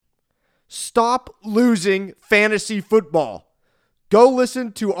Stop losing fantasy football. Go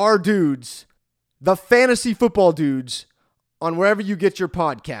listen to our dudes, the Fantasy Football Dudes, on wherever you get your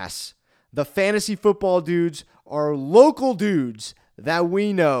podcasts. The Fantasy Football Dudes are local dudes that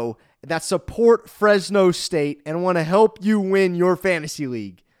we know that support Fresno State and want to help you win your fantasy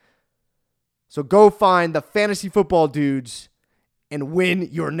league. So go find the Fantasy Football Dudes and win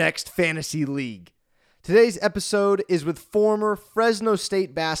your next fantasy league. Today's episode is with former Fresno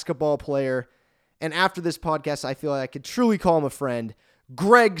State basketball player, and after this podcast, I feel like I could truly call him a friend,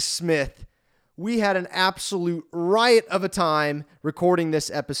 Greg Smith. We had an absolute riot of a time recording this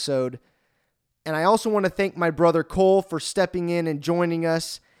episode, and I also want to thank my brother Cole for stepping in and joining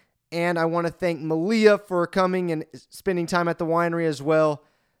us, and I want to thank Malia for coming and spending time at the winery as well.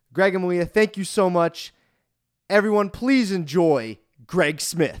 Greg and Malia, thank you so much. Everyone, please enjoy Greg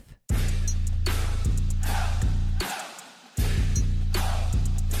Smith.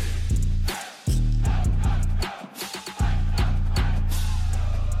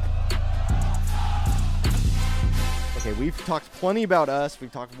 Okay, we've talked plenty about us.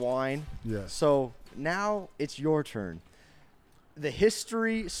 We've talked wine. Yeah. So now it's your turn. The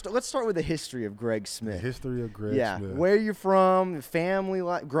history. Let's start with the history of Greg Smith. The history of Greg Smith. Where you from? Family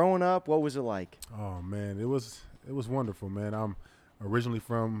life, growing up. What was it like? Oh man, it was wonderful, man. I'm originally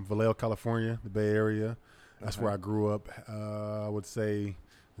from Vallejo, California, the Bay Area. That's where I grew up. I would say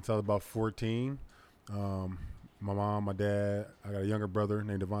until about 14. My mom, my dad. I got a younger brother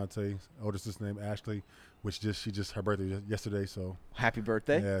named Devontae. Older sister named Ashley, her birthday yesterday. So Happy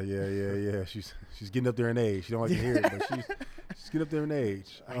birthday! Yeah. She's getting up there in age. She don't like to hear it, but she's getting up there in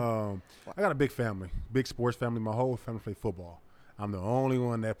age. I got a big family, big sports family. My whole family play football. I'm the only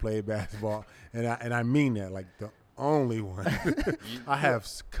one that played basketball, and I mean that, like the only one. I have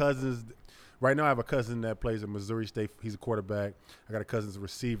cousins. Right now, I have a cousin that plays at Missouri State. He's a quarterback. I got a cousin's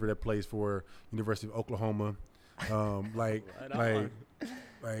receiver that plays for University of Oklahoma. Like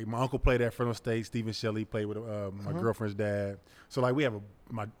my uncle played at Fresno State. Stephen Shelley played with my girlfriend's dad. So like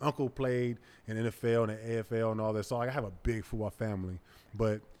my uncle played in NFL and the AFL and all that. So like, I have a big football family.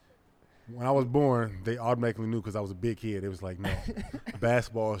 But when I was born, they automatically knew because I was a big kid. It was like, no,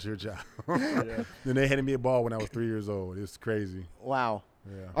 basketball is your job. Then they handed me a ball when I was 3 years old. It was crazy. Wow.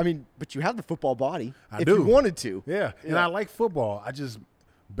 Yeah. I mean, but you have the football body. I if do. you wanted to. Yeah. And I like football.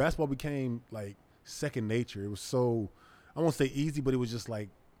 Basketball became like second nature. It was so, I won't say easy, but it was just like,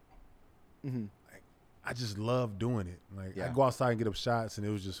 like I just loved doing it. Like I go outside and get up shots, and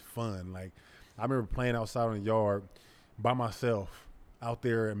it was just fun. Like I remember playing outside in the yard by myself out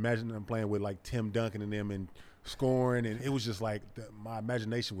there. Imagining I'm playing with like Tim Duncan and them and scoring, and it was just like my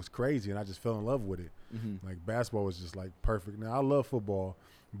imagination was crazy, and I just fell in love with it. Like basketball was just like perfect. Now I love football,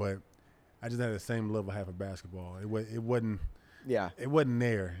 but I just had the same love I have for basketball. It wasn't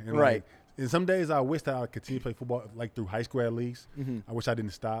there. And right. Like, and some days I wish that I would continue to play football, like through high school at least. I wish I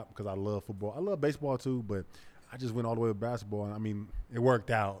didn't stop because I love football. I love baseball too, but I just went all the way with basketball. And I mean, it worked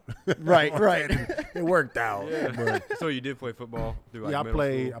out. Right. It worked out. Yeah. But, so you did play football through like I middle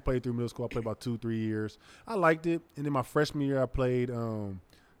school? played through middle school. I played about 2-3 years. I liked it. And then my freshman year, I played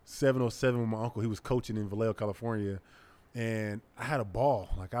 707 with my uncle. He was coaching in Vallejo, California. And I had a ball.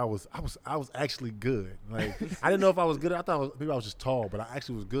 Like I was actually good. Like I didn't know if I was good. I thought maybe I was just tall, but I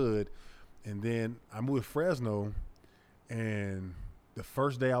actually was good. And then I moved to Fresno, and the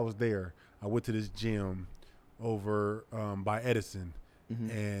first day I was there, I went to this gym over by Edison,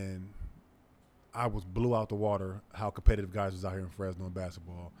 and I was blew out the water how competitive guys was out here in Fresno in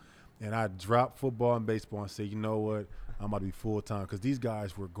basketball. And I dropped football and baseball and said, you know what, I'm about to be full-time, because these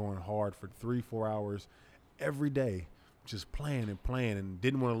guys were going hard for 3-4 hours every day, just playing and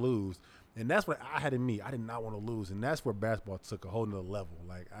didn't want to lose. And that's what I had in me. I did not want to lose, and that's where basketball took a whole nother level.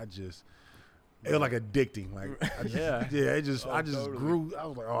 Like it was like addicting. Like I just totally. grew. I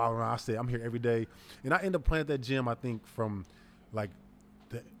was like, I said I'm here every day, and I ended up playing at that gym. I think from like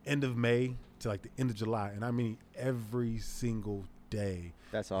the end of May to like the end of July, and I mean every single day.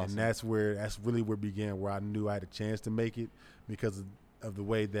 That's awesome. And that's really where it began, where I knew I had a chance to make it because of the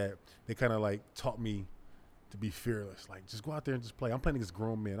way that they kind of like taught me to be fearless. Like, just go out there and just play. I'm playing against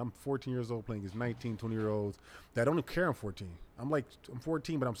grown men. I'm 14 years old playing against 19, 20-year-olds that don't even care I'm 14. I'm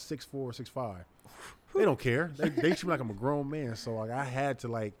 14, but I'm 6'4", 6'5". They don't care. They treat me like I'm a grown man. So, like, I had to,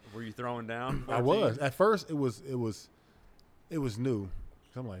 like. Were you throwing down? I was. At first, it was new.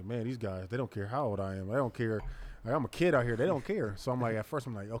 I'm like, man, these guys, they don't care how old I am. They don't care. Like, I'm a kid out here. They don't care. So, I'm like, at first,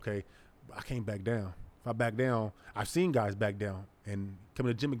 I'm like, okay, I can't back down. If I back down, I've seen guys back down and come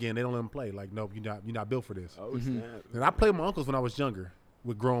to the gym again. They don't let them play. Like, nope, you're not built for this. Oh, snap. And I played with my uncles when I was younger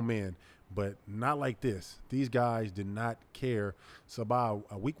with grown men, but not like this. These guys did not care. So about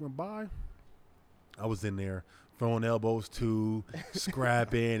a week went by, I was in there throwing elbows too,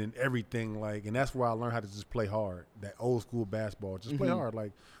 scrapping and everything, and that's where I learned how to just play hard. That old school basketball, just play hard.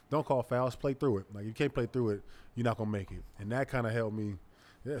 Like, don't call fouls, play through it. Like, you can't play through it, you're not gonna make it. And that kind of helped me.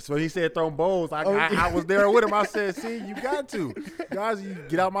 Yeah, so he said throwing bowls. I was there with him. I said, see, you got to. Guys, you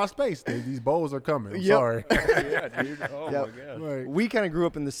get out my space. These bowls are coming. I'm sorry. Yeah, dude. Oh, my God. Like, We kind of grew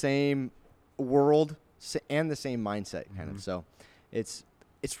up in the same world and the same mindset, kind of. So it's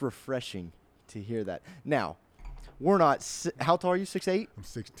refreshing to hear that. Now, we're not how tall are you? 6'8"? I'm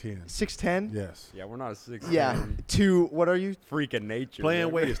 6'10". 6'10"? Yes. Yeah, we're not a 6. Yeah. What are you? Freak of nature. Playing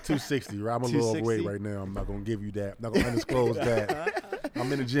man. weight is 260. Right? I'm a little 260? overweight right now. I'm not going to give you that. I'm not going to undisclose that.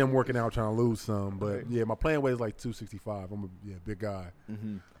 I'm in the gym working out trying to lose some. But, yeah, my playing weight is like 265. I'm a big guy.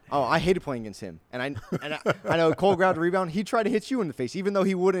 Mm-hmm. Oh, I hated playing against him. And I know Cole grabbed a rebound. He tried to hit you in the face. Even though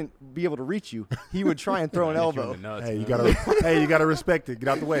he wouldn't be able to reach you, he would try and throw an Hit you elbow. in the nuts, Hey, you man. gotta respect it. Get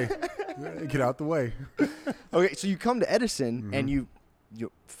out the way. Get out the way. Okay, so you come to Edison and you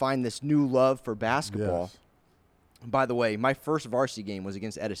find this new love for basketball. Yes. By the way, my first varsity game was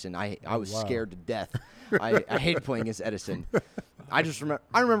against Edison. I was wow. scared to death. I hated playing against Edison. I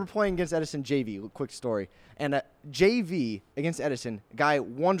remember playing against Edison JV. Quick story. And JV against Edison, guy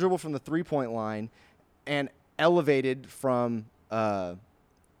one dribble from the 3-point line, and elevated from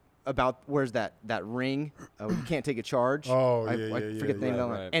about where's that ring? You can't take a charge. Oh, I yeah, forget the name of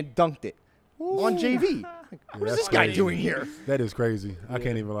right. it. And dunked it on JV. What is that's this guy crazy. doing here? That is crazy. I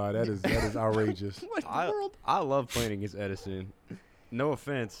can't even lie. That is outrageous. What in the world? I love playing against Edison. No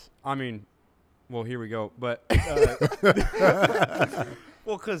offense. I mean, well, here we go. But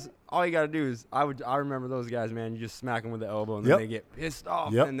well, because all you got to do is I remember those guys, man. You just smack them with the elbow, and then Yep. they get pissed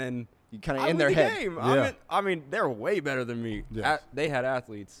off, Yep. and then You kind of I in win their the head. game. Yeah. I mean, they're way better than me. Yes. They had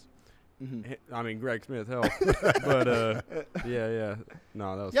athletes. Mhm. I mean, Greg Smith helped. But yeah.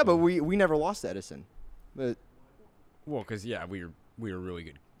 No, that was Yeah, but fun. we never lost to Edison. But Well, because we were really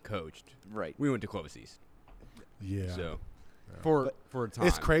good coached. right. We went to Clovis East, Yeah. so for a time.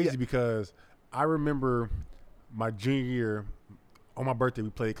 It's crazy because I remember my junior year, on my birthday, we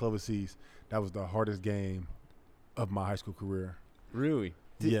played Clovis East. That was the hardest game of my high school career. Really.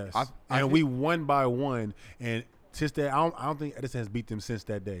 Yes. I And we won by 1. And since that, I don't think Edison has beat them since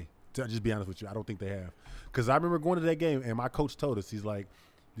that day. To just be honest with you, I don't think they have. Because I remember going to that game, and my coach told us, he's like,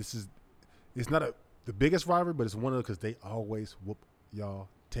 it's not the biggest rivalry, but it's one of the, because they always whoop y'all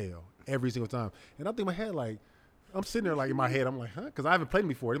tail every single time. And I think in my head, like, I'm sitting there, like, in my head, I'm like, huh? Because I haven't played them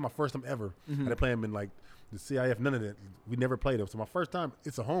before. It's my first time ever. I didn't play them in, like, the CIF, none of that. We never played them. So my first time,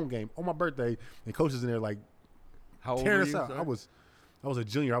 it's a home game on my birthday, and coach is in there, like, How old tearing were us you, out. sir? I was a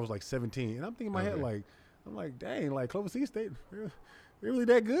junior. I was like 17, and I'm thinking in my head, Okay. like, I'm like, dang, like Clovis East, they're really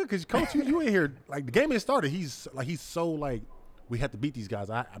that good? Because coach, you ain't here. Like, the game ain't started. He's so like, we have to beat these guys.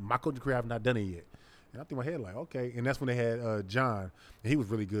 My coaching career, I've not done it yet. And I think in my head, like, okay. And that's when they had John, and he was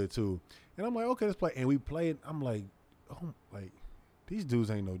really good too. And I'm like, okay, let's play. And we played. I'm like, oh, like, these dudes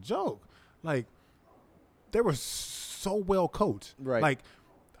ain't no joke. Like, they were so well coached. Right. Like,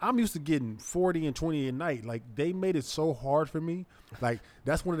 I'm used to getting 40 and 20 a night. Like, they made it so hard for me. Like,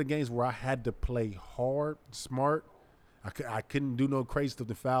 that's one of the games where I had to play hard, smart. I couldn't do no crazy stuff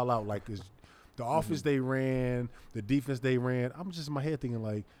to foul out. Like, the offense they ran, the defense they ran. I'm just in my head thinking,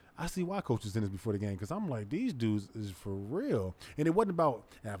 like, I see why coaches in this before the game, because I'm like, these dudes is for real. And it wasn't about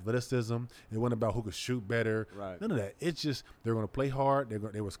athleticism. It wasn't about who could shoot better. Right. None of that. It's just they're going to play hard.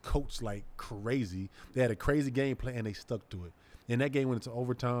 They was coached like crazy. They had a crazy game plan, and they stuck to it. And that game went into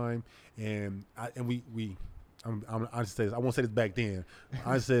overtime, and I say this. I won't say this back then.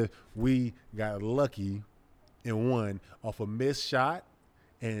 I said we got lucky and won off a missed shot,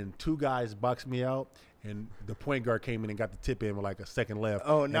 and 2 guys boxed me out, and the point guard came in and got the tip in with like a second left.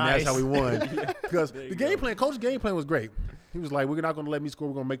 Oh, and nice. that's how we won. Because There the you game go. plan, coach's game plan was great. He was like, we're not going to let me score.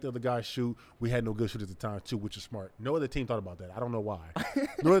 We're going to make the other guys shoot. We had no good shooters at the time, too, which is smart. No other team thought about that. I don't know why.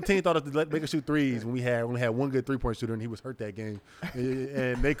 No other team thought us to make us shoot threes when we only had one good 3-point shooter, and he was hurt that game.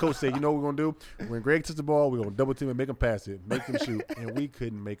 And they coach said, you know what we're going to do? When Greg touches the ball, we're going to double team and make him pass it, make them shoot. And we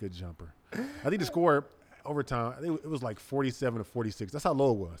couldn't make a jumper. I think the score overtime, I think it was like 47-46. That's how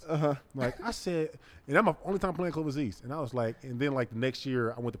low it was. Like, I said, and I'm my only time playing Clovis East. And I was like, and then like the next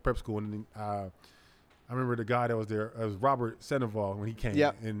year, I went to prep school, and then I remember the guy that was there. It was Robert Sandoval when he came.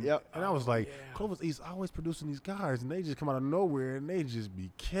 Yep, And, yep. and I was like, Clovis East always producing these guys, and they just come out of nowhere, and they just be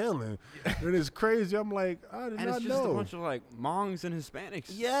killing. And it's crazy. I'm like, I did And not it's just know. a bunch of like Mongs and Hispanics.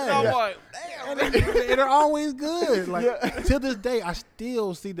 Yeah. And I'm Yeah. like, and they're always good. Like till this day, I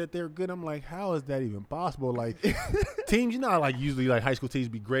still see that they're good. I'm like, how is that even possible? Like teams, like usually like high school teams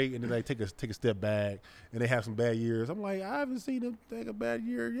be great, and then they take a step back, and they have some bad years. I'm like, I haven't seen them take a bad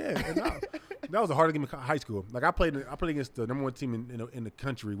year yet. And that was the hardest game in high school. Like I played against the number one team in the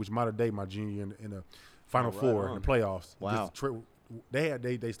country, which modern day my junior year in the Final Four in the playoffs. Wow.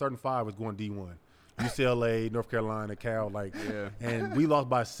 They starting five was going D1. UCLA, North Carolina, Cal, and we lost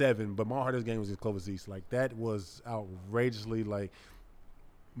by 7. But my hardest game was in Clovis East. Like that was outrageously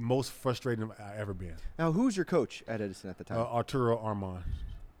most frustrating I ever been. Now, who's your coach at Edison at the time? Arturo Armand.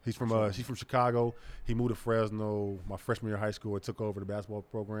 He's from Chicago. He moved to Fresno my freshman year of high school. And took over the basketball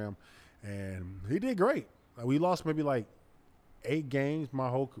program, and he did great. We lost maybe 8 games my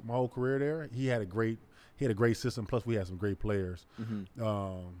whole career there. He had a great system. Plus, we had some great players. Mm-hmm.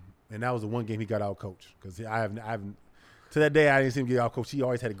 And that was the one game he got out coached because I haven't to that day I didn't see him get out coached. He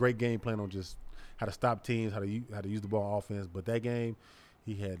always had a great game plan on just how to stop teams, how to use the ball on offense. But that game,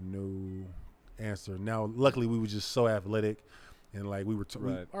 he had no answer. Now, luckily, we were just so athletic, and we were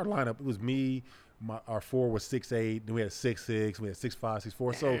our lineup. It was me. Our 4 was 6'8", then we had 6'6", we had 6'5",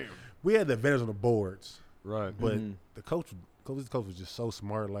 6'4". So we had the advantage on the boards. Right. But the coach was just so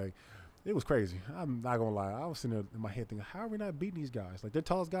smart. It was crazy. I'm not gonna lie. I was sitting there in my head thinking, how are we not beating these guys? Their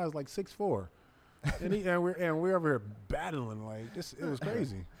tallest guys 6'4", and we're over here battling this. It was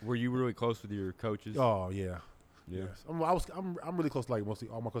crazy. Were you really close with your coaches? Oh yeah. Yes. I'm really close to mostly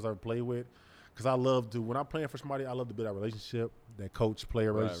all my coaches I ever played with, because I love to when I'm playing for somebody. I love to build that relationship, that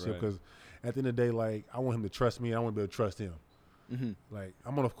coach-player relationship. Because at the end of the day, I want him to trust me, and I want to be able to trust him. Mm-hmm.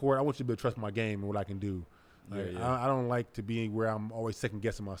 I'm on the court. I want you to be able to trust my game and what I can do. I don't like to be where I'm always second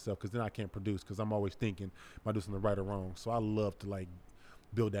guessing myself, because then I can't produce, because I'm always thinking, am I doing something right or wrong? So I love to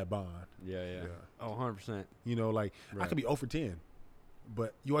build that bond. Yeah. Oh, 100%. I could be 0 for 10,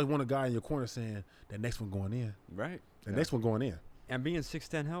 but you always want a guy in your corner saying that next one going in. Right. The next one going in. And being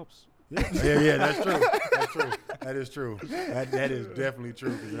 6'10" helps. Yeah, that's true. That's true. That is true. That is definitely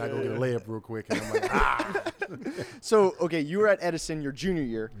true, because then I go get a layup real quick, and I'm like, So, okay, you were at Edison your junior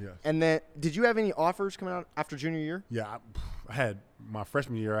year. Yes. And then did you have any offers coming out after junior year? Yeah, I had my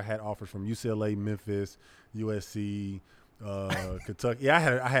freshman year. I had offers from UCLA, Memphis, USC, Kentucky. Yeah,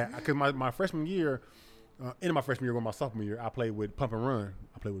 I had because my freshman year, into my freshman year, my sophomore year, I played with Pump and Run.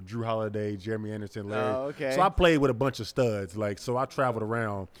 I played with Drew Holiday, Jeremy Anderson, Larry. Oh, okay. So I played with a bunch of studs. So I traveled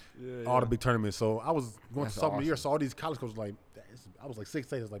around all the big tournaments. So I was going to sophomore year. So all these college coaches I was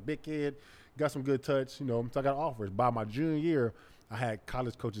 6'8". I was big kid, got some good touch, So I got offers. By my junior year, I had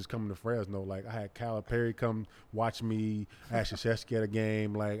college coaches coming to Fresno. I had Calipari come watch me. I had Krzyzewski at a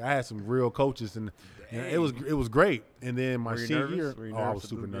game. I had some real coaches, and it was great. And then my senior year, I was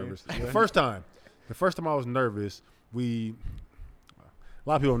super nervous. The first time I was nervous, a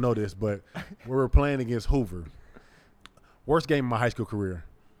lot of people don't know this, but we were playing against Hoover. Worst game of my high school career.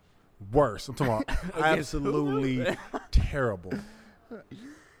 Worst. I'm talking about absolutely terrible.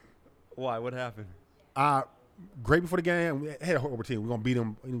 Why? What happened? Great before the game. We had a horrible team. We're gonna beat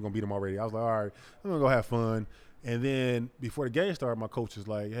them. We're gonna beat them already. I was like, all right, I'm gonna go have fun. And then before the game started, my coach was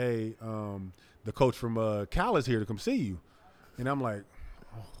like, hey, the coach from Cal is here to come see you. And I'm like,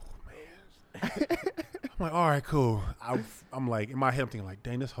 oh man. I'm like, all right, cool. I'm in my head, I'm thinking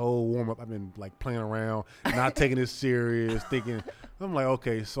dang, this whole warm up, I've been playing around, not taking this serious, thinking. I'm like,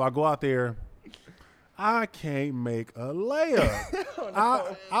 okay. So I go out there. I can't make a layup.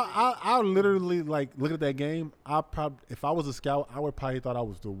 Oh, no. I literally looking at that game. If I was a scout, I would probably thought I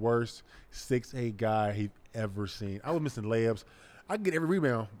was the worst 6'8" guy he'd ever seen. I was missing layups. I could get every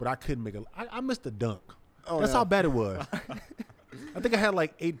rebound, but I couldn't make I missed a dunk. Oh, that's how bad it was. I think I had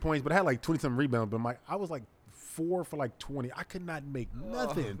 8 points, but I had 20-something rebounds. But I was 4 for 20. I could not make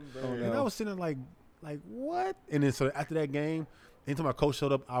nothing. Oh, no. And I was sitting there what? And then so after that game, anytime my coach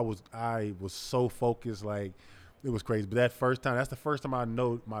showed up, I was so focused, it was crazy. But that's the first time I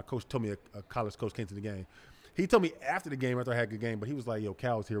know my coach told me a college coach came to the game. He told me after the game, after I had a good game, but he was like, yo,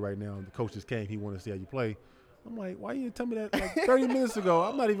 Cal's here right now. And the coach just came. He wanted to see how you play. I'm like, why you didn't tell me that 30 minutes ago?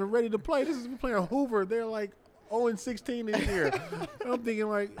 I'm not even ready to play. We're playing Hoover. They're 0-16 this year. I'm thinking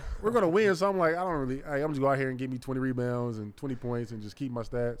we're going to win. So I'm I'm just go out here and give me 20 rebounds and 20 points and just keep my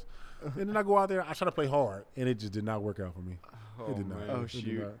stats. And then I go out there, I try to play hard, and it just did not work out for me. It did not. Oh,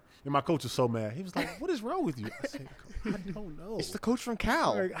 shoot. And my coach was so mad. He was like, what is wrong with you? I said, I don't know. It's the coach from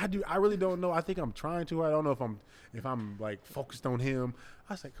Cal. I really don't know. I think I'm trying to. I don't know if I'm focused on him.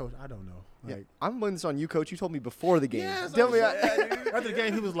 I said, Coach, I don't know. I'm playing this on you, Coach. You told me before the game. Yes, Tell me after the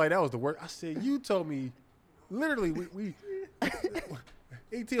game, he was like, that was the worst. I said, you told me, literally, we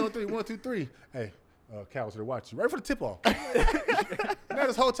 18 on 3, 1, 2, 3. Hey, Cows to watch you right for the tip off. Now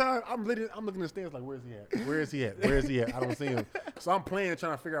this whole time I'm looking in the stands like, where is he at? Where is he at? Where is he at? I don't see him. So I'm playing,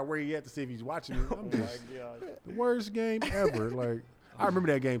 trying to figure out where he at to see if he's watching me. I'm just the worst game ever. Like I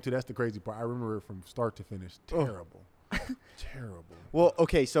remember that game too. That's the crazy part. I remember it from start to finish. Terrible, terrible. Well,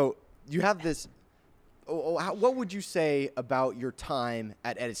 okay, so you have this. What would you say about your time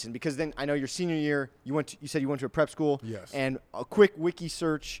at Edison? Because then I know your senior year, you said you went to a prep school. Yes. And a quick wiki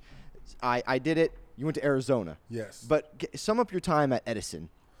search, I did it. You went to Arizona. Yes. But sum up your time at Edison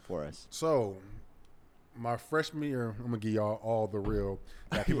for us. So, my freshman year, I'm going to give y'all all the real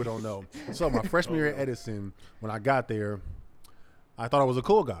that people don't know. So, my freshman year at Edison, when I got there, I thought I was a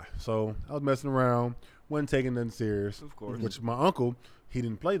cool guy. So, I was messing around, wasn't taking nothing serious. Of course. Which my uncle, he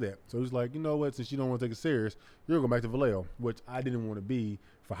didn't play that. So, he was like, you know what, since you don't want to take it serious, you're going to go back to Vallejo, which I didn't want to be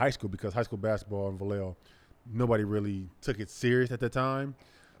for high school because high school basketball in Vallejo, nobody really took it serious at the time.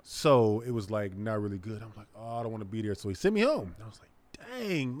 So it was like not really good. I'm like, oh, I don't want to be there. So he sent me home. And I was like,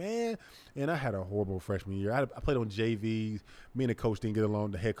 dang, man. And I had a horrible freshman year. I played on JVs. Me and the coach didn't get along.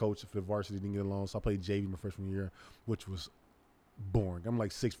 The head coach for the varsity didn't get along. So I played JV my freshman year, which was boring. I'm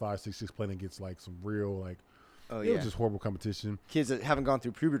like 6'5", 6'6", playing against like some real like. It was just horrible competition. Kids that haven't gone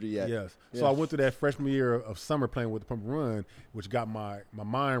through puberty yet. Yes. Yeah. So I went through that freshman year of summer playing with the Pump and Run, which got my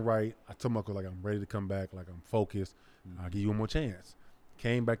mind right. I told my coach, like, I'm ready to come back. Like, I'm focused. I'll give you one more chance.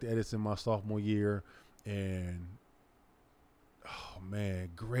 Came back to Edison my sophomore year, and, oh, man,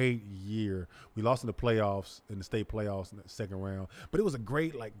 great year. We lost in the playoffs, in the state playoffs in the second round. But it was a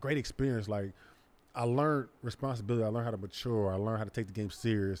great experience. Like, I learned responsibility. I learned how to mature. I learned how to take the game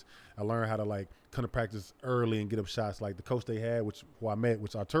serious. I learned how to, like, come to practice early and get up shots. Like the coach they had, who I met,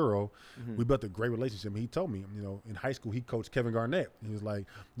 which Arturo, we built a great relationship. He told me, you know, in high school he coached Kevin Garnett. He was like,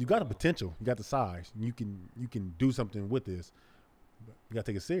 you got the potential. You got the size. You can do something with this. But you got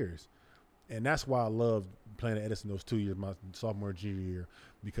to take it serious. And that's why I loved playing at Edison those 2 years, my sophomore and junior year,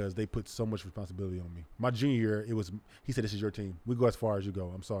 because they put so much responsibility on me. My junior year, he said, this is your team. We go as far as you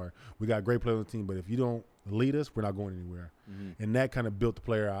go. I'm sorry. We got great players on the team, but if you don't lead us, we're not going anywhere. And that kind of built the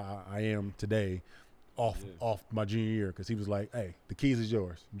player I am today off my junior year, because he was like, hey, the keys is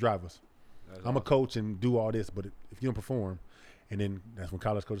yours. Drive us. I'm a coach and do all this, but if you don't perform, and then that's when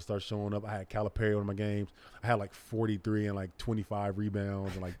college coaches start showing up. I had Calipari on my games. I had like 43 and like 25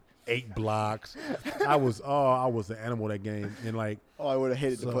 rebounds and like 8 blocks. I was an animal that game, and like I would have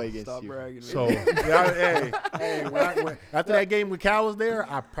hated to play against Stop you. bragging. so. When after that game when Cal was there,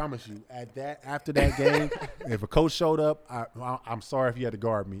 I promise you, after that game, if a coach showed up, I'm sorry if you had to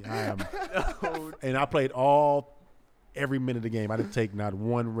guard me. And I played every minute of the game. I didn't take not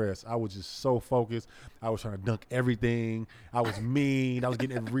one rest. I was just so focused. I was trying to dunk everything. I was mean. I was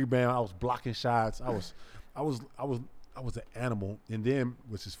getting every rebound. I was blocking shots. I was an animal. And then,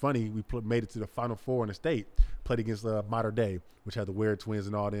 which is funny, we made it to the Final Four in the state. Played against Mater Dei, which had the Ware twins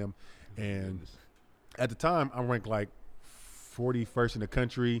and all them. And at the time, I'm ranked like 41st in the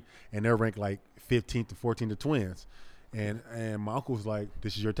country, and they're ranked like 15th to 14th, the twins. And my uncle was like,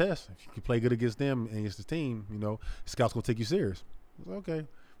 this is your test. If you can play good against them and against the team, you know, scouts going to take you serious. I was like, okay.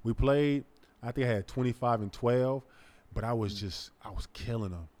 We played. I think I had 25 and 12, but I was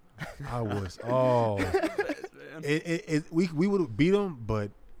killing them. We would have beat them,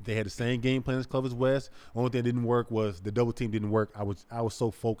 but they had the same game plan as Clovis West. Only thing that didn't work was the double team didn't work. I was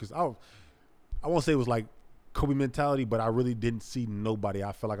so focused. I won't say it was like Kobe mentality, but I really didn't see nobody.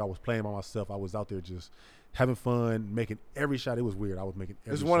 I felt like I was playing by myself. I was out there just having fun, making every shot. It was weird. I was making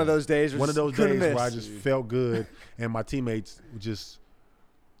every shot. It was one of those days where I just felt good, and my teammates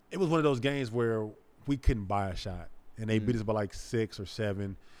it was one of those games where we couldn't buy a shot, and they beat us by like 6 or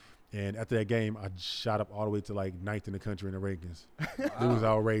 7. And after that game, I shot up all the way to like 9th in the country in the rankings. It was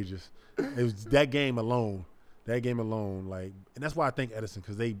outrageous. It was that game alone, like, and that's why I think Edison,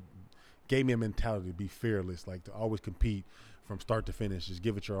 because they gave me a mentality to be fearless, like to always compete from start to finish, just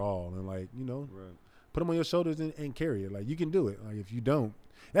give it your all, and like, you know, put them on your shoulders and carry it. Like, you can do it. Like, if you don't,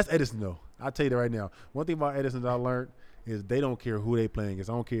 that's Edison though. I'll tell you that right now. One thing about Edison that I learned is they don't care who they playing against.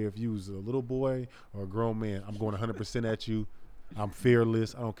 I don't care if you was a little boy or a grown man. I'm going 100% at you. I'm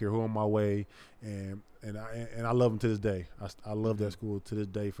fearless. I don't care who on my way, and I love them to this day. I love that school to this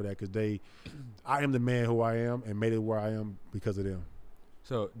day for that, because I am the man who I am and made it where I am because of them.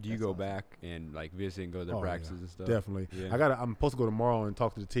 So do you go back and like visit and go to their practices and stuff? Definitely. Yeah. I'm supposed to go tomorrow and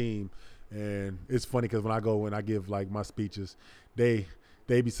talk to the team, and it's funny because when I go and I give like my speeches, they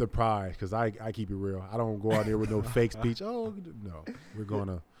be surprised because I keep it real. I don't go out there with no fake speech. Oh no, I'm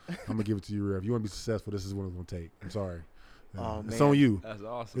gonna give it to you real. If you want to be successful, this is what it's gonna take. I'm sorry. Oh, it's man. on you. That's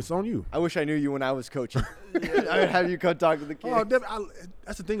awesome. It's on you. I wish I knew you when I was coaching. I would have you come talk to the kids. Oh,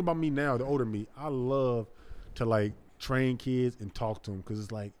 that's the thing about me now, the older me. I love to like train kids and talk to them because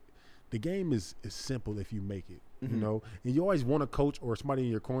it's like the game is simple if you make it, you know. And you always want a coach or somebody in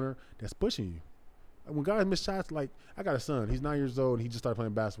your corner that's pushing you. When guys miss shots, like I got a son, he's 9 years old and he just started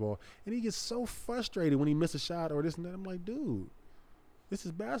playing basketball, and he gets so frustrated when he misses a shot or this and that. I'm like, dude, this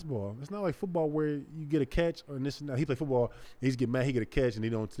is basketball. It's not like football where you get a catch or this and that. He play football, and he's get mad, he get a catch, and he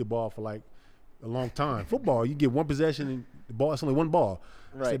don't see the ball for like a long time. Football, you get one possession and the ball, it's only one ball.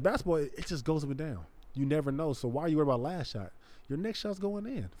 Right. So basketball, it just goes up and down. You never know. So why are you worried about last shot? Your next shot's going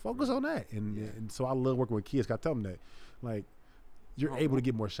in. Focus on that. And so I love working with kids. I tell them that, like, you're able to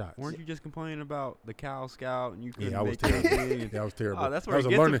get more shots. Weren't you just complaining about the Cow Scout and you couldn't Yeah, I was make terrible. anything? That was terrible. Oh, that's That where was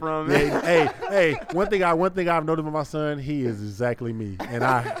he a gets learning. it from, man. Hey, one thing I've noticed with my son, he is exactly me, and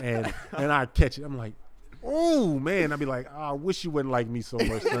I catch it. I'm like, oh man, I'd be like, I wish you wouldn't like me so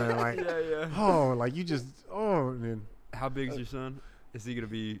much, son. Like, Yeah. oh, like you just, oh, and then How big is your son? Is he gonna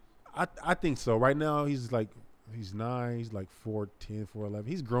be? I think so. Right now, he's 9. He's like 4'10", 4'11".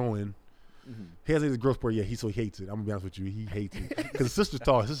 He's growing. He hasn't his growth spurt yet. So he hates it. I'm gonna be honest with you. He hates it because his sister's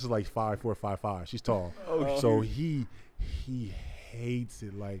tall. His sister's like 5'4", 5'5". She's tall. So he hates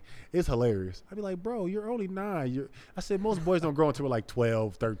it. Like, it's hilarious. I'd be like, bro, you're only 9. I said most boys don't grow until we're like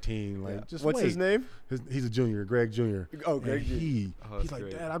 12, 13. Like, just What's wait. his name? He's a junior, Greg Jr. Oh, Greg Jr. He's that's like,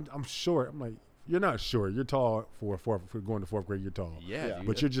 great. Dad, I'm short. I'm like, you're not short. You're tall for going to 4th grade. You're tall. Yeah. dude,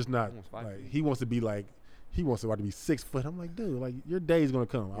 But you're just not. almost 5 Like, feet. he wants to be like. He wants to be 6 foot. I'm like, dude, like your day's gonna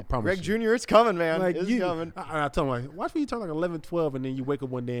come. I promise. Greg you. Jr., it's coming, man. Like It's you, coming. I tell him like, watch when you turn like 11, 12, and then you wake up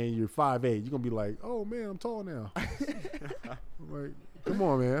one day and you're 5'8". You're gonna be like, oh man, I'm tall now. I'm like, come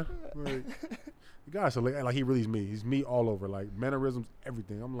on, man. Like, the guy's so like he really is me. He's me all over, like mannerisms,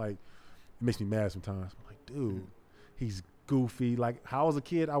 everything. I'm like, it makes me mad sometimes. I'm like, dude, he's goofy. Like, how I was a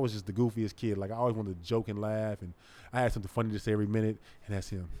kid, I was just the goofiest kid. Like, I always wanted to joke and laugh, and I had something funny to say every minute, and that's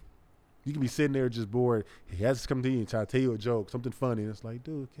him. You can be sitting there just bored. He has to come to you and try to tell you a joke, something funny. And it's like,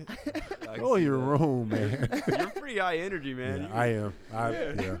 dude, go in your room, man. You're pretty high energy, man. Yeah, I am.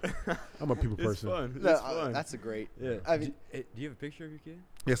 Yeah. I'm a people It's person. fun. No, It's fun. that's a great. Yeah. I mean, do you have a picture of your kid?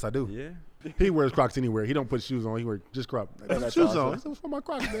 Yes, I do. Yeah. He wears Crocs anywhere. He don't put shoes on. He wears just Crocs. Put some that's shoes awesome. on. I said, what's for my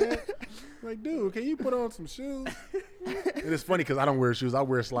Crocs, man? Like, dude, can you put on some shoes? And it's funny because I don't wear shoes. I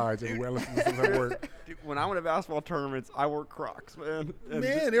wear slides everywhere. Unless I work. Dude, when I went to basketball tournaments, I wore Crocs, man. And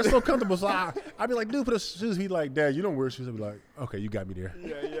Man, they're so comfortable. So I'd be like, dude, put on shoes. He'd like, Dad, you don't wear shoes. I'd be like, okay, you got me there.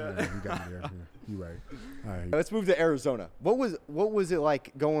 Yeah. You got me there. Yeah, you right. All right. let's move to Arizona. What was it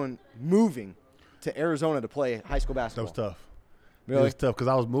like moving to Arizona to play high school That basketball? was tough. It Really? was tough because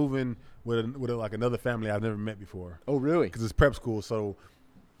I was moving with like another family I've never met before. Oh, really? Because it's prep school. So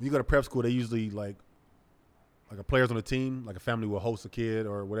when you go to prep school, they usually like a players on the team, like a family will host a kid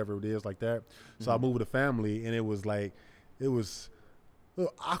or whatever it is like that. So I moved with a family, and it was a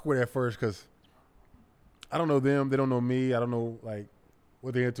little awkward at first because I don't know them, they don't know me, I don't know like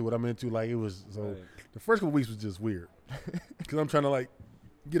what they're into, what I'm into. Like, it was Right. the first couple weeks was just weird because I'm trying to like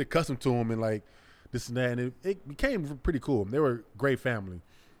get accustomed to them and like this and that, and it became pretty cool. They were a great family,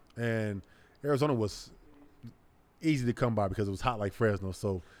 and Arizona was easy to come by because it was hot like Fresno.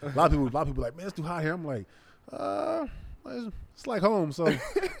 So a lot of people like, man, it's too hot here. I'm like, it's like home, so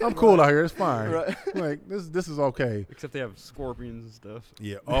I'm cool out here. It's fine. Right. Like this is okay. Except they have scorpions and stuff.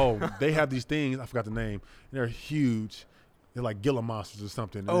 Yeah. Oh, they have these things. I forgot the name. And they're huge. They're like Gila monsters or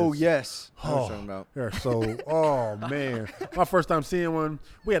something. And Oh, it's- yes. I know what Oh, you're talking about. they're so. Oh man, my first time seeing one.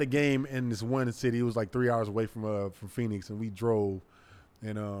 We had a game in this one city. It was like 3 hours away from Phoenix, and we drove.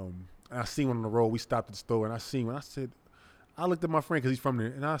 And I seen one on the road. We stopped at the store, and I seen one. I looked at my friend because he's from there,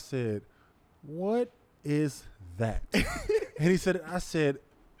 and I said, "What is that?" And he said, "I said,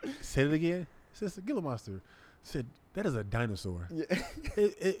 say it again." He said, "It's a Gila monster." I said, "That is a dinosaur." Yeah.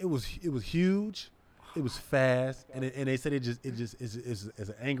 It was huge. It was fast, and they said it is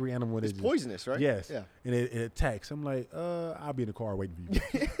an angry animal. It's poisonous, right? Yes. Yeah. And it attacks. I'm like, I'll be in the car waiting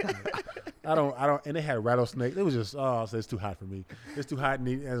for you. I don't. And they had rattlesnakes. It was just, I said, it's too hot for me. It's too hot,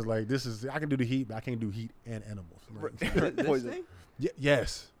 and I was like, I can do the heat, but I can't do heat and animals. Like, This Poison. thing?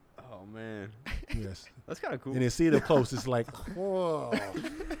 yes. Oh man, Yes. that's kind of cool. And then see it up close, it's like, whoa.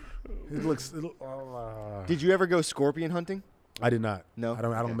 It looks. Did you ever go scorpion hunting? I did not. No? I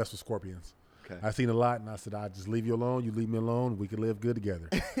don't Okay. mess with scorpions. Okay. I've seen a lot, and I said, I just leave you alone. You leave me alone. We can live good together.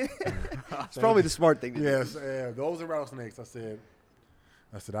 It's probably the smart thing to do. Yes, those are rattlesnakes. I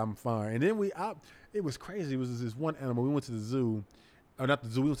said, I'm fine. And then it was crazy. It was this one animal. We went to the zoo, or not the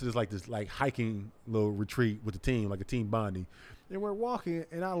zoo. We went to this hiking little retreat with the team, like a team bonding. And we're walking,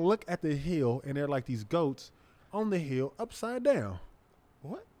 and I look at the hill, and there are like these goats on the hill upside down.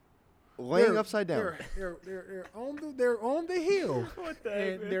 What? laying upside down. They're on the hill. What the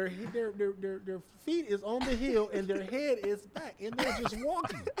and their feet is on the hill and their head is back and they're just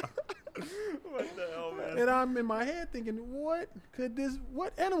walking. What the hell, man? And I'm in my head thinking, what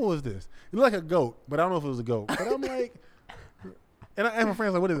animal is this? It looked like a goat, but I don't know if it was a goat. But I'm like, and my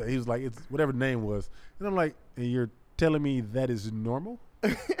friend's like, what is it? He was like, it's whatever the name was. And I'm like, and you're telling me that is normal?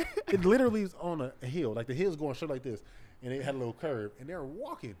 It literally is on a hill. Like the hill's going straight like this. And it had a little curve. And they're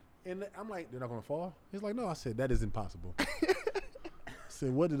walking. And I'm like, they're not going to fall? He's like, no. I said, that is impossible. I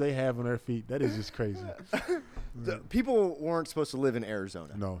said, what do they have on their feet? That is just crazy. People weren't supposed to live in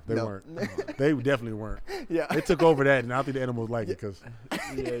Arizona. No, they weren't. They definitely weren't. Yeah. They took over that, and I think the animals like it because.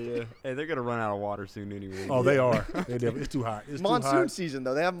 Yeah. Hey, they're gonna run out of water soon anyway. Oh, they are. They definitely. It's too hot. It's Monsoon too hot. season,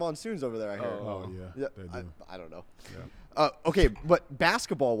 though. They have monsoons over there, I hear. Oh yeah. Yeah, They do. I don't know. Yeah. Okay, but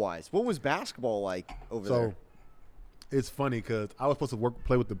basketball-wise, what was basketball like over there? So it's funny because I was supposed to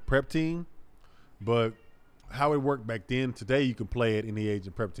play with the prep team, but how it worked back then, today you can play at any age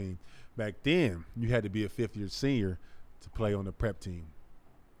in prep team. Back then, you had to be a fifth-year senior to play on the prep team.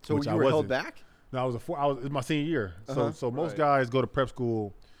 So which you I were held wasn't. back? No, it was my senior year. So most Right. guys go to prep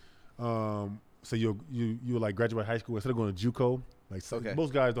school. So you like graduate high school instead of going to JUCO. Like Okay.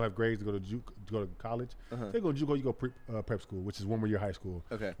 most guys don't have grades to go to college. They go to JUCO, you go prep school, which is 1 more year high school.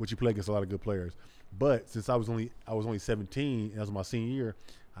 Okay. Which you play against a lot of good players. But since I was only 17, and that was my senior year,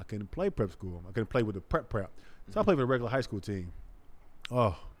 I couldn't play prep school. I couldn't play with the prep. So I played for the regular high school team.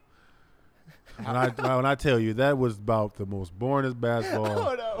 Oh. And when I tell you, that was about the most boringest basketball.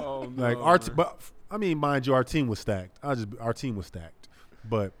 Oh, no. Oh, Like no. but I mean, mind you, our team was stacked. Our team was stacked,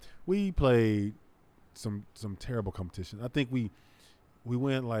 but we played some terrible competition. I think we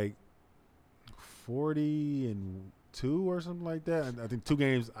went like 40-2 or something like that. And I think 2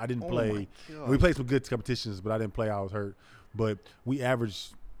 games I didn't play. my God. We played some good competitions, but I didn't play. I was hurt. But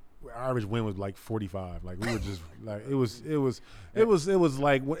our average win was like 45. Like we were just like it was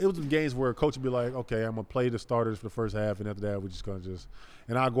like it was games where a coach would be like, okay, I'm gonna play the starters for the first half, and after that we're just gonna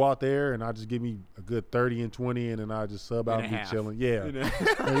and I'll go out there and I just give me a good 30 and 20, and then I just sub out And and a be half. chilling. Yeah, You know?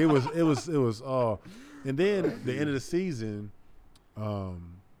 Like, it was and then the end of the season,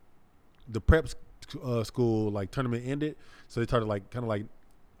 the prep school like tournament ended, so they started like kind of like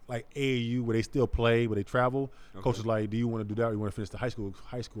AAU where they still play, where they travel. Okay. Coach was like, do you want to do that or you want to finish the high school?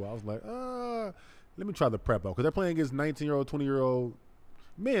 I was like, let me try the prep out because they're playing against 19-year-old, 20-year-old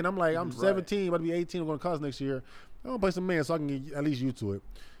men. I'm like, I'm Right. 17, about to be 18, I'm going to college next year. I'm going to play some men so I can get at least used to it.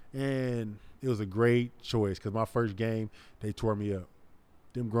 And it was a great choice because my first game, they tore me up.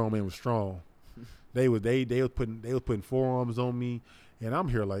 Them grown men were strong. They was putting forearms on me, and I'm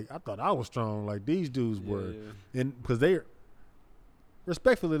here like I thought I was strong. Like these dudes were, and because they're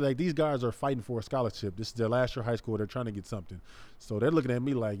respectfully, like these guys are fighting for a scholarship. This is their last year of high school. They're trying to get something, so they're looking at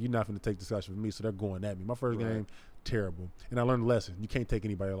me like you're not going to take the scholarship from me. So they're going at me. My first Right. game, terrible, and I learned a lesson. You can't take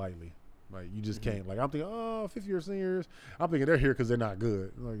anybody lightly. Like you just can't. Like I'm thinking, oh, 5th-year seniors. I'm thinking they're here because they're not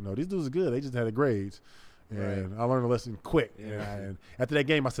good. Like no, these dudes are good. They just had the grades, and I learned a lesson quick. Yeah. And after that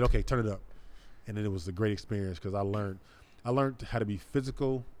game, I said, okay, turn it up. And then it was a great experience because I learned how to be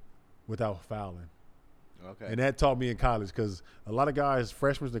physical without fouling. Okay. And that taught me in college because a lot of guys,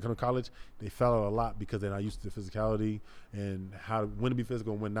 freshmen that come to college, they foul a lot because they're not used to physicality and when to be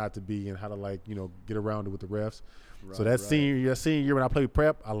physical and when not to be and how to get around it with the refs. So that senior year when I played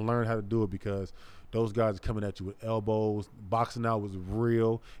prep, I learned how to do it because those guys are coming at you with elbows. Boxing out was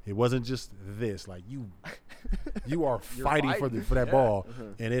real. It wasn't just this. Like you are fighting for that ball,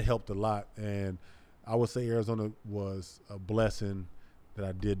 and it helped a lot. And I would say Arizona was a blessing that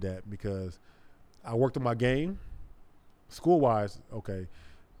I did that because I worked on my game. School-wise, okay.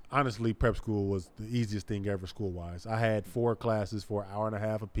 Honestly, prep school was the easiest thing ever school-wise. I had 4 classes for an hour and a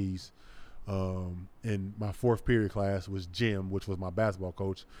half apiece. And my 4th period class was gym, which was my basketball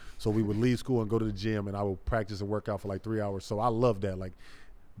coach. So we would leave school and go to the gym, and I would practice and work out for like 3 hours. So I loved that.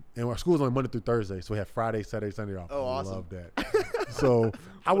 And our school was only Monday through Thursday, so we had Friday, Saturday, Sunday off. Oh, I awesome. loved that. So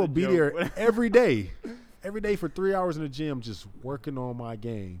I would be joke. there every day for 3 hours in the gym, just working on my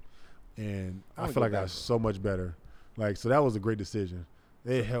game. And I wanna feel go like I back. was so much better. So that was a great decision.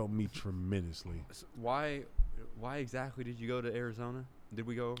 It helped me tremendously. So why exactly did you go to Arizona? Did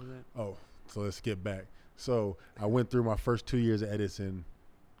we go over that? Oh, so let's skip back. So I went through my first 2 years at Edison.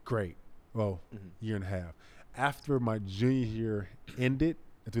 Great. Well, year and a half. After my junior year ended,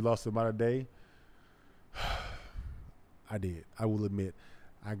 if we lost to Mater Dei, I will admit,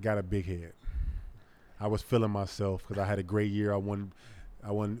 I got a big head. I was feeling myself because I had a great year. I won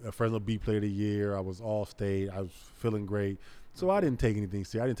a Fresno B Player of the Year. I was all state. I was feeling great. So I didn't take anything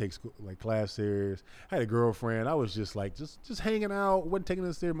serious. I didn't take school, like class serious. I had a girlfriend. I was just like just hanging out. Wasn't taking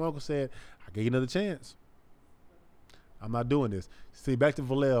it serious. My uncle said, "I gave you another chance. I'm not doing this." See, back to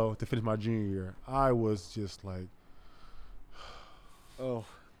Vallejo to finish my junior year. I was just like, Oh.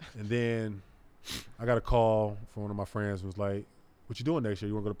 and then I got a call from one of my friends. Was like, "What you doing next year?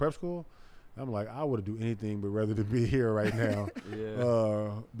 You want to go to prep school?" I'm like, I would do anything but rather than be here right now.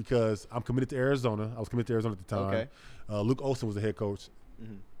 Yeah. Because I'm committed to Arizona. I was committed to Arizona at the time. Okay. Luke Olson was the head coach,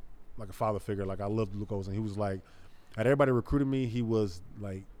 like a father figure. Like I loved Luke Olson. He was like, at everybody recruited me, he was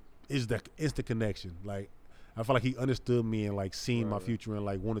like, is that instant connection. Like I felt like he understood me and like seen my future and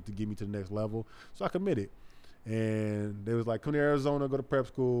like wanted to get me to the next level. So I committed. And they was like, come to Arizona, go to prep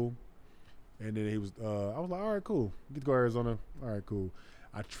school. And then he was, I was like, all right, cool. Get to go to Arizona. All right, cool.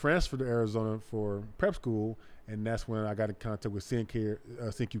 I transferred to Arizona for prep school, and that's when I got in contact with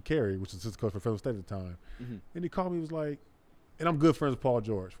CNQ Carey, which was assistant coach for Federal State at the time. And he called me, he was like, and I'm good friends with Paul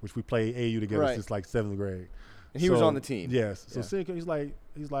George, which we played AAU together since like 7th grade. And he was on the team. Yes. So CNQ, he's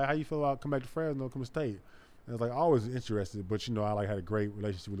like, how you feel about come back to Fresno, come to State? And I was like, I was interested, but you know, I like had a great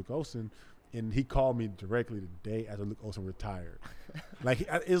relationship with Luke Olson. And he called me directly the day after Luke Olson retired. Like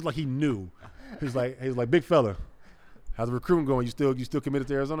it was like he knew. He was like, big fella, how's the recruitment going? You still committed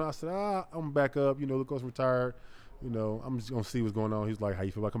to Arizona? I said, I'm back up. You know, Luke Olson retired. You know, I'm just gonna see what's going on. He's like, how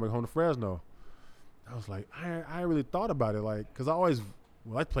you feel about coming back home to Fresno? I was like, I really thought about it, like, cause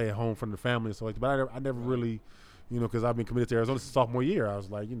I play at home from the family, so like, but I never really, you know, cause I've been committed to Arizona since sophomore year. I was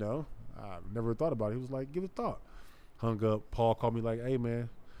like, you know, I never thought about it. He was like, give it a thought. Hung up. Paul called me like, hey man,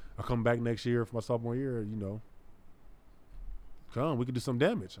 I'll come back next year for my sophomore year. You know, come, we could do some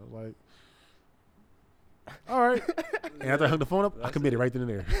damage. I was like, all right. And after I hung the phone up, I committed right then and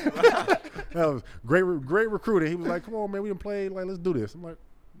there. That was great recruiting. He was like, come on, man, we didn't play. Like, let's do this. I'm like,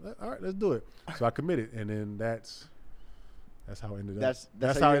 all right, let's do it. So I committed, and then that's how it ended up.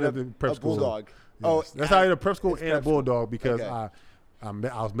 That's how you I ended up ended in prep a school. Bulldog. Yes. Oh, That's how I ended up prep school and a prep school. Bulldog because Okay.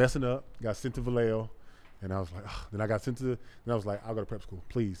 I was messing up, got sent to Vallejo, and I was like, then I got sent to, then I was like, I'll go to prep school,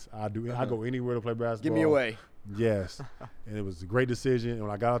 please. I'll go anywhere to play basketball. Give me away. Yes. And it was a great decision. And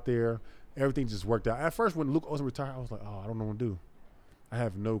when I got out there, everything just worked out. At first, when Luke Olson retired, I was like, I don't know what to do. I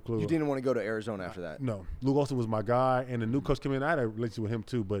have no clue. You didn't want to go to Arizona after that. No. Luke Olson was my guy, and the new coach came in. I had a relationship with him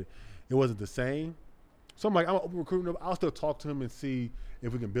too, but it wasn't the same. So I'm like, I'm open recruiting. I'll still talk to him and see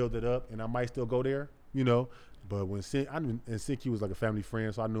if we can build it up, and I might still go there, you know. But when Sinky was like a family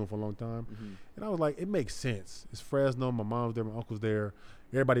friend, so I knew him for a long time. And I was like, it makes sense. It's Fresno. My mom's there. My uncle's there.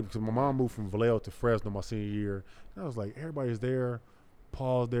 Everybody, because my mom moved from Vallejo to Fresno my senior year. And I was like, everybody's there.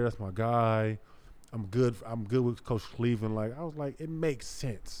 Paul's there. That's my guy. I'm good with Coach Cleveland. Like, I was like, it makes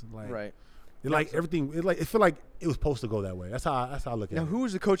sense. Like, Right. It like everything. It felt like it was supposed to go that way. That's how I look at Now, it. who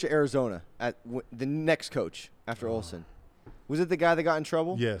was the coach at Arizona? The next coach after Olson? Was it the guy that got in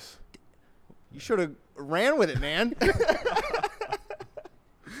trouble? Yes. You should have ran with it, man.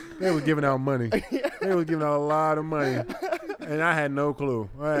 They was giving out money. They was giving out a lot of money. And I had no clue.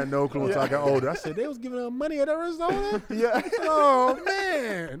 Until I got older. I said, they was giving out money at Arizona? Yeah. Oh,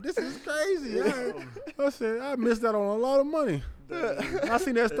 man. This is crazy. I said, I missed out on a lot of money. I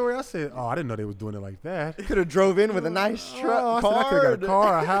seen that story. I said, I didn't know they was doing it like that. Could have drove in with a nice truck. I said, I could have got a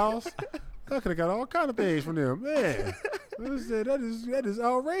car, a house. I could have got all kind of things from them. Man, I said, that is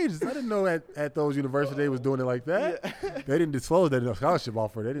outrageous. I didn't know at those universities they was doing it like that. They didn't disclose that scholarship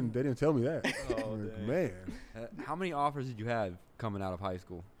offer. They didn't tell me that. Oh, dang. Man, How many offers did you have coming out of high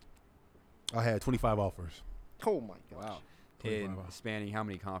school? I had 25 offers. Oh, my gosh. Wow. 25 In offers. spanning how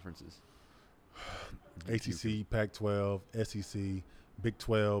many conferences? ACC, Pac-12, SEC, Big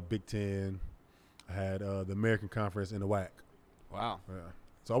 12, Big 10. I had the American Conference and the WAC. Wow. Yeah.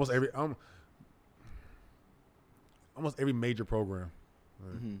 So almost every major program.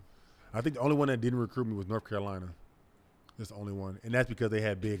 Right. I think the only one that didn't recruit me was North Carolina. That's the only one, and that's because they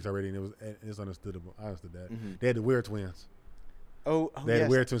had bigs already, and it's understandable. I understood that. They had the Ware twins. Oh, They had yes.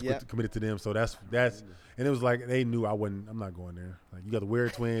 the Ware twins Yeah. committed to them, so that's and it was like they knew I'm not going there. Like you got the Ware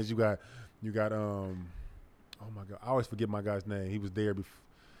twins, you got oh my God, I always forget my guy's name. He was there before.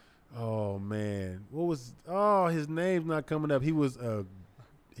 Oh man, his name's not coming up. He was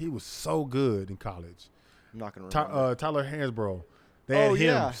so good in college. I'm not going to remember. Tyler Hansbrough. They had him.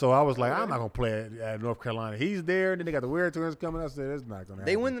 yeah. So I was like, I'm not going to play at North Carolina. He's there. And then they got the Ware twins coming. I said, it's not going to happen.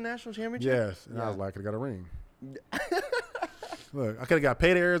 They win the national championship? Yes. And I Yeah. was like, I could have got a ring. Look, I could have got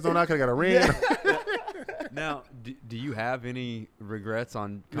paid to Arizona. I could have got a ring. Now, do you have any regrets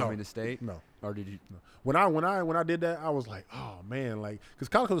on coming to state? No. Or did you? No. When I did that, I was like, oh man, like, because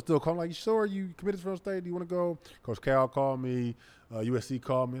college coach was still calling, like, you sure you committed to Fresno State? Do you want to go? Coach Cal called me, USC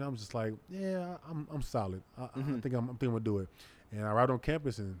called me, and I'm just like, yeah, I'm solid. I think I'm gonna do it. And I arrived on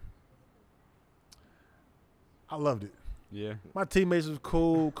campus and I loved it. Yeah. My teammates was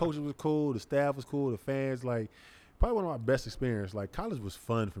cool, coaches was cool, the staff was cool, the fans, like, probably one of my best experiences. Like, college was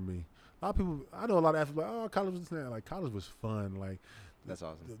fun for me. A lot of people, I know a lot of athletes like, oh, college was this and that. Like, college was fun. Like, That's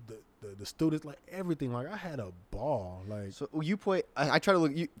awesome. The students, like, everything. Like, I had a ball. Like, So you play. I try to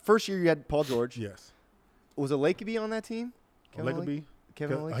look. First year you had Paul George. yes. Was Lakeby on that team? Lakeby.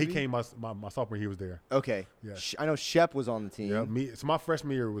 Kevin He Lakeby? came my sophomore year. He was there. Okay. Yeah. I know Shep was on the team. Yeah. Me. So my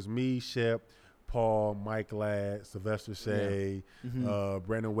freshman year was me, Shep, Paul, Mike Ladd, Sylvester Shea,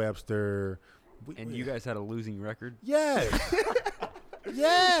 Brandon Webster. And you guys had a losing record. Yes.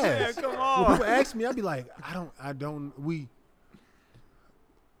 Yes. Yeah, come When on. people ask me, I'd be like,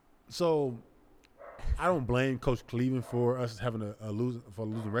 So I don't blame Coach Cleveland for us having a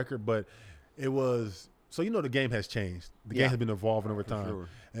losing record, but it was. So, the game has changed. The game has been evolving over time. Sure.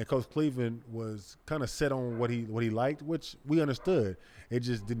 And Coach Cleveland was kind of set on what he liked, which we understood. It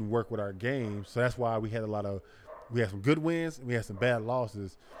just didn't work with our game. So that's why we had some good wins and we had some bad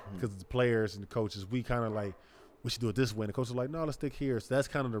losses because the players and the coaches, we kind of like, we should do it this way. And the coach was like, no, let's stick here. So that's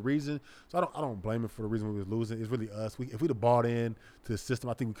kind of the reason. So I don't blame him for the reason we was losing. It's really us. If we'd have bought in to the system,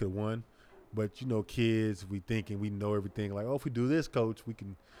 I think we could have won. But, kids, we thinking we know everything. Like, if we do this, coach, we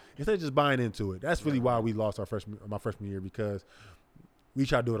can – instead of just buying into it. That's really why we lost my freshman year, because we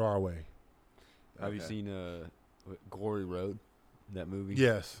tried to do it our way. Have you seen Glory Road, that movie?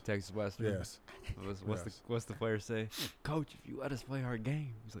 Yes. Texas Western. Yes. What's the player say? Coach, if you let us play our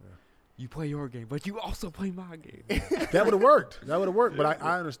game, he's like, you play your game, but you also play my game. That would have worked. But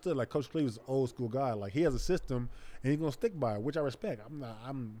I understood. Like, Coach Cleveland's an old school guy. Like, he has a system, and he's gonna stick by it, which I respect.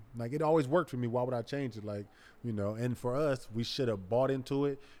 I'm like, it always worked for me. Why would I change it? Like, And for us, we should have bought into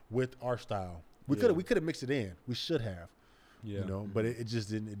it with our style. We could have mixed it in. We should have. Yeah. But it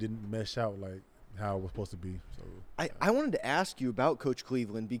just didn't. It didn't mesh out like how it was supposed to be. So I wanted to ask you about Coach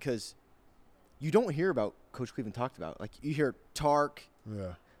Cleveland because you don't hear about Coach Cleveland talked about. Like, you hear Tark,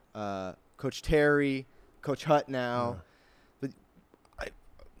 Coach Terry, Coach Hutt now. But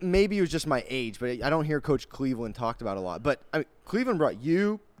maybe it was just my age, but I don't hear Coach Cleveland talked about a lot. But Cleveland brought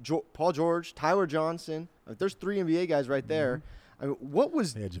you, Paul George, Tyler Johnson. There's 3 NBA guys right there. What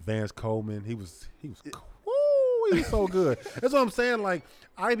was? Yeah, Javance Coleman. He was so good. That's what I'm saying. Like,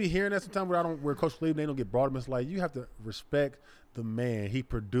 I be hearing that sometimes where Coach Cleveland, they don't get brought up. It's like, you have to respect the man. He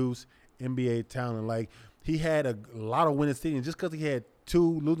produced NBA talent. Like, he had a lot of winning seasons. Just because he had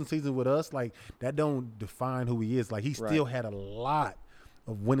 2 losing seasons with us, like, that don't define who he is. Like, he still had a lot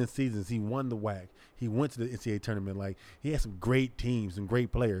of winning seasons. He won the WAC. He went to the NCAA tournament. Like, he had some great teams and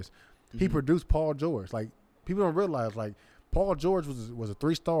great players. He produced Paul George. Like, people don't realize, like, Paul George was a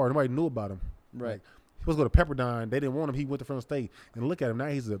 3-star. Nobody knew about him. Right. Like, he was going to Pepperdine. They didn't want him. He went to Fresno State. And look at him. Now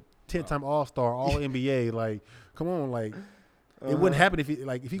he's a 10-time All-Star, All-NBA. Like, come on. Like, it wouldn't happen if he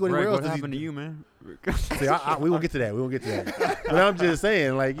go anywhere else. What happened to you, man? See, we won't get to that. But I'm just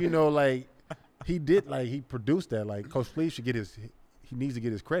saying, like, he did, like, he produced that. Like, Coach Cleve he needs to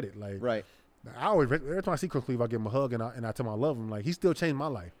get his credit. Like, Right. Every time I see Coach Cleve, I give him a hug and I tell him I love him. Like, he still changed my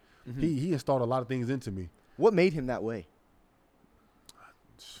life. He installed a lot of things into me. What made him that way?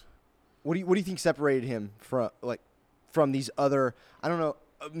 What do you think separated him from these other, I don't know,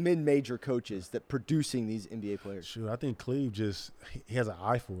 mid-major coaches that producing these NBA players? Sure, I think Cleve he has an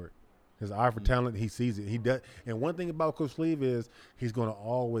eye for it. His eye for talent, he sees it. He does. And one thing about Coach Cleve is he's going to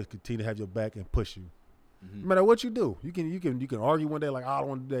always continue to have your back and push you. No matter what you do, you can argue one day like, I don't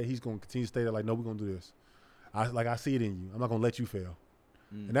want to do that. He's going to continue to stay there like, no, we're going to do this. I see it in you. I'm not going to let you fail.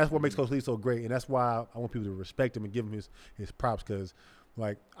 And that's what makes Coach Cleve so great. And that's why I want people to respect him and give him his props, because,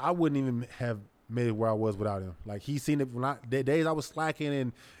 like, I wouldn't even have made it where I was without him. Like, he's seen it the days I was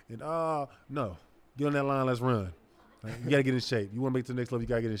slacking and no, get on that line, let's run. Like, you got to get in shape. You want to make it to the next level, you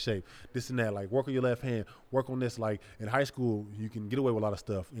got to get in shape. This and that. Like, work on your left hand. Work on this. Like, in high school, you can get away with a lot of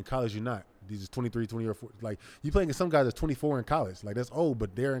stuff. In college, you're not. These is 23, 20, or 40. Like, you playing against some guys that's 24 in college. Like, that's old,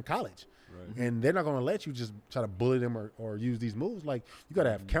 but they're in college. Right. And they're not going to let you just try to bully them or use these moves. Like, you got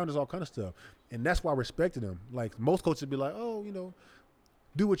to have counters, all kind of stuff. And that's why I respected him. Like, most coaches be like,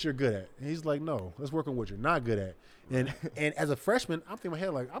 do what you're good at. And he's like, no, let's work on what you're not good at. And as a freshman, I'm thinking in my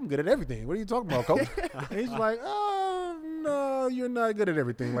head, like, I'm good at everything. What are you talking about, coach? And he's like, oh, no, you're not good at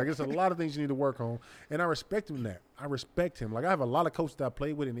everything. Like, there's a lot of things you need to work on. And I respect him that. I respect him. Like, I have a lot of coaches that I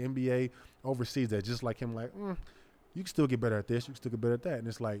played with in the NBA overseas that just like him, like, you can still get better at this. You can still get better at that. And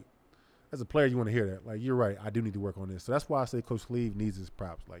it's like, as a player, you want to hear that. Like, you're right. I do need to work on this. So that's why I say Coach Cleve needs his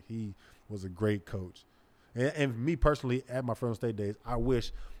props. Like, he was a great coach. And me personally, at my Fresno State days, I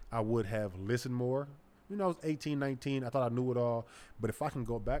wish I would have listened more. You know, I was 18, 19. I thought I knew it all. But if I can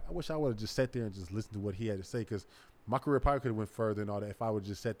go back, I wish I would have just sat there and just listened to what he had to say, because my career probably could have went further and all that if I would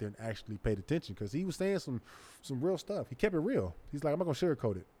just sat there and actually paid attention, because he was saying some real stuff. He kept it real. He's like, I'm not going to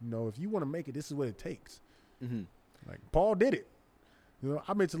sugarcoat it. You know, if you want to make it, this is what it takes. Mm-hmm. Like, Paul did it. You know,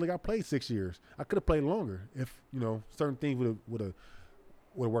 I mentally got played 6 years. I could have played longer if, you know, certain things would have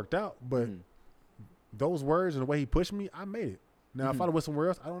worked out. But those words and the way he pushed me, I made it. Now, if I'd have went somewhere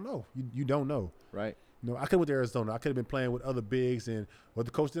else, I don't know. You don't know. Right. You know, I could have went to Arizona. I could have been playing with other bigs, and the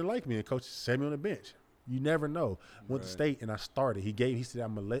coach didn't like me, and coach set me on the bench. You never know. Went to state, and I started. He said,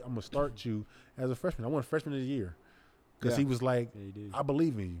 I'm gonna start you as a freshman. I won freshman of the year, because he was like, I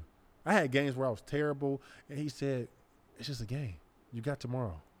believe in you. I had games where I was terrible, and he said, it's just a game. You got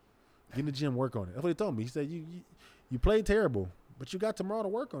tomorrow. Get in the gym, work on it. That's what he told me. He said, you played terrible, but you got tomorrow to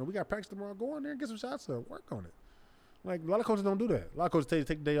work on it. We got practice tomorrow. Go in there and get some shots up. Work on it. Like, a lot of coaches don't do that. A lot of coaches tell you to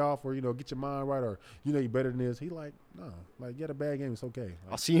take the day off, or, you know, get your mind right, or, you know, you're better than this. He like, no. Like, you had a bad game. It's okay.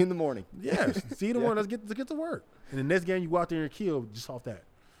 Like, I'll see you in the morning. Yes. See you in the morning. Let's get to work. And the next game, you go out there and kill just off that.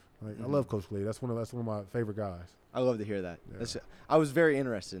 Like, I love Coach Clay. That's one of my favorite guys. I love to hear that. Yeah. I was very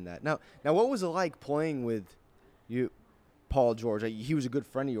interested in that. Now, what was it like playing with you, Paul George? He was a good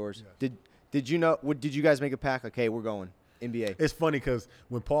friend of yours. Yes. Did you know? Did you guys make a pact? Like, hey, we're going NBA. It's funny because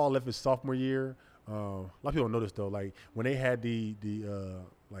when Paul left his sophomore year, a lot of people don't know this though. Like, when they had the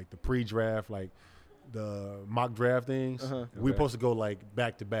pre-draft, like the mock draft things, we were supposed to go like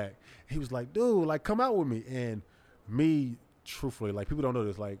back to back. He was like, dude, like, come out with me. And me, truthfully, like, people don't know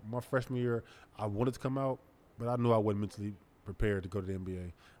this. Like, my freshman year, I wanted to come out, but I knew I wasn't mentally prepared to go to the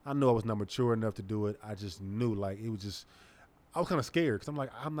NBA. I knew I was not mature enough to do it. I just knew, like, it was just, I was kind of scared, because I'm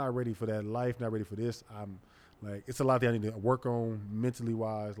like, I'm not ready for that life, not ready for this. I'm like, it's a lot that I need to work on mentally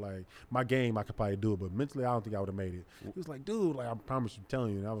wise. Like, my game, I could probably do it, but mentally, I don't think I would have made it. He was like, dude, like, I promise you, I'm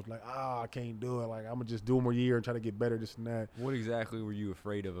telling you. And I was like, I can't do it. Like, I'm going to just do one more year and try to get better, this and that. What exactly were you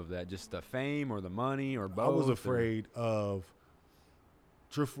afraid of that? Just the fame or the money or both? I was afraid of,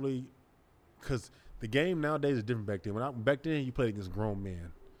 truthfully, because the game nowadays is different back then. Back then, you played against grown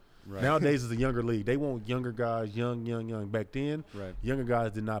men. Right. Nowadays, it's a younger league. They want younger guys, young. Back then, younger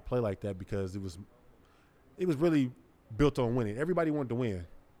guys did not play like that, because it was really built on winning. Everybody wanted to win.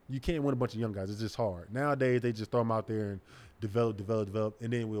 You can't win a bunch of young guys. It's just hard. Nowadays, they just throw them out there and develop,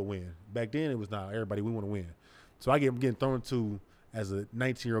 and then we'll win. Back then, it was not everybody. We want to win. So getting thrown to, as a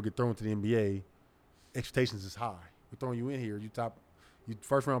 19-year-old, get thrown to the NBA, expectations is high. We're throwing you in here. You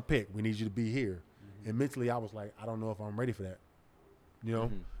first round pick. We need you to be here. And mentally, I was like, I don't know if I'm ready for that. You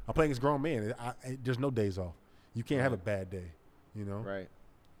know, I'm playing against grown men. There's no days off. You can't have a bad day. You know, right?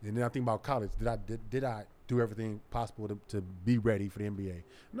 And then I think about college. Did I do everything possible to be ready for the NBA?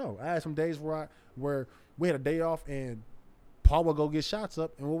 No, I had some days where we had a day off and Paul would go get shots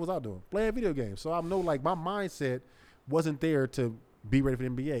up, and what was I doing? Playing video games. So I know, like, my mindset wasn't there to be ready for the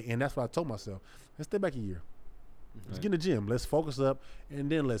NBA, and that's what I told myself. Let's stay back a year. Let's get in the gym. Let's focus up, and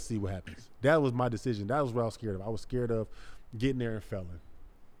then let's see what happens. That was my decision. That was what I was scared of. I was scared of getting there and failing.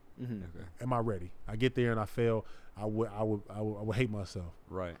 Am I ready? I get there and I fail. I would hate myself.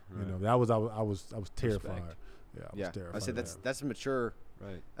 Right. You know, I was terrified. Respect. Yeah, I was terrified. I said that's mature.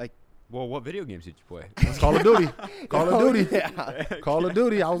 Right. Like, well, what video games did you play? Call of Duty. Call of Duty. Yeah. Call of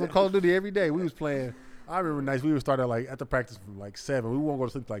Duty. I was on Call of Duty every day. We was playing. I remember nights we would start at the practice from like 7. We won't go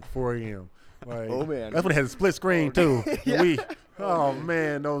to sleep like 4 a.m. Like, oh man, that's when it had a split screen too. Oh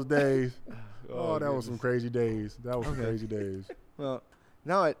man, those days. Oh, that was some crazy days. Crazy days. Well,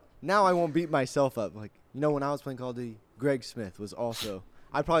 now I won't beat myself up. Like, you know, when I was playing Call of Duty, Greg Smith was also.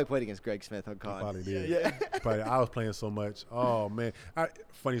 I probably played against Greg Smith on COD. Probably did. Yeah. Probably, I was playing so much. Oh man,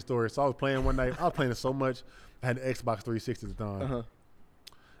 funny story. So I was playing one night. I was playing it so much. I had an Xbox 360 at the time.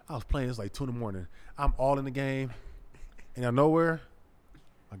 I was playing. It was like 2 a.m. I'm all in the game, and out of nowhere,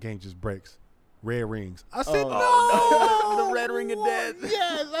 my game just breaks. Red rings. I said, no. The red ring of death.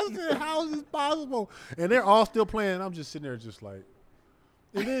 Yes. I said, how is this possible? And they're all still playing. I'm just sitting there just like.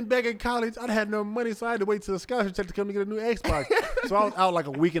 And then back in college, I had no money, so I had to wait till the scholarship check to come to get a new Xbox. So I was out like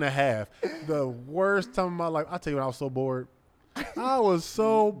a week and a half. The worst time of my life. I tell you what, I was so bored. I was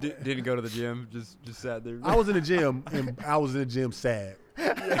so. Didn't go to the gym. Just sat there. I was in the gym, and I was in the gym sad.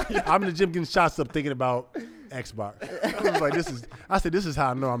 I'm in the gym getting shots up thinking about Xbox. I was like, this is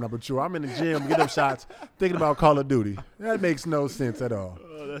how I know I'm not mature. I'm in the gym getting up shots thinking about Call of Duty. That makes no sense at all.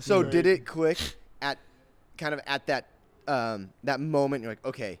 So did it click at that moment? You're like,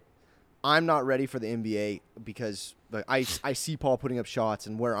 okay, I'm not ready for the NBA because I see Paul putting up shots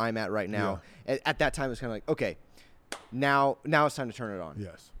and where I'm at right now. At that time, it's kind of like, okay, now it's time to turn it on.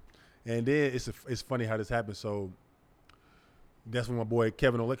 Yes. And then it's funny how this happened. So that's when my boy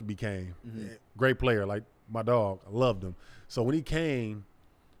Kevin Olecki became. Great player, like my dog. I loved him. So when he came,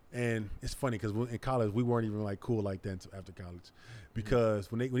 and it's funny because in college we weren't even like cool like that until after college,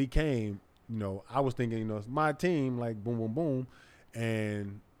 because when he came, you know, I was thinking, you know, it's my team, like boom, boom, boom,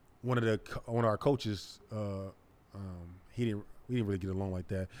 and one of our coaches, we didn't really get along like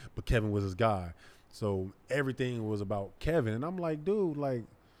that, but Kevin was his guy, so everything was about Kevin, and I'm like, dude, like,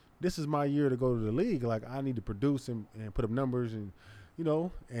 this is my year to go to the league, like I need to produce and put up numbers, and you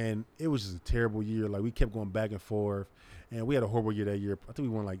know, and it was just a terrible year. Like we kept going back and forth, and we had a horrible year that year. I think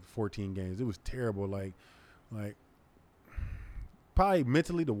we won like 14 games. It was terrible, like probably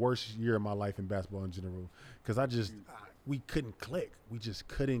mentally the worst year of my life in basketball in general, because we couldn't click. We just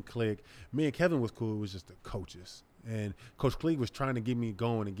couldn't click. Me and Kevin was cool. It was just the coaches. And Coach Klieg was trying to get me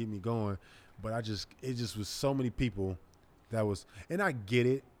going, but it just was so many people that was, and I get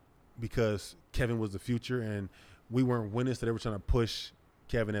it because Kevin was the future and we weren't winning, so they were trying to push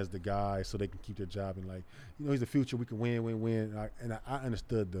Kevin as the guy so they can keep their job and, like, you know, he's the future. We can win. And I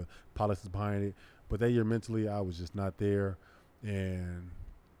understood the politics behind it, but that year mentally I was just not there. And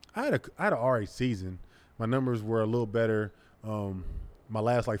I had an all right season. My numbers were a little better. My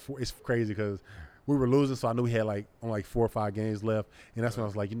last it's crazy because we were losing, so I knew we had only 4 or 5 games left, and that's when I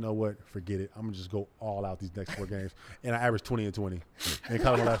was like, you know what, forget it. I'm gonna just go all out these next 4 games, and I averaged 20 and 20 in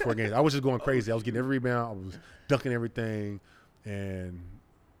college my last 4 games. I was just going crazy. I was getting every rebound. I was dunking everything, and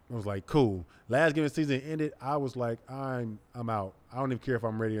I was like, cool. Last game of the season ended. I was like, I'm out. I don't even care if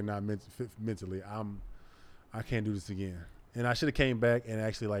I'm ready or not mentally. I can't do this again. And I should have came back and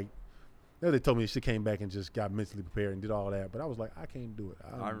actually they told me she came back and just got mentally prepared and did all that. But I was like, I can't do it.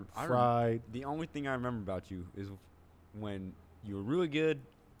 I'm fried. The only thing I remember about you is when you were really good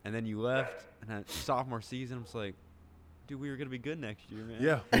and then you left. And that sophomore season, I'm just like, dude, we were going to be good next year, man.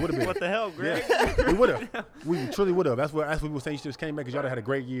 Yeah, we would have been. What the hell, Greg? Yeah, we would have. We truly would have. That's what we were saying. You just came back because y'all had a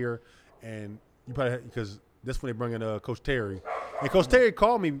great year. And you probably because that's when they bring in Coach Terry. And Coach Terry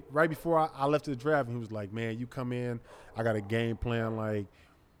called me right before I left the draft. And he was like, man, you come in. I got a game plan. Like,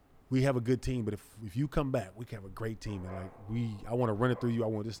 we have a good team, but if you come back, we can have a great team. And I want to run it through you. I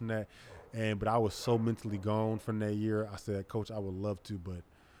want this and that. But I was so mentally gone from that year. I said, Coach, I would love to, but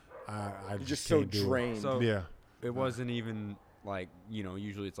I just so can't do drained. it. So yeah, it wasn't even like, you know,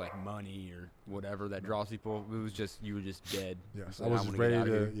 usually it's like money or whatever that draws people. It was just you were just dead. Yes, Like, I was just ready to.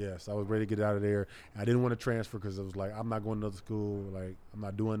 here. Yes, I was ready to get out of there. I didn't want to transfer because I was like, I'm not going to another school. Like, I'm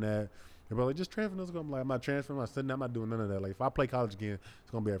not doing that. They were like, just transfer to another school. I'm like, I'm not transferring. I'm not doing none of that. Like, if I play college again,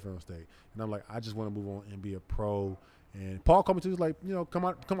 it's gonna be at Fresno State. And I'm like, I just want to move on and be a pro. And Paul called me to, he was like, you know, come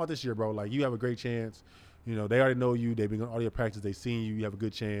out this year, bro. Like, you have a great chance. You know, they already know you. They've been going all your practice. They seen you. You have a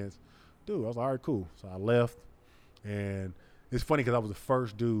good chance. Dude, I was like, all right, cool. So I left. And it's funny because I was the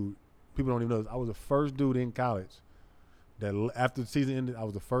first dude. People don't even know this. I was the first dude in college that after the season ended, I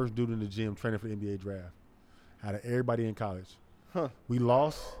was the first dude in the gym training for the NBA draft. Out of everybody in college. Huh. We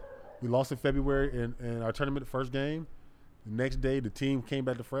lost in February in our tournament, the first game. The next day, the team came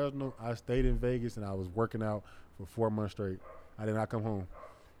back to Fresno. I stayed in Vegas, and I was working out for 4 months straight. I did not come home.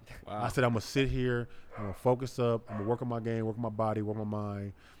 Wow. I said, I'm going to sit here. I'm going to focus up. I'm going to work on my game, work on my body, work on my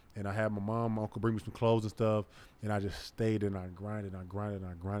mind. And I had my mom, my uncle bring me some clothes and stuff. And I just stayed and I grinded. And,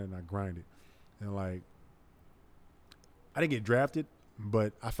 like, I didn't get drafted,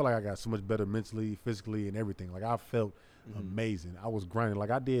 but I feel like I got so much better mentally, physically, and everything. Like, I felt amazing. I was grinding. Like,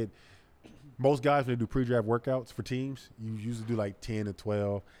 I did – most guys, when they do pre-draft workouts for teams, you usually do, like, 10 or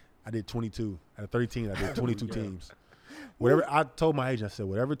 12. I did 22. Out of 13, I did 22 teams. Whatever I told my agent, I said,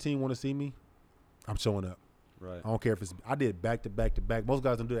 whatever team want to see me, I'm showing up. Right. I don't care if it's – I did back to back to back. Most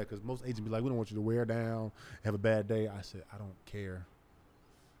guys don't do that because most agents be like, we don't want you to wear down, have a bad day. I said, I don't care.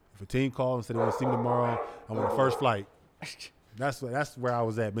 If a team calls and said they want to see me tomorrow, I'm on the first flight. That's where I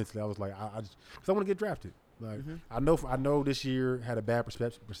was at mentally. I was like, because I want to get drafted. Like I know this year had a bad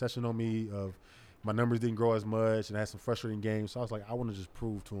perception on me of my numbers didn't grow as much and I had some frustrating games. So I was like, I want to just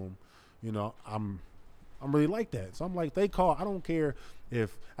prove to them, you know, I'm really like that. So I'm like, they call. I don't care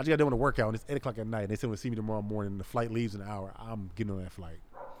if I just got done with a workout and it's 8 o'clock at night and they say want to see me tomorrow morning and the flight leaves in an hour. I'm getting on that flight.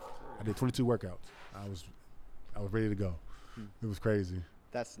 I did 22 workouts. I was ready to go. It was crazy.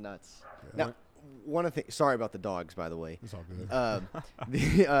 That's nuts. Yeah. Now, one of the things – sorry about the dogs, by the way. It's all good.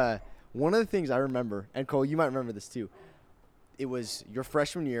 One of the things I remember, and Cole, you might remember this too, it was your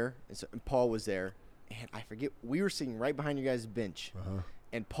freshman year, and Paul was there, and I forget, we were sitting right behind you guys' bench,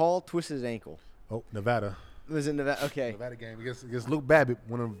 and Paul twisted his ankle. Oh, Nevada. Was in Nevada. Okay. Nevada game against Luke Babbitt,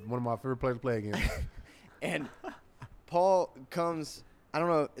 one of my favorite players to play against. And Paul comes, I don't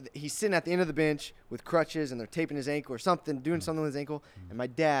know, he's sitting at the end of the bench with crutches and they're taping his ankle or something, doing something with his ankle. And my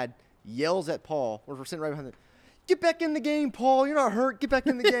dad yells at Paul, we're sitting right behind him, "Get back in the game, Paul. You're not hurt. Get back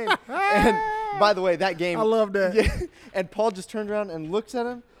in the game." And by the way, that game. I love that. Yeah, and Paul just turned around and looks at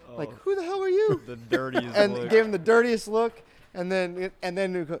him like, "Who the hell are you?" The dirtiest And look. gave him the dirtiest look. And then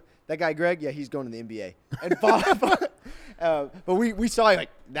that guy Greg, yeah, he's going to the NBA. And but we saw like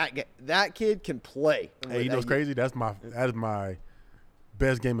that kid can play. Hey, you know what's crazy? That is my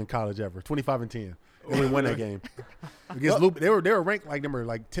best game in college ever. 25-10. And we won that game against Luke. They were ranked like number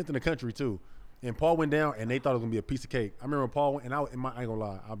 10th in the country too. And Paul went down, and they thought it was gonna be a piece of cake. I remember when Paul went, and I ain't gonna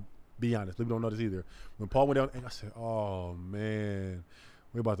lie, I'll be honest, people don't know this either. When Paul went down, and I said, "Oh man,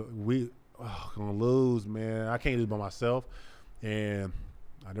 gonna lose, man. I can't lose by myself." And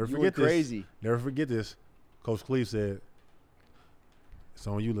I never forget this. Crazy. Never forget this. Coach Cleve said, "It's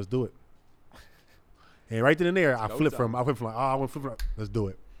on you. Let's do it." And right then and there, I flipped from like, I want to flip. Let's do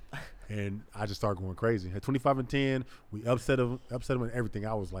it. And I just started going crazy. At 25-10, we upset them and everything.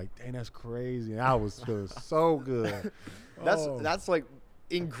 I was like, "Dang, that's crazy." And I was feeling so good. That's like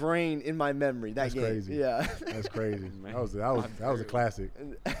ingrained in my memory. That That's game. crazy. Yeah. That's crazy. Man, that was a classic.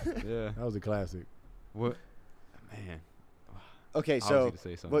 Yeah. That was a classic. What? Man. Okay, I was so gonna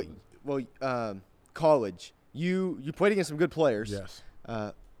say something. college. You played against some good players. Yes.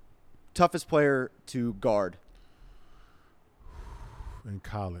 Toughest player to guard. In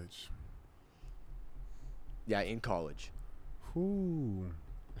college. Yeah, in college. Ooh.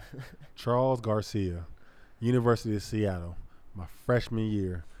 Charles Garcia, University of Seattle, my freshman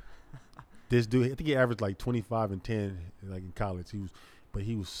year. This dude, I think he averaged like 25 and 10 like in college.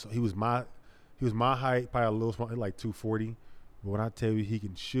 He was my height, probably a little small, like 240. But when I tell you he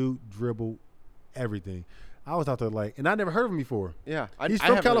can shoot, dribble, everything. I was out there and I never heard of him before. Yeah. He's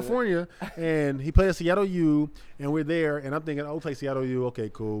from California, and he played at Seattle U, and we're there, and I'm thinking, play Seattle U.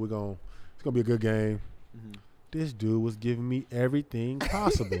 Okay, cool. It's going to be a good game. Mm-hmm. This dude was giving me everything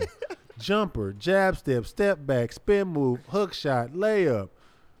possible. Jumper, jab step, step back, spin move, hook shot, layup.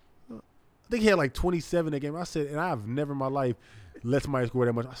 I think he had like 27 that game. I said, and I've never in my life let somebody score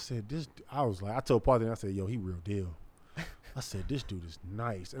that much. I said, I told Paul, I said, "Yo, he real deal." I said, "This dude is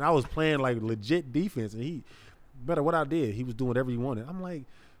nice." And I was playing like legit defense, and he, no matter what I did, he was doing whatever he wanted. I'm like,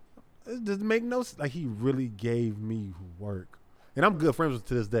 it doesn't make no sense. Like, he really gave me work. And I'm good friends with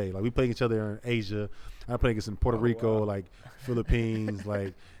to this day. Like, we play each other in Asia. I play against in Puerto Rico, like Philippines,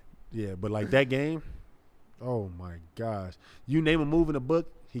 like, yeah. But like that game, oh my gosh. You name a move in a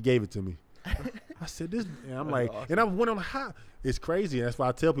book, he gave it to me. I said this, and I'm like, awesome. And I went on high. It's crazy. And that's why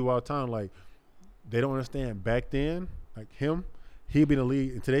I tell people all the time, like, they don't understand. Back then, like him, he'd be in the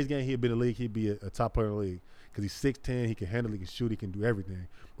league. In today's game, he'd be in the league. He'd be a top player in the league because he's 6'10". He can handle, he can shoot, he can do everything.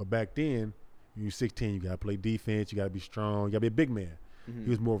 But back then, when you're 6'10", you got to play defense. You got to be strong. You got to be a big man. Mm-hmm. He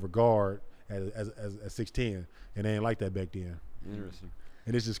was more of a guard as 6'10", and they ain't like that back then. Interesting.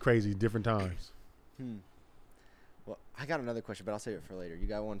 And it's just crazy, different times. Well, I got another question, but I'll save it for later. You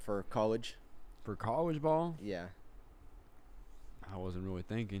got one for college? For college ball? Yeah. I wasn't really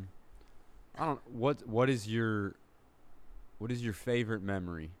thinking. I don't. What is your favorite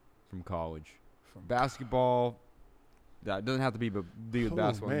memory from college? From basketball. That doesn't have to be, but be with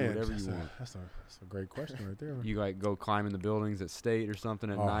basketball. Man, whatever you want. That's a great question right there. You like go climbing the buildings at State or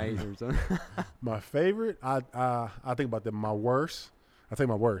something at night or something. My favorite, I think about that. My worst. I think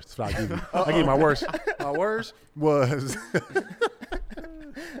my worst. That's what I give you. I give you my worst. My worst was.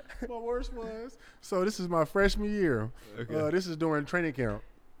 My worst was. So this is my freshman year. Okay. This is during training camp,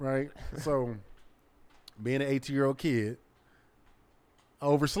 right? So, being an 18-year-old kid, I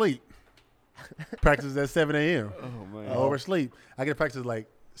oversleep. Practice at 7 a.m. Oh man. I oversleep. I get to practice like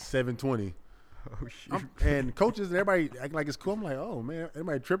 7:20. Oh shit. And coaches and everybody acting like it's cool. I'm like, oh man,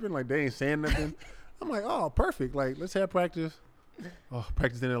 everybody tripping like they ain't saying nothing. I'm like, oh perfect. Like let's have practice. Oh,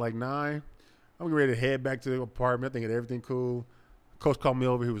 practice in at like 9. I'm getting ready to head back to the apartment. Thinking everything cool. Coach called me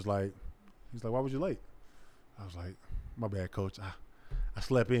over. He was like, why was you late? I was like, my bad, coach. I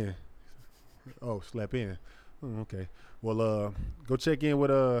slept in. Oh, slept in. Oh, okay. Well, go check in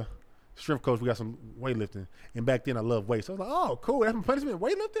with strength coach. We got some weightlifting. And back then I loved weights. So I was like, oh, cool. That's my punishment.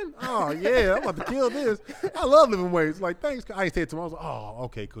 Weightlifting? Oh, yeah. I'm about to kill this. I love lifting weights. Like, thanks. I ain't said it to him. I was like, oh,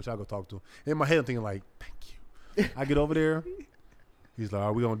 okay, coach. I'll go talk to him. In my head, I'm thinking like, thank you. I get over there. He's like, all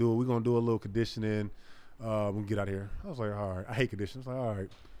right, we're going to do a little conditioning. We'll get out of here. I was like, all right. I hate conditions. I was like, all right.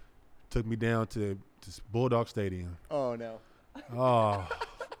 Took me down to Bulldog Stadium. Oh, no. Oh,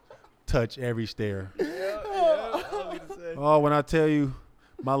 touch every stair. Yeah. Oh, when I tell you,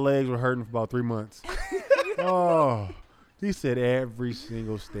 my legs were hurting for about 3 months. Oh, he said every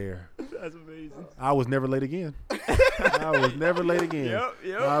single stair. That's amazing. I was never late again. I was never late again.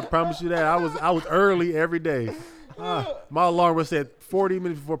 Yep. I promise you that. I was early every day. My alarm was set 40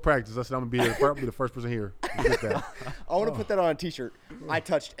 minutes before practice. I said I'm gonna be the first person here. Get that. I want to put that on a T-shirt. I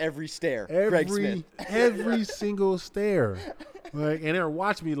touched every stair. Greg Smith. Every single stair. Like, and they were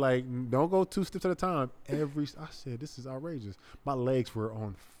watching me like, don't go 2 steps at a time. I said, this is outrageous. My legs were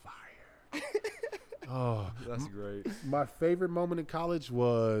on fire. Oh, That's great. my favorite moment in college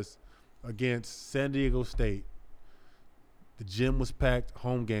was against San Diego State. The gym was packed.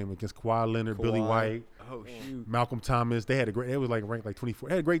 Home game against Kawhi Leonard, Billy Kawhi. White, Oh shoot. Malcolm Thomas. They was like ranked like 24.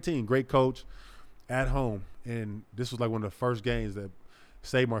 They had a great team, great coach at home. And this was like one of the first games that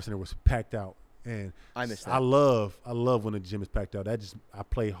Save-Mart Center was packed out. And I missed that. I love when the gym is packed out. I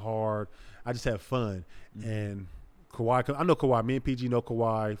play hard. I just have fun. And Kawhi, I know Kawhi. Me and PG know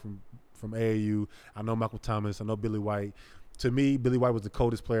Kawhi from AAU. I know Malcolm Thomas. I know Billy White. To me, Billy White was the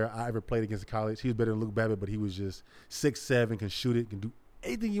coldest player I ever played against in college. He was better than Luke Babbitt, but he was just 6'7", can shoot it, can do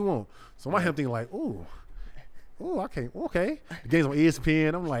anything you want. So I'm thinking like, ooh, I can't. Okay, the game's on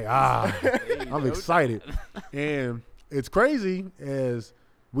ESPN. I'm like, I'm excited, and it's crazy as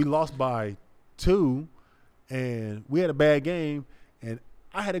we lost by 2, and we had a bad game, and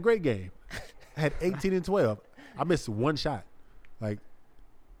I had a great game. I had 18 and 12. I missed one shot, like.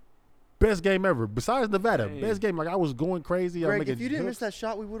 Best game ever. Besides Nevada, best game. Like, I was going crazy. Greg, if you didn't miss that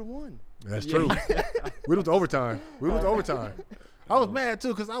shot, we would have won. That's true. We went to overtime. I was mad too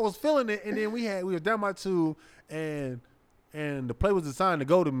because I was feeling it, and then we were down by 2, and the play was designed to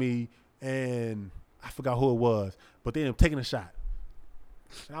go to me, and I forgot who it was, but they ended up taking a shot,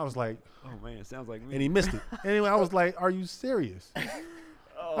 and I was like, Oh man, it sounds like me. and he missed it. Anyway, I was like, "Are you serious?"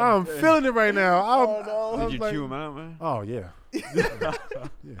 I'm feeling it right now. Did you chew him out, man? Oh yeah, yeah.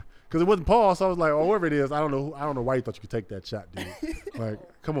 Because it wasn't Paul, so I was like, "Oh, whoever it is, I don't know why you thought you could take that shot, dude. Like,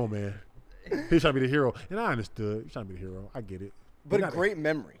 come on, man. He's trying to be the hero, and I understood. He's trying to be the hero. I get it. But a great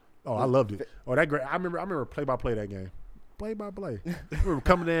memory. Oh, I loved it. Oh, that great. I remember play-by-play that game. Play-by-play. I remember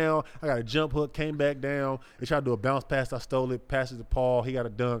coming down. I got a jump hook, came back down. They tried to do a bounce pass. I stole it. Passed it to Paul. He got a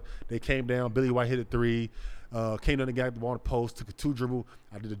dunk. They came down. Billy White hit a 3. Came down and got the ball on the post. Took a 2 dribble.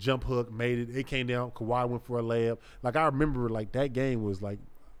 I did a jump hook. Made it. It came down. Kawhi went for a layup. Like, I remember, like, that game was, like,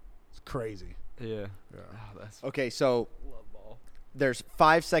 it's crazy. Yeah. Yeah. Oh, that's Okay, so love ball. there's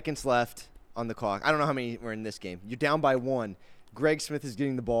 5 seconds left on the clock. I don't know how many were in this game. You're down by 1. Greg Smith is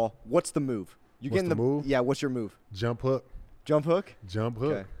getting the ball. What's the move? You're What's getting the move? Yeah, what's your move? Jump hook. Jump hook? Jump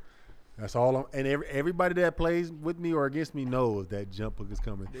hook. Okay. That's all. And everybody that plays with me or against me knows that jump hook is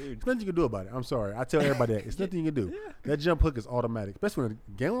coming. Dude. There's nothing you can do about it. I'm sorry. I tell everybody that. It's nothing you can do. That jump hook is automatic. Especially when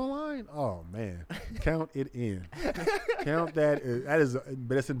the game online. Oh, man. Count it in. Count that.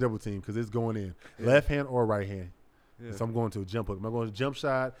 But it's in double team because it's going in. Left hand or right hand. Yeah. So I'm going to a jump hook. I'm going to jump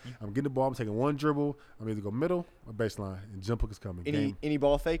shot. I'm getting the ball. I'm taking one dribble. I'm either go middle or baseline. And jump hook is coming. Any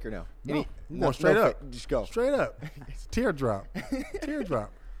ball fake or no? No. I'm going straight up. Just go. Straight up. It's teardrop.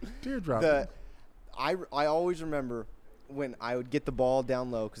 Teardrop. I always remember when I would get the ball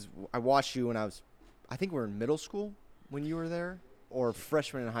down low because I watched you when I think we were in middle school when you were there or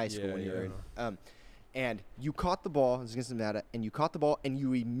freshman in high school Yeah, when you were in. yeah. And you caught the ball, it was against Nevada, and you caught the ball and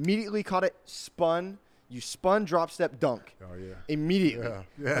you immediately caught it, you spun, drop step, dunk. Oh, yeah. Immediately. Yeah.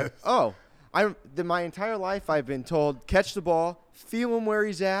 Yes. Oh, my entire life I've been told catch the ball, feel him where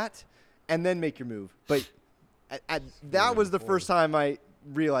he's at, and then make your move. But that was the first time I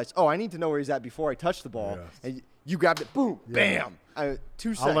realized, I need to know where he's at before I touch the ball. Yes. And you grabbed it, boom, Yeah. bam.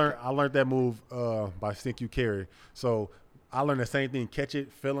 2 seconds. I learned that move by Think You Carry. So I learned the same thing: catch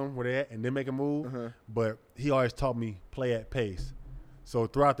it, feel them where they at, and then make a move. But he always taught me play at pace. So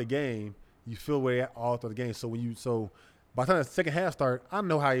throughout the game, you feel where they at all through the game. So by the time the second half started, I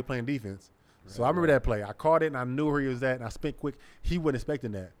know how he playing defense. So I remember that play. I caught it and I knew where he was at, and I spent quick. He wasn't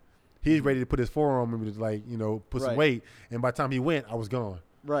expecting that. He's ready to put his forearm on me to put some weight. And by the time he went, I was gone.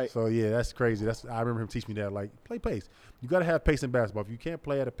 Right. So yeah, that's crazy. I remember him teaching me that. Like, play pace. You got to have pace in basketball. If you can't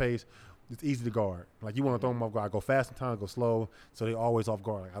play at a pace, it's easy to guard. Like, you want to throw him off guard. I go fast sometimes, go slow. So they're always off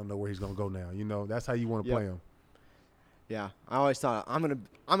guard. Like, I don't know where he's gonna go now. That's how you want to play him. Yeah, I always thought I'm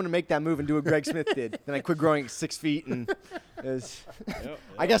gonna make that move and do what Greg Smith did. Then I quit growing 6 feet, and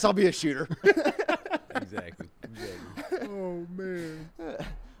I guess I'll be a shooter. Exactly. Oh man.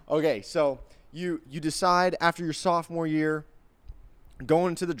 Okay, so you decide after your sophomore year,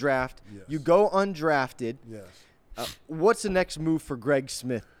 going into the draft, Yes. you go undrafted. Yes. What's the next move for Greg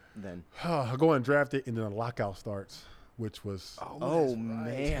Smith then? I go undrafted, and then a lockout starts, which was Man,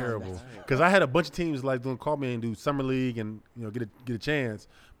 terrible. Because I had a bunch of teams like doing call me and do summer league and get a chance,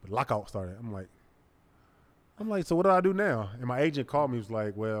 but lockout started. I'm like, I'm like, so what do I do now? And my agent called me. He was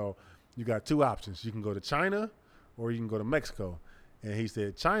like, well, you got two options. You can go to China or you can go to Mexico. And he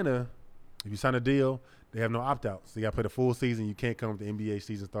said, China, if you sign a deal, they have no opt-out. So you got to play the full season. You can't come if the NBA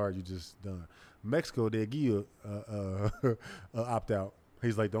season starts. You just done. Mexico, they'll give you a opt-out.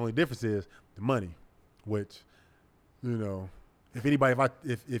 He's like, the only difference is the money, which, you know, if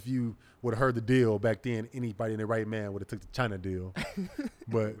you would have heard the deal back then, anybody in their right man would have took the China deal.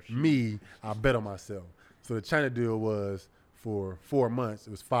 But me, I bet on myself. So the China deal was for 4 months.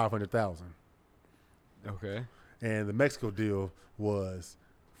 It was $500,000. Okay. And the Mexico deal was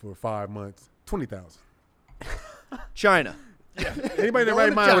for 5 months, $20,000. China. Anybody in their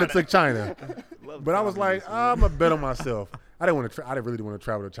right mind would have took China. But I was like, I'm gonna bet on myself. I didn't want to. I didn't really want to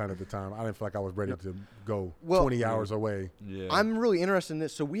travel to China at the time. I didn't feel like I was ready to go 20 hours away. Yeah. I'm really interested in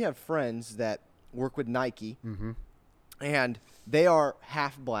this. So we have friends that work with Nike, and they are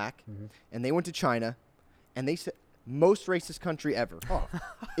half black, and they went to China, and they said most racist country ever. Oh,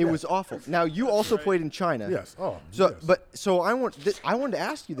 It was awful. Now you also played in China. yes. Oh, So, yes. so I wanted to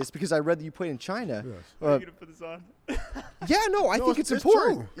ask you this because I read that you played in China. Yes. Are you gonna put this on? Yeah, no, I No, think it's it's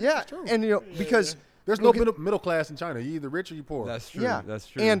important. true. Yeah, It's true. and because There's no middle class in China. You either rich or you poor. That's true. yeah, That's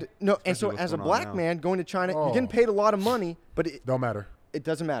true. and so Especially as a what's going on black now. man going to China, you're Oh. getting paid a lot of money, but Don't matter. it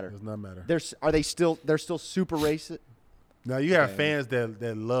doesn't matter. Does not matter. They're still super racist. Now you have fans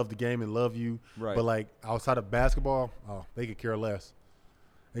that love the game and love you, Right. but like outside of basketball, they could care less.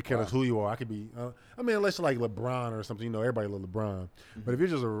 They care less who you are. I could be. I mean, unless you're like LeBron or something, you know, everybody loves LeBron. But if you're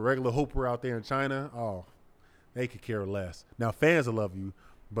just a regular hooper out there in China, they could care less. Now fans will love you,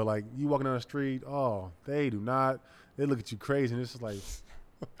 but like you walking down the street, they do not. They look at you crazy, and it's just like,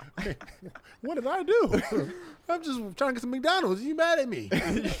 what did I do? I'm just trying to get some McDonald's. You mad at me?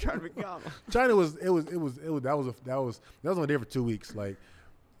 You're trying to McDonald's. China was that was only there for 2 weeks. Like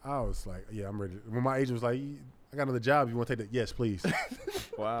I was like, yeah, I'm ready. When my agent was like, I got another job. You want to take that? Yes, please,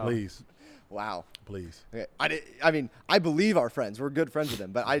 Wow. please, Wow. please. Okay. I mean, I believe our friends. We're good friends with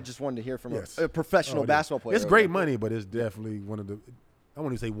them, but I just wanted to hear from Yes. a professional Oh, it is. basketball player. It's great money, but it's definitely one of the. I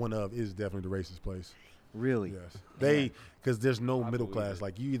wouldn't even say one of. Is definitely the racist place. Really? Yes, because there's no middle believe class. it.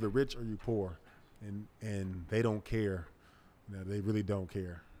 Like you either rich or you poor, and they don't care. No, they really don't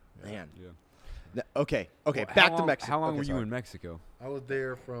care. Man. Yeah. Okay. Well, Back to Mexico. How long Okay, were you sorry. in Mexico? I was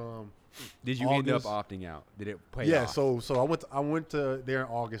there from. Did you end up August. opting out? Did it pay Yeah, off? so I went to there in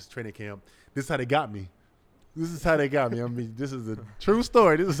August training camp. This is how they got me. I mean, this is a true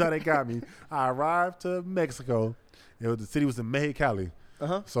story. This is how they got me. I arrived to Mexico. The city was in Mexicali.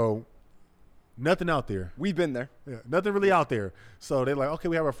 So nothing out there. We've been there. Yeah, nothing really out there. So they're like, okay,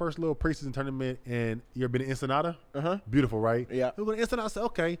 we have our first little preseason tournament, and you ever been to Ensenada? Beautiful, right? Yeah. We go to Ensenada. I said,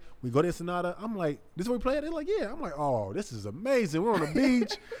 okay. We go to Ensenada. I'm like, this is where we play at? They're like, yeah. I'm like, oh, this is amazing. We're on the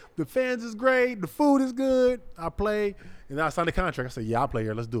beach. The fans is great. The food is good. I play. And then I signed a contract. I said, yeah, I'll play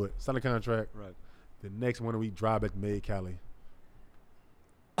here. Let's do it. Sign a contract. Right. The next one, we drive back to Mexicali.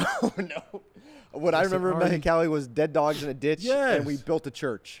 Oh no. What I Listen, remember in Artie- Mexicali was dead dogs in a ditch, and we Yes. built a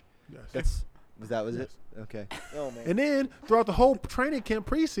church. Yes. Was it? Okay. Oh man. And then throughout the whole training camp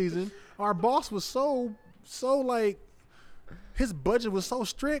preseason, our boss was so like, his budget was so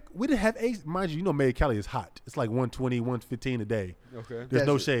strict. We didn't have AC. Mind you, Mexicali is hot. It's like 120, 115 a day. Okay. There's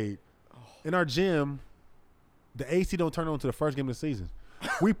no Desert. shade. In our gym, the AC don't turn on to the first game of the season.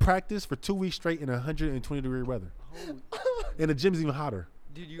 We practiced for 2 weeks straight in 120-degree weather. And the gym's even hotter.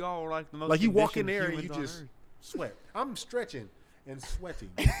 Dude, you all were like the most. Like you walk in conditioned there and you humans on just earth. sweat. I'm stretching and sweating.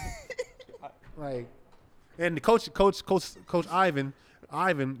 Like, and the coach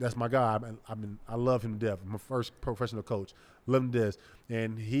Ivan, that's my guy. I love him to death. My first professional coach, love him to death,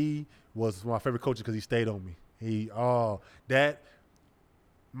 and he was my favorite coach because he stayed on me.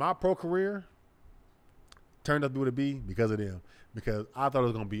 My pro career turned out to be what it be because of them. Because I thought it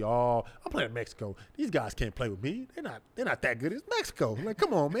was gonna be I'm playing in Mexico. These guys can't play with me. They're not that good. It's Mexico. Like,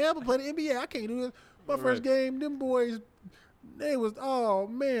 come on, man. I'm playing the NBA. I can't do this. My first game, them boys, they was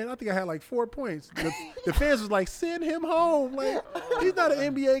man. I think I had like 4 points. The fans was like, send him home. Like, he's not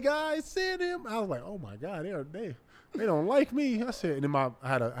an NBA guy. Send him. I was like, oh my God, they don't like me. I said, and then I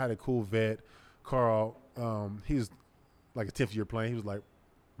had a cool vet, Carl. He was like a 10th year playing. He was like,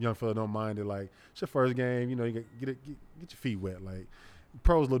 young fella, don't mind it. Like, it's your first game. You get your feet wet. Like,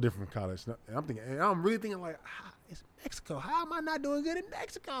 pro's a little different from college. And I'm really thinking like, it's Mexico. How am I not doing good in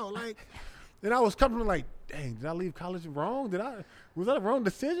Mexico? Like, and I was coming from like, dang, did I leave college wrong? Was that a wrong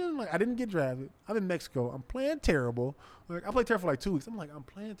decision? Like, I didn't get drafted. I'm in Mexico. I'm playing terrible. Like, I played terrible for like 2 weeks. I'm like, I'm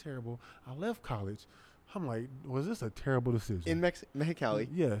playing terrible. I left college. I'm like, was this a terrible decision? In Mexicali.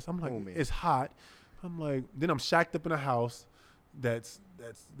 Yes. I'm like, Oh, man. it's hot. I'm like, then I'm shacked up in a house that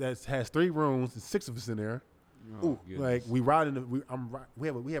has 3 rooms and 6 of us in there. Oh, Like we ride in the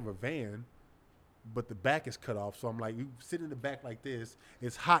we have a van, but the back is cut off. So I'm like, we sit in the back like this.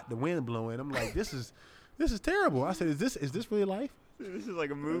 It's hot, the wind blowing. I'm like, this is terrible. I said, is this really life? This is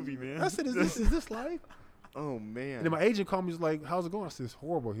like a movie, man. I said, is this life? Oh man. And then my agent called me. He's like, how's it going? I said, it's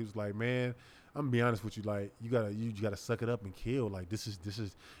horrible. He was like, man, I'm gonna be honest with you. Like, you gotta suck it up and kill. Like,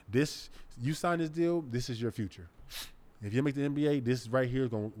 this. You sign this deal. This is your future. If you make the NBA, this right here is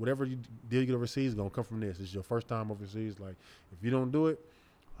going. Whatever deal you get overseas is gonna come from this. It's your first time overseas. Like, if you don't do it,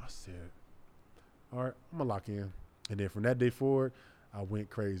 I said, all right, I'm gonna lock in. And then from that day forward, I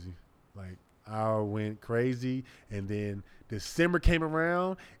went crazy. Like, I went crazy. And then December came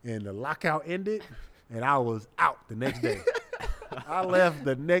around and the lockout ended, and I was out the next day. I left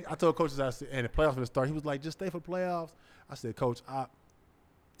the next. I told coaches, I said, and the playoffs going to start. He was like, just stay for the playoffs. I said, Coach,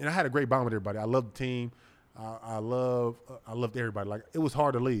 and I had a great bond with everybody. I loved the team. I loved everybody. Like, it was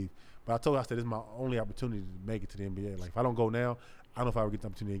hard to leave, but I told her, I said, this is my only opportunity to make it to the NBA. Like, if I don't go now, I don't know if I would get the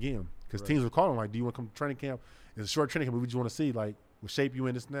opportunity again. Because teams were calling, like, do you want to come to training camp? It's a short training camp, but we just want to see, like, what shape you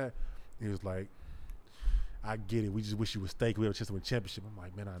in, this and that. And he was like, I get it. We just wish you would stay. We have a chance to win a championship. I'm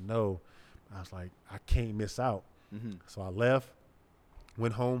like, man, I know. I was like, I can't miss out. Mm-hmm. So I left,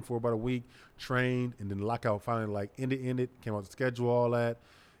 went home for about a week, trained, and then the lockout finally, like, ended, came out the schedule, all that.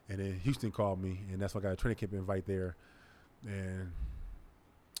 And then Houston called me, and that's why I got a training camp invite there. And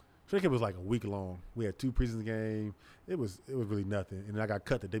training camp was like a week long. We had 2 preseason games. It was really nothing. And then I got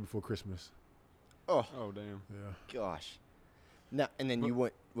cut the day before Christmas. Oh damn. Yeah. gosh. Now and then you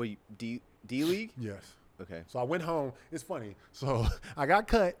went. Well, D League. Yes. Okay. So I went home. It's funny. So I got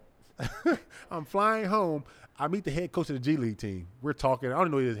cut. I'm flying home. I meet the head coach of the G League team. We're talking. I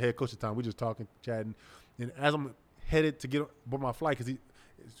don't know he was head coach at the time. We're just talking, chatting. And as I'm headed to get aboard my flight, because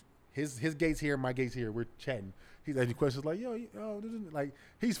his gate's here, my gate's here. We're chatting. He's asking questions like, yo, this is, like,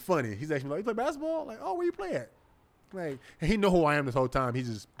 he's funny. He's asking me, like, you play basketball? Like, oh, where you play at? Like, and he know who I am this whole time. He's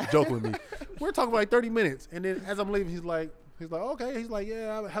just joking with me. We're talking for like 30 minutes. And then as I'm leaving, he's like, okay. He's like,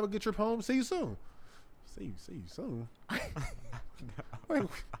 yeah, have a good trip home. See you soon. See you soon? wait,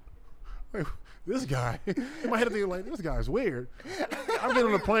 this guy. In my head, I'm thinking, like, this guy's weird. I'm getting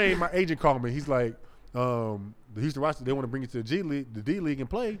on the plane. My agent called me. He's like, the Houston Rockets, they want to bring you to the D League and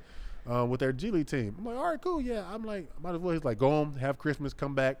play with their G League team. I'm like, all right, cool, yeah. I'm like, might as well. He's like, go home, have Christmas,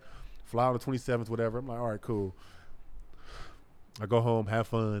 come back, fly on the 27th, whatever. I'm like, all right, cool. I go home, have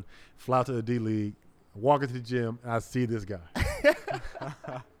fun, fly to the D League, walk into the gym, and I see this guy.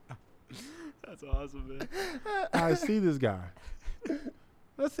 That's awesome, man. I see this guy.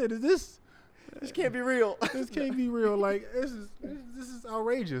 I said, this can't be real. This can't be real. Like, this is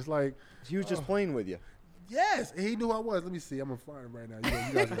outrageous. Like, He was just playing with you. yes, and he knew who I was. Let me see. I'm gonna find him right now.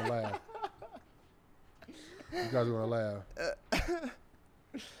 You guys are gonna laugh. You guys are gonna laugh.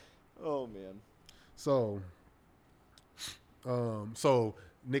 Oh man. So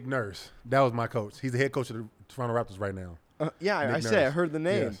Nick Nurse, that was my coach. He's the head coach of the Toronto Raptors right now. Yeah, I Nick said I Nurse. heard the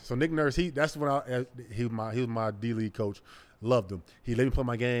name. Yes. So Nick Nurse, he was my D League coach. Loved him. He let me play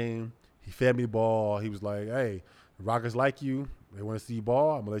my game. He fed me the ball. He was like, hey, the Rockets like you. They want to see you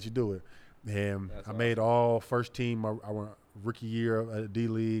ball. I'm gonna let you do it. And I made all first team. I went rookie year at D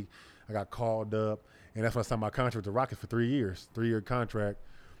League. I got called up, and that's when I signed my contract with the Rockets for 3 years, 3-year contract.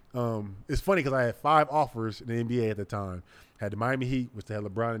 It's funny because I had 5 offers in the NBA at the time. Had the Miami Heat, which they had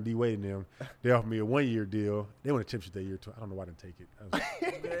LeBron and D Wade in them. They offered me a 1-year deal. They won a championship that year too. I don't know why I didn't take it.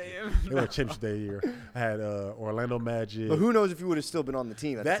 They won a championship that year. I had Orlando Magic. But who knows if you would have still been on the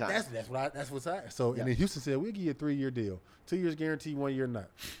team at the time. That's what's I. So and then Houston said we'll give you a 3-year deal, 2 years guaranteed, 1 year not.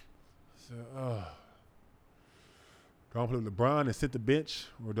 So do I want to play with LeBron and sit the bench,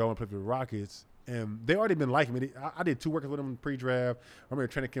 or do I want to play with the Rockets? And they already been liking me. I did 2 workouts with them in pre-draft. I'm in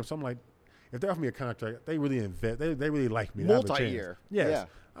training camp, so I'm like, if they offer me a contract, they really invest. They really like me. Multi-year. Yes.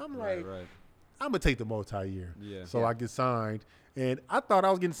 Yeah. I'm like, Right. I'm gonna take the multi-year. Yeah. So I get signed, and I thought I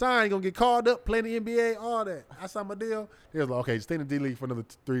was getting signed, gonna get called up, playing the NBA, all that. I signed my deal. They was like, okay, stay in the D League for another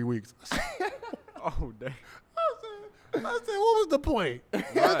 3 weeks. Oh, damn. I said, what was the point?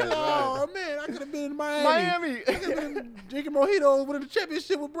 Oh man, I could have been in Miami. I could have been drinking mojitos, winning the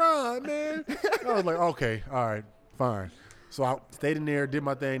championship with Bron, man. I was like, okay, all right, fine. So I stayed in there, did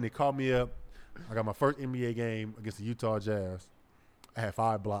my thing. They called me up. I got my first NBA game against the Utah Jazz. I had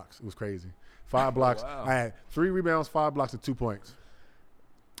 5 blocks. It was crazy. 5 blocks. Wow. I had 3 rebounds, 5 blocks, and 2 points.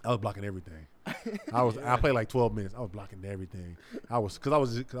 I was blocking everything. I played like 12 minutes. I was blocking everything. I was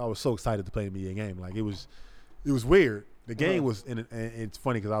so excited to play an NBA game. Like it was weird. The game was, and it's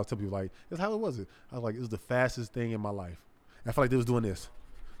funny because I was telling people like, "That's how it was." I was like, "It was the fastest thing in my life." I felt like they was doing this.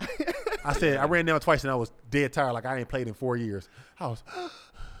 I said I ran down twice and I was dead tired. Like I ain't played in 4 years. I was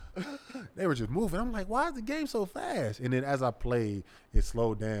They were just moving. I'm like, why is the game so fast? And then as I played, it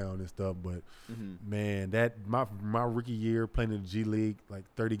slowed down and stuff. But man, that my rookie year playing in the G League, like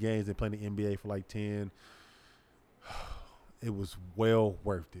 30 games, and playing the NBA for like 10, it was well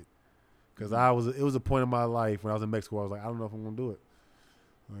worth it. Because it was a point in my life when I was in Mexico. I was like, I don't know if I'm gonna do it.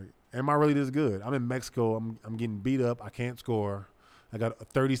 Like, am I really this good? I'm in Mexico. I'm getting beat up. I can't score. I got a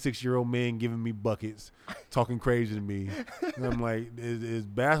 36-year-old man giving me buckets, talking crazy to me. And I'm like, is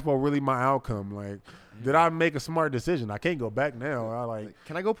basketball really my outcome? Like, did I make a smart decision? I can't go back now.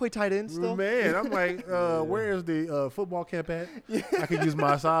 Can I go play tight end still? Man, I'm like, where is the football camp at? I could use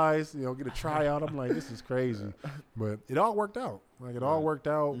my size, get a tryout. I'm like, this is crazy. But it all worked out. Like, it all worked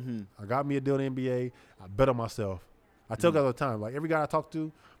out. I got me a deal in the NBA. I bet on myself. I tell guys all the time, like, every guy I talk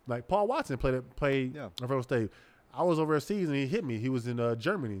to, like, Paul Watson played at Federal State. I was over a season. He hit me. He was in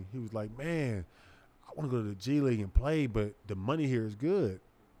Germany. He was like, man, I want to go to the G League and play, but the money here is good.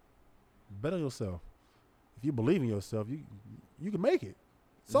 Bet on yourself. If you believe in yourself, you can make it.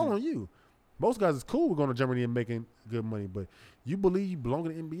 It's all on you. Most guys, it's cool with going to Germany and making good money, but you believe you belong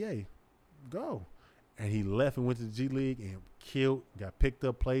in the NBA, go. And he left and went to the G League and killed, got picked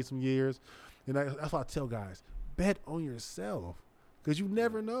up, played some years. And that's why I tell guys, bet on yourself because you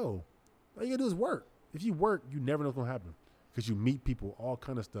never know. All you got to do is work. If you work, you never know what's going to happen because you meet people, all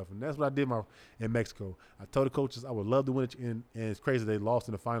kind of stuff. And that's what I did in Mexico. I told the coaches I would love to win it, and it's crazy they lost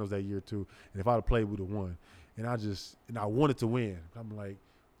in the finals that year too. And if I had played, we would have won. And I wanted to win. I'm like,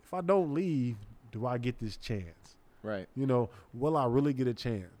 if I don't leave, do I get this chance? Right. Will I really get a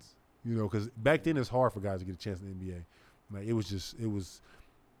chance? Because back then it's hard for guys to get a chance in the NBA. Like it was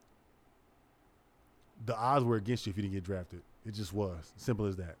the odds were against you if you didn't get drafted. It just was simple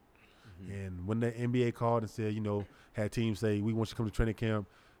as that. And when the NBA called and said, had teams say, we want you to come to training camp,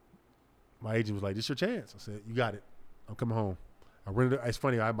 my agent was like, this is your chance. I said, you got it. I'm coming home. I rented it. It's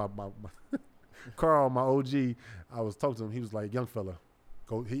funny. I had my Carl, my OG, I was talking to him. He was like, young fella,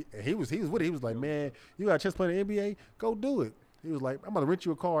 go. He was with it. He was like, man, you got a chance to play in the NBA? Go do it. He was like, I'm going to rent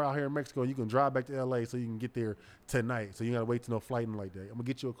you a car out here in Mexico. You can drive back to L.A. so you can get there tonight. So you got to wait till no flight and like that. I'm going to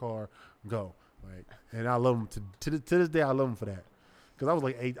get you a car. Go. Like, and I love him. To this day, I love him for that. Because I was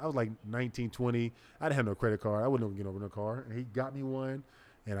like 8, I was like 19, 20. I didn't have no credit card. I wouldn't get over no car. And he got me one,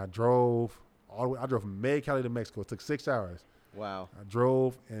 and I drove all the way. I drove from Mexicali to Mexico. It took 6 hours. Wow. I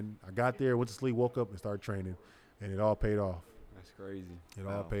drove, and I got there, went to sleep, woke up, and started training, and it all paid off. That's crazy. It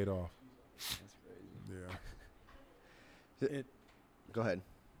all paid off. That's crazy. Yeah. Go ahead.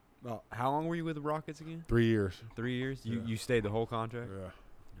 Well, how long were you with the Rockets again? 3 years. 3 years? Yeah. You stayed the whole contract? Yeah.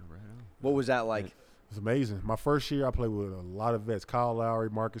 Right on. What was that like? It's amazing. My first year, I played with a lot of vets. Kyle Lowry,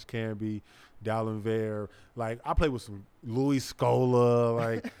 Marcus Camby, Dallin Vare. Like, I played with some Louis Scola.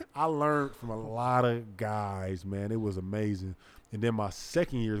 Like, I learned from a lot of guys, man. It was amazing. And then my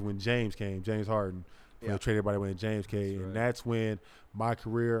second year is when James came, James Harden. Yeah. Traded everybody when James came. Right. And that's when my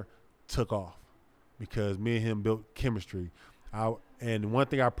career took off because me and him built chemistry. And one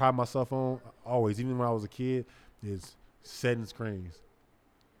thing I pride myself on always, even when I was a kid, is setting screens.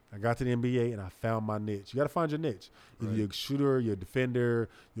 I got to the NBA, and I found my niche. You got to find your niche. Either you're a shooter, you're a defender,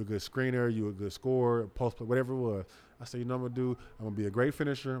 you're a good screener, you're a good scorer, post play, whatever it was. I said, what I'm going to do? I'm going to be a great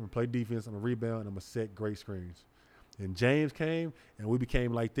finisher. I'm going to play defense. I'm going to rebound, and I'm going to set great screens. And James came, and we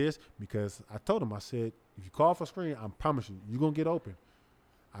became like this because I told him, I said, if you call for a screen, I promise you, you're going to get open.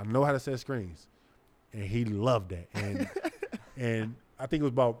 I know how to set screens. And he loved that. And and I think it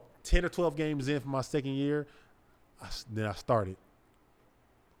was about 10 or 12 games in for my second year, then I started.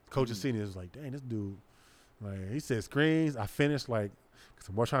 Coach Senior was like, dang, this dude, like, he said screens. I finished like, because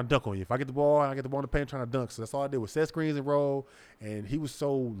I'm trying to dunk on you. If I get the ball, I get the ball in the paint trying to dunk. So that's all I did was set screens and roll. And he was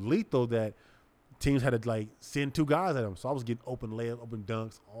so lethal that teams had to like send 2 guys at him. So I was getting open layups, open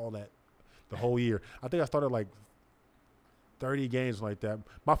dunks, all that the whole year. I think I started like 30 games like that.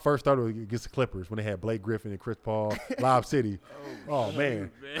 My first started against the Clippers when they had Blake Griffin and Chris Paul, Lob City. Oh man,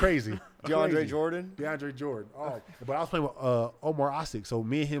 crazy. DeAndre Jordan. Oh, but I was playing with Omar Asik, so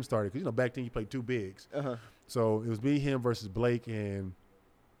me and him started because back then you played 2 bigs. So it was me, him versus Blake and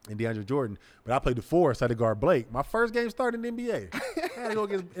DeAndre Jordan. But I played the 4, so I had to guard Blake. My first game started in the NBA. I had to go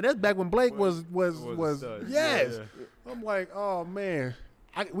against, and that's back when Blake was yes. Yeah. I'm like, oh man,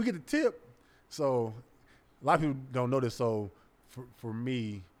 we get the tip. So a lot of people don't know this. So for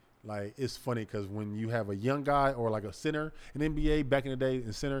me, Like, it's funny because when you have a young guy or like a center in NBA back in the day,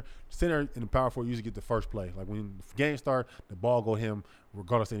 in center in the power forward usually get the first play. Like when the game start, the ball go him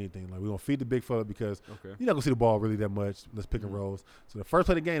regardless of anything. Like we're gonna feed the big fella because you're not gonna see the ball really that much. Let's pick and rolls. So the first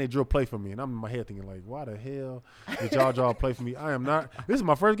play of the game, they drew a play for me, and I'm in my head thinking like, why the hell did y'all draw a play for me? I am not. This is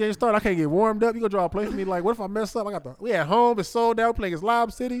my first game start. I can't get warmed up. You gonna draw a play for me? Like, what if I mess up? We at home. It's sold out. Playing against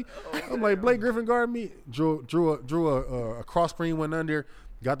Lob City. I'm like, Blake Griffin guarding me. Drew a cross screen, went under,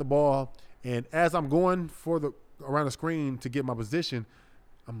 got the ball. And as I'm going around the screen to get my position,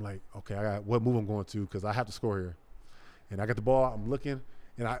 I'm like, okay, I got what move I'm going to because I have to score here. And I got the ball, I'm looking,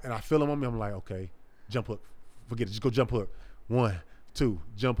 and I feel him on me. I'm like, okay, jump hook. Forget it. Just go jump hook. 1, 2,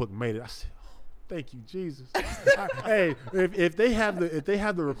 jump hook, made it. I said, oh, thank you, Jesus. Hey, if they have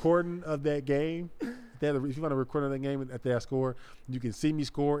the recording of that game, if you want a recording of that game at that score, you can see me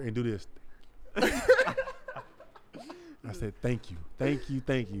score and do this. I said, thank you.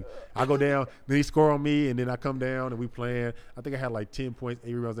 I go down, then he score on me, and then I come down, and we playing. I think I had like 10 points,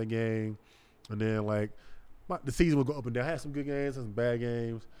 8 rebounds that game. And then, like, the season would go up and down. I had some good games, some bad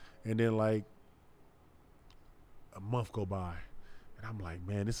games. And then, like, a month go by. And I'm like,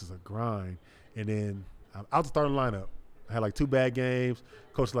 man, this is a grind. And then I'm out the starting lineup. I had, like, 2 bad games.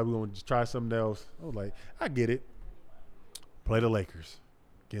 Coach was like, we're going to just try something else. I was like, I get it. Play the Lakers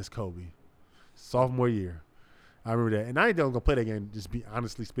against Kobe. Sophomore year. I remember that. And I didn't think I was going to play that game, just be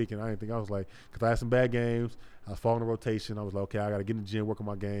honestly speaking. I didn't think. I was like, because I had some bad games. I was following the rotation. I was like, okay, I got to get in the gym, work on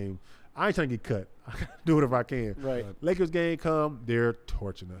my game. I ain't trying to get cut. I got to do whatever I can. Right. Lakers game come, they're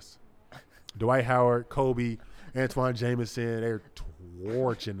torching us. Dwight Howard, Kobe, Antoine Jameson, they're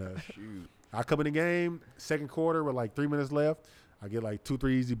torching us. Shoot. I come in the game, second quarter with like 3 minutes left. I get like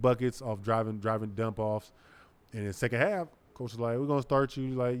 2-3 easy buckets off driving dump offs. And in the second half, coach was like, we're going to start you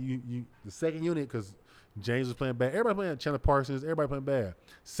like you the second unit because James was playing bad. Everybody playing Chandler Parsons. Everybody playing bad.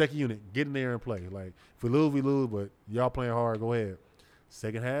 Second unit, get in there and play. Like, if we lose, we lose, but y'all playing hard, go ahead.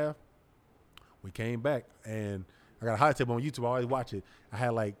 Second half, we came back, and I got a hot tip on YouTube. I always watch it. I had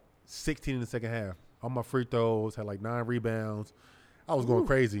like 16 in the second half. All my free throws, had like 9 rebounds. I was going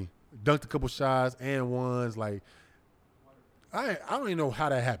crazy. Dunked a couple shots and ones. Like, I don't even know how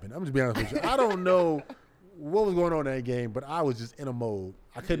that happened. I'm just being honest with you. I don't know what was going on in that game, but I was just in a mode.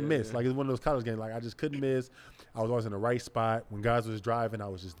 I couldn't miss. Like, it was one of those college games. Like, I just couldn't miss. I was always in the right spot. When guys was driving, I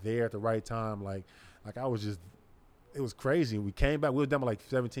was just there at the right time. Like I was just – it was crazy. We came back. We were down by like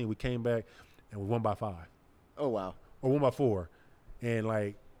 17. We came back, and we won by 5. Oh, wow. Or won by 4. And,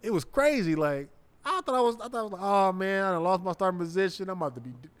 like, it was crazy. Like, I thought I was like, oh, man, I done lost my starting position. I'm about to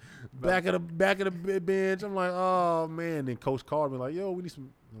be back of the bench. I'm like, oh, man. Then coach called me like, yo, we need some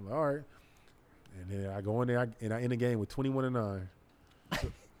 – I'm like, all right. And then I go in there, and I end the game with 21-9.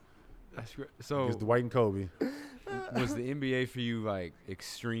 That's great. So Against Dwight and Kobe. was the NBA for you like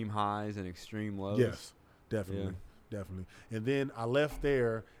extreme highs and extreme lows? Yes, definitely. And then I left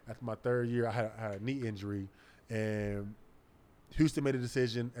there after my 3rd year. I had a knee injury, and Houston made a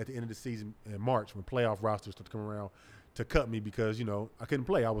decision at the end of the season in March when playoff rosters started to come around to cut me because, you know, I couldn't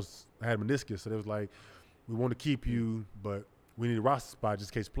play. I had meniscus, so they was like, we want to keep you, but we need a roster spot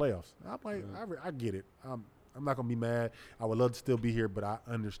just in case playoffs. I'm like, I get it. I'm not going to be mad. I would love to still be here, but I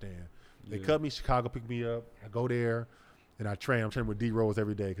understand. They cut me. Chicago picked me up. I go there, and I train. I'm training with D. Rose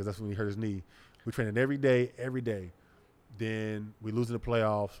every day because that's when he hurt his knee. We're training every day. Then we lose in the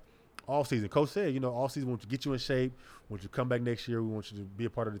playoffs. All season. Coach said, you know, all season we want to get you in shape. We want you to come back next year. We want you to be a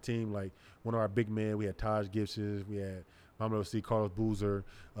part of the team. Like one of our big men, we had Taj Gibson. We had Muhammad O.C., Carlos Boozer,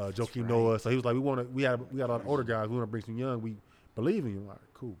 Joakim Noah. So he was like, we got a lot of older guys. We want to bring some young. We believe in you. I'm like,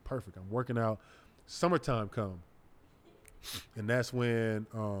 cool, perfect. I'm working out. Summertime come. And that's when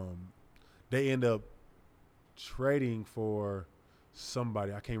they end up trading for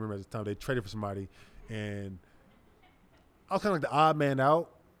somebody. I can't remember at the time. They traded for somebody. And I was kind of like the odd man out,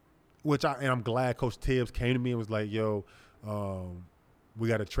 and I'm glad Coach Tibbs came to me and was like, yo, we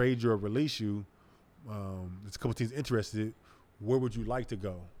got to trade you or release you. There's a couple teams interested. Where would you like to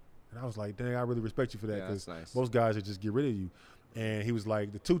go? And I was like, dang, I really respect you for that because most guys would just get rid of you. And he was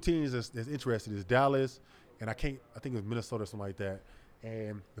like, the 2 teams that's interested is Dallas, and I think it was Minnesota or something like that.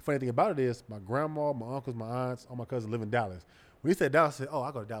 And the funny thing about it is my grandma, my uncles, my aunts, all my cousins live in Dallas. When he said Dallas, I said, oh,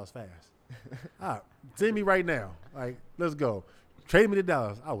 I go to Dallas fast. All right, send me right now. Like, let's go. Trade me to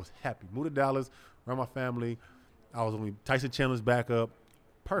Dallas. I was happy. Moved to Dallas, around my family. I was only Tyson Chandler's backup.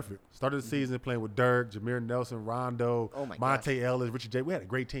 Perfect. Started the season playing with Dirk, Jameer Nelson, Rondo, Monte Ellis, Richard J. We had a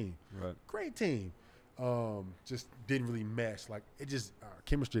great team. Right. Great team. Just didn't really mesh. Like, it just our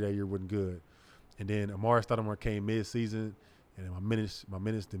chemistry that year wasn't good. And then Amari Stoudemire came mid-season, and then my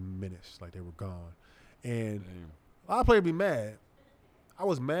minutes diminished. Like, they were gone. And a lot of players be mad. I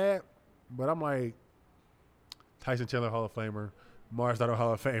was mad, but I'm like, Tyson Chandler Hall of Famer, Mars Dotto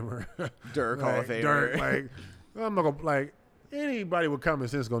Hall of Famer, Dirk Hall of Famer. Dirk, like I'm not gonna like anybody with common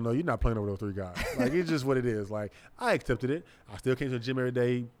sense gonna know you're not playing over those three guys. Like it's just what it is. Like I accepted it. I still came to the gym every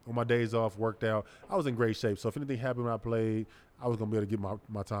day on my days off, worked out. I was in great shape. So if anything happened when I played, I was gonna be able to get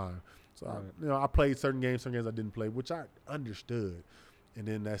my time. So I played certain games I didn't play, which I understood. And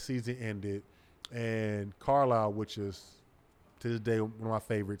then that season ended, and Carlisle, which is to this day one of my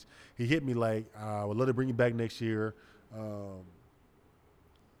favorites, he hit me like, I would love to bring you back next year. I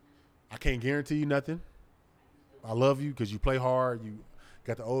can't guarantee you nothing. I love you because you play hard. You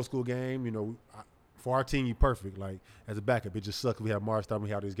got the old school game. You know, for our team, you perfect. Like as a backup, it just sucks. We have Mars Stout, we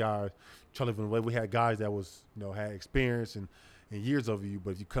have these guys. Charlie Van Way, we had guys that was had experience and years over you.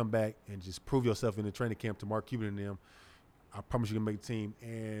 But if you come back and just prove yourself in the training camp to Mark Cuban and them, I promise you can make the team.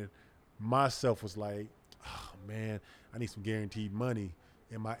 And myself was like, oh man, I need some guaranteed money.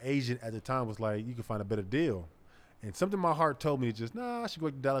 And my agent at the time was like, you can find a better deal. And something in my heart told me just, I should go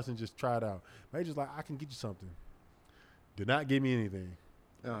to Dallas and just try it out. My agent's like, I can get you something. Did not give me anything.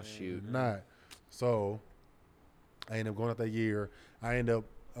 Oh, shoot. Did not. So I ended up going out that year. I ended up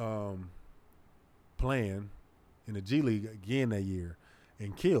playing in the G League again that year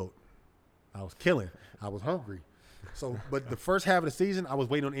and killed. I was killing. I was hungry. So, but the first half of the season, I was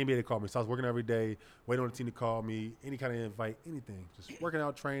waiting on the NBA to call me. So I was working every day, waiting on the team to call me, any kind of invite, anything. Just working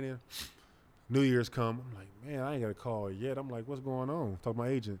out, training. New Year's come. I'm like, man, I ain't got a call yet. I'm like, what's going on? Talk to my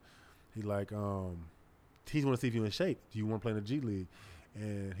agent. He like, he's want to see if you're in shape. Do you want to play in the G League?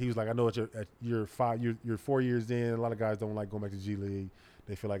 And he was like, I know you're 4 years in. A lot of guys don't like going back to G League.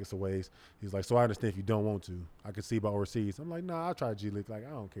 They feel like it's a waste. He's like, so I understand if you don't want to. I can see about overseas. I'm like, nah, I'll try G League. Like, I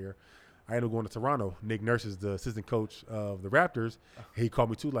don't care. I ended up going to Toronto. Nick Nurse is the assistant coach of the Raptors. He called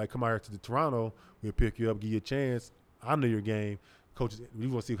me too, like, come out here to the Toronto. We'll pick you up, give you a chance. I know your game. Coaches, we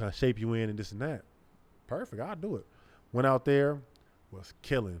want to see what kind of shape you in and this and that. Perfect, I'll do it. Went out there, was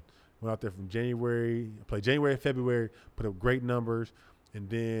killing. Went out there from January, played January and February, put up great numbers. And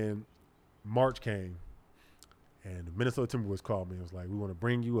then March came, and the Minnesota Timberwolves called me. It was like, we want to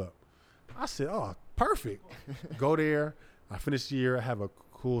bring you up. I said, oh, perfect. Go there. I finished the year. I have a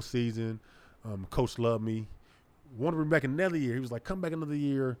cool season. Coach loved me. Want to bring back another year. He was like, come back another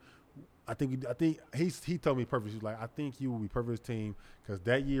year. I think he told me perfect. He was like, I think you will be perfect for this team because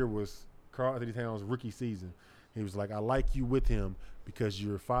that year was Karl Anthony Towns' rookie season. He was like, I like you with him because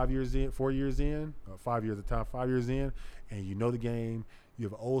you're 4 years in, 5 years at the time, 5 years in, and you know the game. You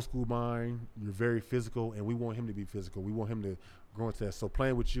have an old school mind. You're very physical, and we want him to be physical. We want him to grow into that. So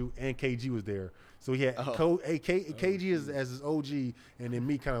playing with you, and KG was there. So he had KG as his OG, and then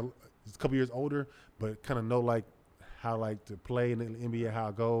me kind of a couple years older, but kind of know like how like to play in the NBA, how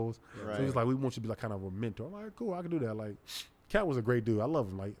it goes. Right. So he was like, we want you to be like kind of a mentor. I'm like, cool, I can do that. Like, Cat was a great dude. I love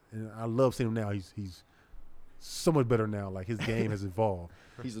him. Like, and I love seeing him now. He's so much better now. Like his game has evolved.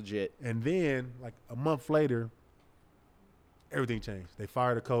 He's legit. And then like a month later, everything changed. They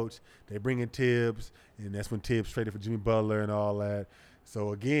fired a coach. They bring in Tibbs, and that's when Tibbs traded for Jimmy Butler and all that.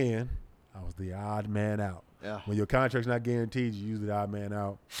 So again, I was the odd man out. Yeah. When your contract's not guaranteed, you usually the odd man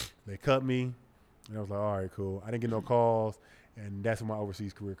out. They cut me, and I was like, all right, cool. I didn't get no calls, and that's when my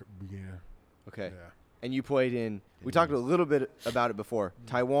overseas career began. Okay. Yeah. And you played in, we talked a little bit about it before,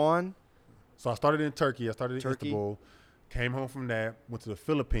 Taiwan. So I started in Turkey. I started in Istanbul. Came home from that. Went to the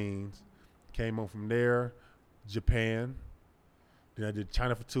Philippines. Came home from there. Japan. Then I did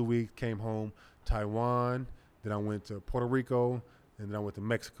China for 2 weeks. Came home. Taiwan. Then I went to Puerto Rico. And then I went to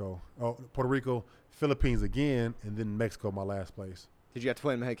Mexico. Oh, Puerto Rico, Philippines again, and then Mexico, my last place. Did you have to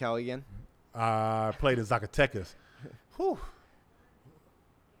play in Mexicali again? I played in Zacatecas. Whew.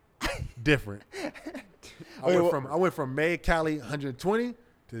 Different. I went from Mexicali 120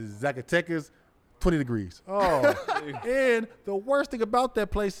 to Zacatecas 20 degrees. Oh, and the worst thing about that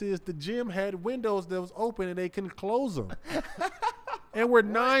place is the gym had windows that was open and they couldn't close them. And we're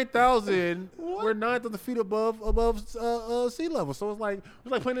 9,000. We're 9,000 feet above sea level. So it's like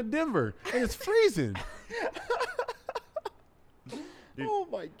playing in Denver, and it's freezing. Dude, oh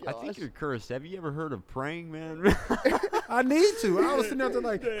my gosh. I think you're cursed. Have you ever heard of praying, man? I need to. I was sitting out there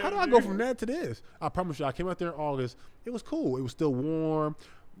like, how do I go from that to this? I promise you, I came out there in August. It was cool. It was still warm.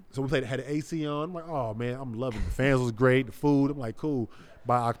 So we had the AC on. I'm like, oh man, I'm loving it. The fans was great. The food. I'm like, cool.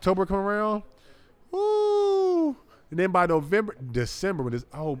 By October come around, woo. And then by December, when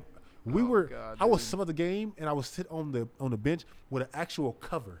I was some of the game, and I would sit on the bench with an actual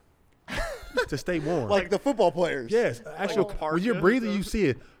cover to stay warm, like the football players. Yes, actual. Like when you're breathing, you see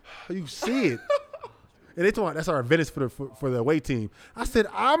it. You see it. And they told me that's our advantage for the away team. I said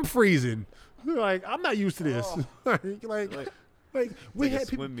I'm freezing. Like I'm not used to this. Oh. like Like we like a had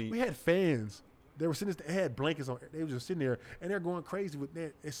people, swim meet. we had fans. They were sitting. They had blankets on. They were just sitting there, and they're going crazy with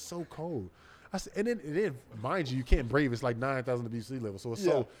that. It's so cold. I said, and then mind you can't breathe. It's like 9,000 degrees sea level, so it's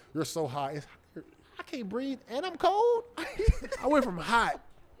so you're so high. I can't breathe, and I'm cold. I went from hot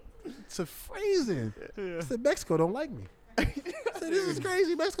to freezing. I said, Mexico don't like me. I said, this is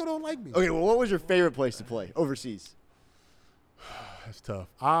crazy. Mexico don't like me. Okay, well, what was your favorite place to play overseas? That's tough.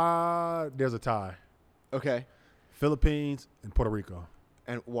 There's a tie. Okay, Philippines and Puerto Rico.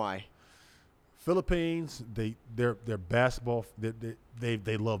 and why? Philippines, they're basketball.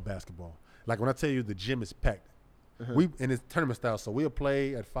 They love basketball. Like when I tell you the gym is packed, and it's tournament style. So we'll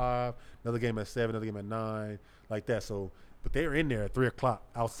play at 5, another game at 7, another game at 9, like that. So, but they're in there at 3 o'clock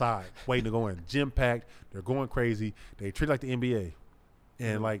outside waiting to go in. Gym packed. They're going crazy. They treat it like the NBA,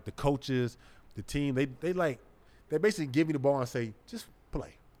 and like the coaches, the team, they basically give you the ball and say just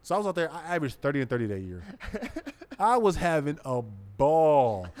play. So I was out there. I averaged 30 and 30 that year. I was having a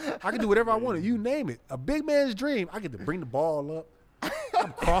ball. I could do whatever I wanted. You name it. A big man's dream. I get to bring the ball up.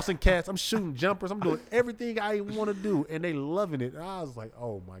 I'm crossing cats. I'm shooting jumpers. I'm doing everything I want to do, and they loving it. And I was like,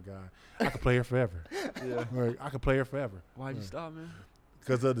 oh my God, I could play here forever. Yeah. Like, I could play here forever. Why'd you stop, man?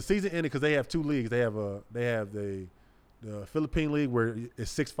 Because the season ended because they have 2 leagues. They have the Philippine league where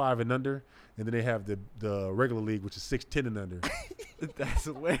it's 6'5" and under, and then they have the regular league which is 6'10" and under. That's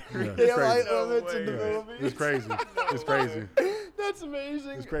hilarious. Yeah, They it's have crazy. height limits in the Yeah, Philippines. it's crazy. It's crazy. That's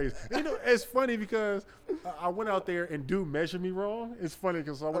amazing. It's crazy. You know, it's funny because I went out there and dude measured me wrong. It's funny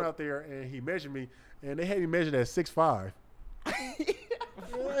because I went out there and he measured me, and they had me measured at 6'5".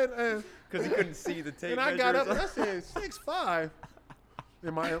 Because he couldn't see the tape. And I got up and I said 6'5".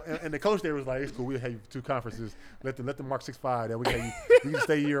 And the coach there was like, "It's cool. We'll have you for 2 conferences. Let them mark 6'5". Then we can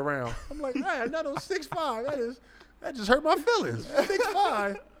stay year round." I'm like, "Man, not on 6'5". That just hurt my feelings.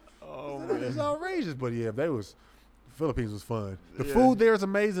 6'5". Oh, That is man. outrageous. But yeah, Philippines was fun. The food there is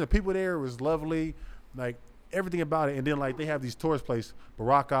amazing. The people there was lovely. Like everything about it. And then like they have these tourist places,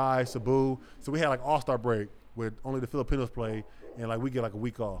 Boracay, Cebu. So we had like All-Star break where only the Filipinos play, and like we get like a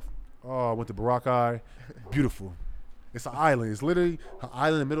week off. Oh, I went to Boracay. Beautiful. It's an island. It's literally an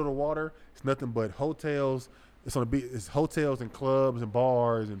island in the middle of the water. It's nothing but hotels. It's on the beach. It's hotels and clubs and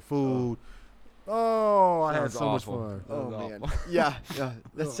bars and food. Oh, I had Sounds so awful. much fun. Oh, That was man. awful. Yeah.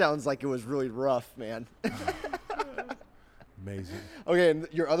 That sounds like it was really rough, man. Amazing. Okay, and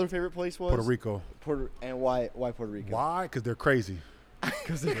your other favorite place was? Puerto Rico. And why Puerto Rico? Why? Because they're crazy.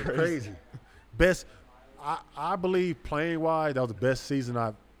 Because They're crazy. Best, I believe playing wise, that was the best season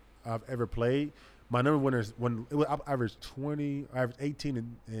I've ever played. My number winners I averaged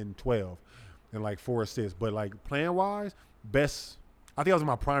 18 and 12, and like 4 assists. But like playing wise, best. I think I was in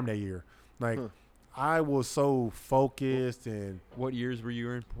my prime that year. Like I was so focused, and What years were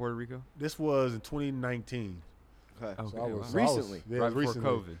you in Puerto Rico? this was in 2019. Okay. Okay, So I was wow. so Recently. yeah, Right before recently.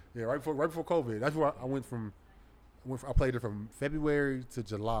 COVID. Yeah, right before COVID. That's where I went from. I played it from February to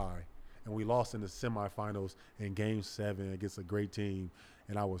July, and we lost in the semifinals in Game 7 against a great team,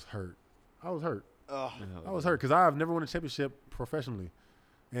 and I was hurt. I was hurt because I've never won a championship professionally,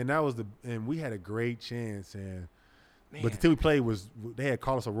 and we had a great chance, and but the team we played they had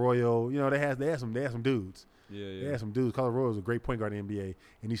Carlos Arroyo. You know, they had some dudes. Yeah, They had some dudes. Carlos Arroyo was a great point guard in the NBA,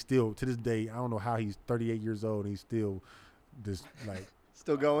 and he's still to this day. I don't know how he's 38 years old and he's still just like.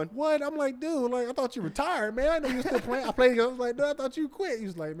 Still going? What? I'm like, dude, like I thought you retired, man. I know you still playing. I played. I was like, dude, I thought you quit. He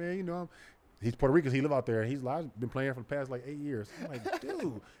was like, man, you know, he's Puerto Rican. He live out there. He's like, I've been playing for the past like 8 years. I'm like,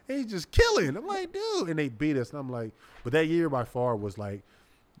 dude, he's just killing. I'm like, dude, and they beat us. And I'm like, but that year by far was like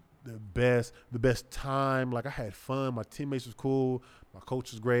the best time. Like I had fun. My teammates was cool. My coach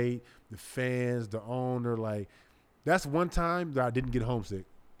was great. The fans, the owner, like that's one time that I didn't get homesick.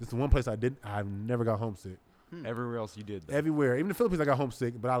 This is the one place I never got homesick. Everywhere else you did, though. Everywhere, even the Philippines, I got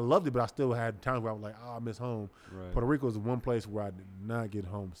homesick, but I loved it. But I still had times where I was like, "Oh, I miss home." Right. Puerto Rico is the one place where I did not get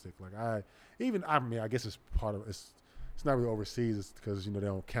homesick. Like I guess it's part of it's not really overseas. It's because they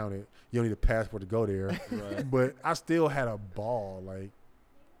don't count it. You don't need a passport to go there. Right. But I still had a ball. Like,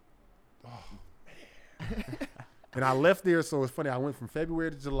 oh man. And I left there, so it's funny. I went from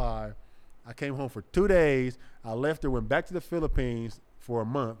February to July. I came home for 2 days. I left there, went back to the Philippines for a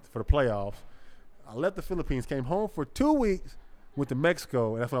month for the playoffs. I left the Philippines, came home for 2 weeks, went to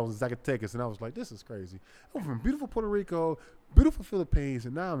Mexico, and that's when I was in Zacatecas, and I was like, this is crazy. I went from beautiful Puerto Rico, beautiful Philippines,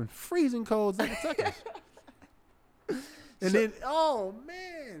 and now I'm in freezing cold Zacatecas. And then, oh,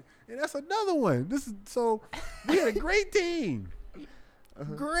 man, and that's another one. We had a great team.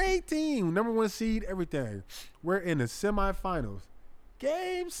 Great team. Number 1 seed, everything. We're in the semifinals.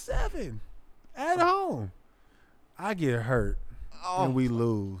 Game 7 at home. I get hurt, and we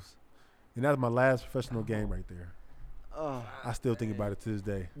lose. And that was my last professional game right there. I still think about it to this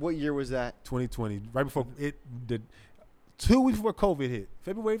day. What year was that? 2020, right before it did. 2 weeks before COVID hit,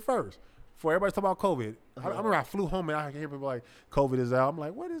 February 1st. Before everybody talking about COVID, I remember I flew home and I hear people like, COVID is out. I'm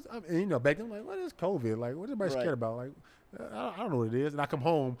like, what is? And back then I'm like, what is COVID? Like, what is everybody scared about? Like, I don't know what it is. And I come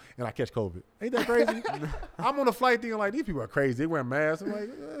home and I catch COVID. Ain't that crazy? I'm on a flight thinking like, these people are crazy. They wear masks. I'm like,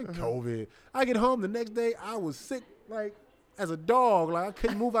 COVID. I get home the next day. I was sick like as a dog. Like I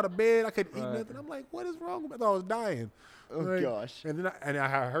couldn't move out of bed. I couldn't eat nothing. I'm like, what is wrong with me? I thought I was dying. Oh like, gosh. And then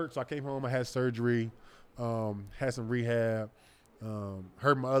I hurt, so I came home. I had surgery. Had some rehab.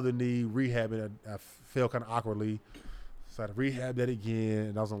 Hurt my other knee, rehabbing. I fell kind of awkwardly, so I had to rehab that again.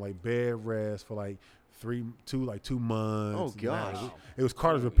 And I was on like bed rest for like 2 months. Oh gosh, it was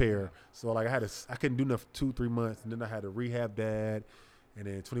cartilage repair. So like I couldn't do nothing for 2-3 months, and then I had to rehab that. And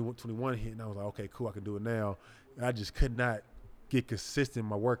then 21 hit, and I was like, okay, cool, I can do it now. And I just could not get consistent in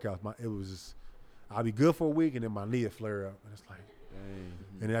my workouts. It was just, I'd be good for a week, and then my knee would flare up, and it's like.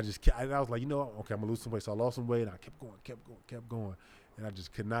 And then I was like, okay, I'm gonna lose some weight. So I lost some weight, and I kept going, and I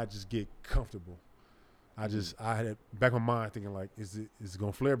just could not just get comfortable. I had it back in my mind thinking like, is it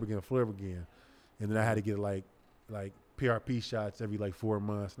gonna flare up again? And then I had to get like PRP shots every like 4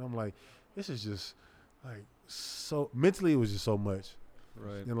 months, and I'm like, this is just like so mentally it was just so much,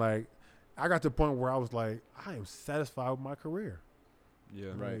 right? And like I got to the point where I was like, I am satisfied with my career. Yeah,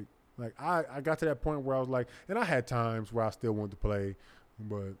 right. Like I got to that point where I was like, and I had times where I still wanted to play,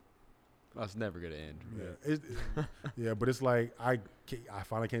 but that's never gonna end. Yeah, yeah, but it's like I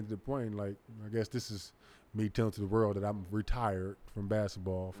finally came to the point. Like I guess this is me telling to the world that I'm retired from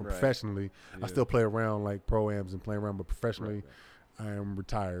basketball, professionally. Yeah. I still play around like pro-ams and play around, but professionally, I am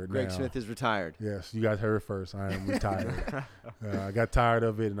retired. Greg now. Smith is retired. Yes, you guys heard it first. I am retired. I got tired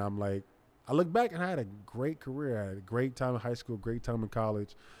of it, and I'm like, I look back and I had a great career. I had a great time in high school, great time in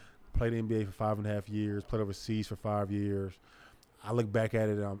college. Played the NBA for 5.5 years. Played overseas for 5 years. I look back at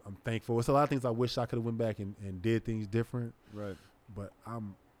it, and I'm thankful. It's a lot of things I wish I could have went back and did things different. Right. But I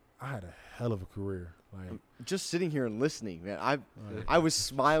had a hell of a career. Like just sitting here and listening, man. I was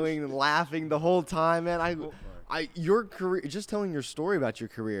smiling and laughing the whole time, man. Your career, just telling your story about your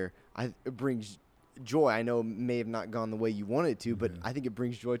career, it brings joy. I know it may have not gone the way you wanted to, but I think it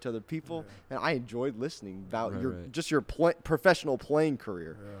brings joy to other people, and I enjoyed listening about your professional playing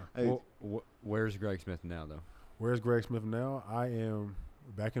career. Yeah. Where's Greg Smith now, though? Where's Greg Smith now? I am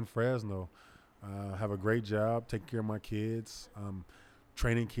back in Fresno. I have a great job taking care of my kids,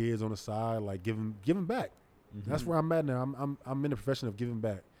 training kids on the side, like giving back. Mm-hmm. That's where I'm at now. I'm in the profession of giving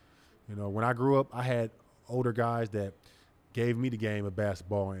back. When I grew up, I had older guys that gave me the game of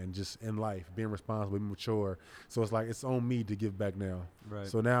basketball and just in life, being responsible, being mature. So it's like it's on me to give back now. Right.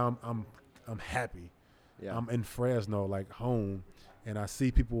 So now I'm happy. Yeah. I'm in Fresno, like home, and I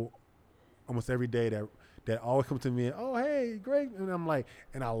see people almost every day that always come to me and, oh, hey, Greg, and I'm like,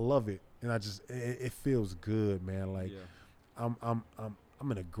 and I love it, and I just it feels good, man. Like I'm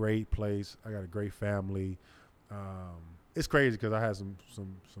in a great place. I got a great family. It's crazy because I had some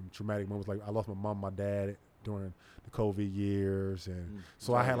traumatic moments. Like I lost my mom, my dad during the COVID years, and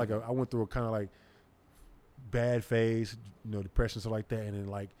so I had I went through a kind of like bad phase, depression, stuff like that, and then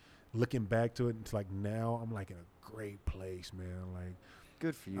like looking back to it, it's like now I'm like in a great place, man. Like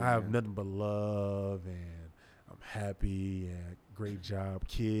good for you. I have nothing but love, and I'm happy, and great job.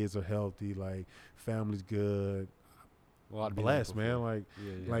 Kids are healthy, like family's good. Well, I'm blessed, man. Like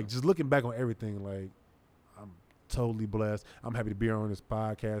like just looking back on everything, like I'm totally blessed. I'm happy to be on this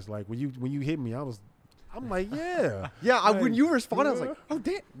podcast. Like when you hit me, I'm like, yeah. Yeah, like, when you responded, I was like, oh,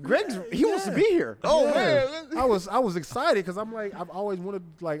 damn, he wants to be here. Oh, yeah. man. I was excited because I'm like, I've always wanted,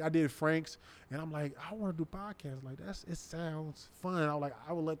 like, I did Frank's, and I'm like, I want to do a podcast. Like, it sounds fun. I was like,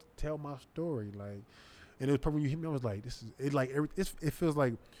 I would love to tell my story. Like, and it was probably when you hit me, I was like, it feels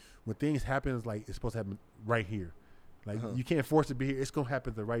like when things happen, it's like it's supposed to happen right here. Like, you can't force it to be here. It's going to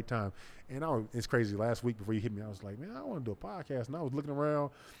happen at the right time. And it's crazy. Last week before you hit me, I was like, man, I want to do a podcast. And I was looking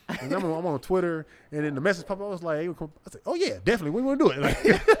around. And I'm on Twitter. And then the message popped up. I was like, oh, yeah, definitely. We want to do it.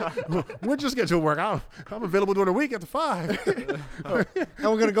 Like, when your schedule work? I'm available during the week after 5. And we're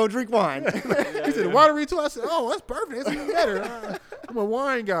going to go drink wine. He said, the watery too. I said, oh, that's perfect. That's even better. I'm a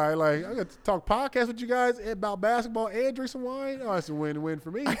wine guy. Like, I got to talk podcast with you guys about basketball and drink some wine. Oh, it's a win-win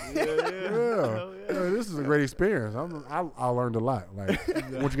for me. Yeah. This is a great experience. I learned a lot. Like,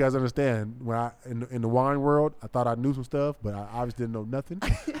 I want you guys to understand, when in the wine world, I thought I knew some stuff, but I obviously didn't know nothing.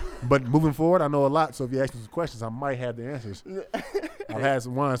 But moving forward, I know a lot. So if you ask me some questions, I might have the answers. I've had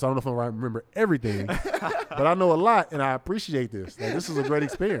some wine, so I don't know if I'm remember everything. But I know a lot, and I appreciate this. Like, this is a great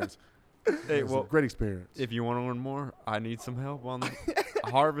experience. Hey, It was well, a great experience. if you want to learn more, I need some help on the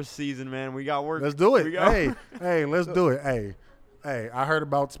harvest season, man. We got work. Let's do it. We got Hey, let's do it. Hey, I heard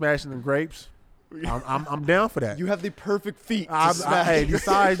about smashing the grapes. I'm down for that. You have the perfect feet to smash. Hey, these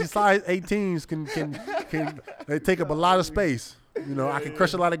size 18s can they take up a lot of space. You know, I can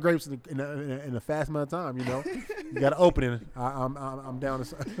crush a lot of grapes in a fast amount of time. You know, you got to open it. I'm down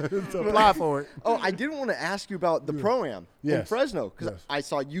to apply for it. Oh, I did want to ask you about the Pro-Am in Yes. Fresno because Yes. I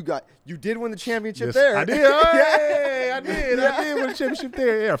saw you did win the championship Yes, there. I did. Hey, I did win a championship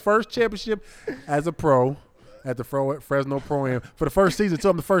there. Yeah, first championship as a pro at the Fresno Pro-Am for the first season. So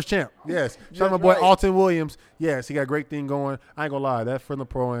I'm the first champ. Yes. Shout out my boy right. Alton Williams. Yes, he got a great thing going. I ain't gonna lie, that Fresno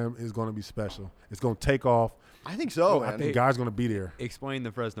Pro-Am is gonna be special. It's gonna take off. I think so, I man. think guys gonna be there. Explain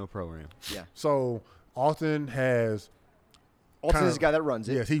the Fresno program. Yeah. So Alton has. Alton kinda- is the guy that runs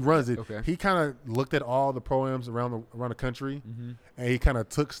it. Yes, he runs it. Okay. He kind of looked at all the pro-ams around the country, Mm-hmm. and he kind of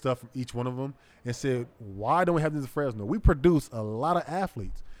took stuff from each one of them and said, "Why don't we have this in Fresno? We produce a lot of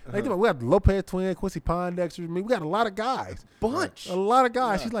athletes. Like, think about it, we got the Lopez twin, Quincy Pondexter. I mean, we got a lot of guys, Bunch. a lot of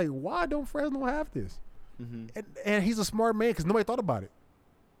guys." Yeah. He's like, "Why don't Fresno have this?" Mhm. And he's a smart man because nobody thought about it,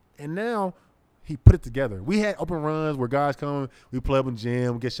 and now he put it together. We had open runs where guys come, we play up in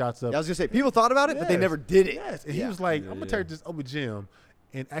gym, get shots up. Yeah, I was gonna say people thought about it, but they Yes. never did it. Yes, and Yeah. he was like, Yeah, "I'm gonna yeah. take this open gym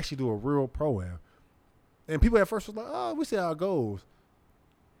and actually do a real pro-am." And people at first was like, "Oh, we see how it goes."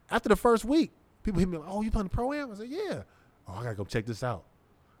 After the first week, people hit me like, "Oh, you playing the pro-am?" I said, "Yeah." "Oh, I gotta go check this out."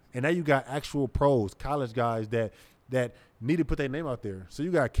 And now you got actual pros, college guys that need to put their name out there. So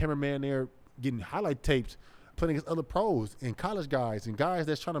you got a cameraman there getting highlight tapes, playing against other pros and college guys and guys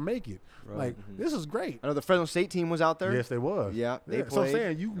that's trying to make it. Right. Like, this is great. I know the Fresno State team was out there. Yes, they was. Yeah, they So I'm played.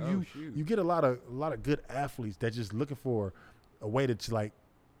 saying you shoot. you get a lot of good athletes that just looking for a way to like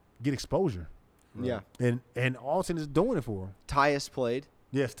get exposure. Yeah. And Alton is doing it for him. Tyus played.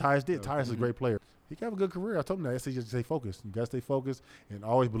 Yes, Tyus did. Tyus is a great player. He can have a good career. I told him that. I said just stay focused. You gotta stay focused and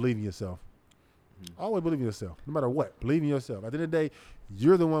always believe in yourself. Always believe in yourself, no matter what. Believe in yourself. At the end of the day,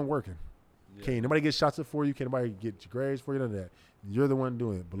 you're the one working. Can't nobody get shots up for you. Can't nobody get your grades for you. None of that. You're the one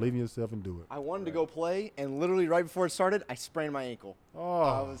doing it. Believe in yourself and do it. I wanted to go play, and literally right before it started, I sprained my ankle. I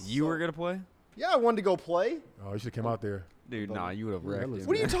Oh, was You so- were gonna play, Yeah, I wanted to go play. you should have came out there. dude? Nah, you would have Yeah, that wrecked looks him.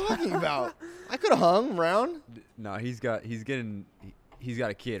 What are you talking about? I could have hung around. Nah, he's got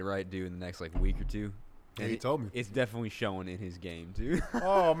a kid, right, dude, in the next like week or two. Yeah, And he told me. It's definitely showing in his game too.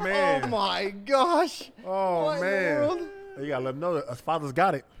 Oh man. Oh my gosh. Oh What in the man. world? You gotta let him know that his father's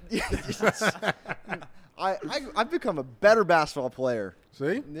got it. I've become a better basketball player.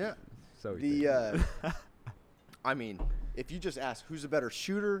 See? Yeah. So he thinks. I mean, if you just ask who's a better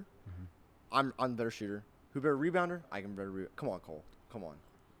shooter, I'm the better shooter. Who better rebounder? I can better rebound. Come on, Cole. Come on.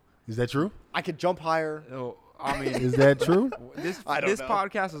 Is that true? I could jump higher. Oh, I mean, Is that true? this I don't this know.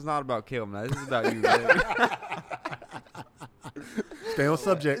 podcast is not about Caleb. Now. This is about you. Really. Stay on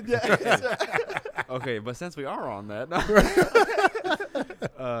subject. Okay, but since we are on that,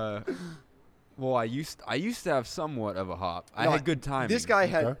 well, I used to have somewhat of a hop. I No, had good timing. This guy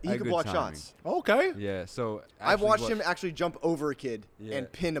had Okay. he I had could good block timing. shots. Okay. Yeah, so I've actually watched what- him actually jump over a kid Yeah.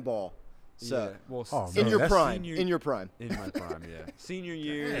 and pin a ball. So Yeah, well, Oh, s- man, in your that's prime, senior- in your prime. in my prime, yeah. Senior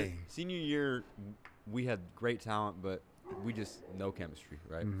year, we had great talent, but we just no chemistry,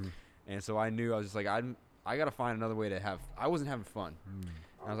 right? Mm-hmm. And so I knew I was just like, I got to find another way to have. I wasn't having fun. Mm.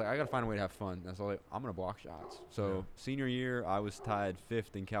 I was like, I got to find a way to have fun. And so like, I'm gonna block shots. So senior year, I was tied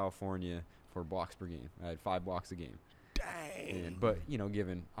 5th in California for blocks per game. I had 5 blocks a game. Dang. But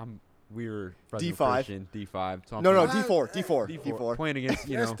we were Fresno D5. Christian, D5. So I'm No, playing- D4. playing against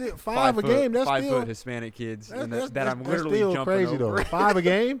That's still 5 a 5 game. That's 5 still foot Hispanic kids that's, and that's, that I'm that's literally still jumping crazy over. though. 5 a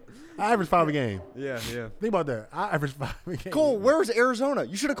game. I average 5 a game. Yeah. Think about that. I average 5 a game. Cole, where was Arizona?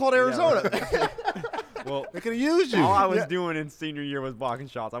 You should have called Arizona. Well, They could have used you. all I was doing in senior year was blocking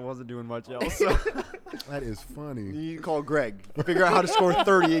shots. I wasn't doing much else. So. That is funny. You need to call Greg. Figure out how to score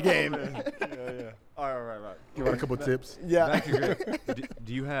 30 a game. All right. Give out a couple tips. Yeah. Back to Greg.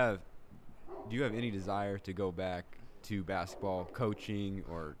 Do you have any desire to go back to basketball coaching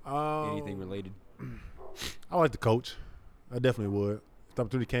or anything related? I like to coach. I definitely would. If the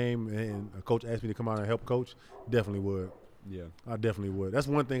opportunity came and a coach asked me to come out and help coach, definitely would. Yeah. I definitely would. That's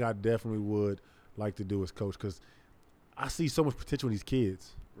one thing I definitely would like to do as coach because I see so much potential in these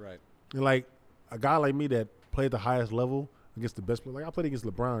kids. Right. And like a guy like me that played at the highest level against the best players, like I played against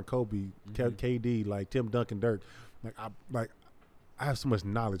LeBron, Kobe, KD, like Tim Duncan, Dirk. I have so much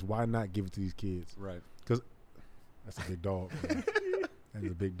knowledge. Why not give it to these kids? Right. Because that's a big dog. Man. That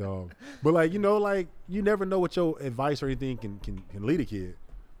is a big dog. But you never know what your advice or anything can lead a kid.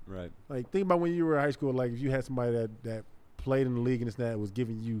 Right. Like think about when you were in high school. Like if you had somebody that played in the league and this and that was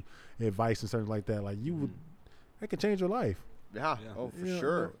giving you advice and something like that, like you would, that could change your life. Yeah. Yeah. Oh, for You know,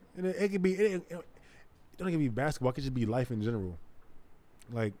 sure. And it could be, it don't even be basketball. It could just be life in general.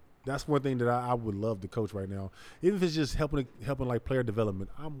 Like that's one thing that I would love to coach right now. Even if it's just helping like player development,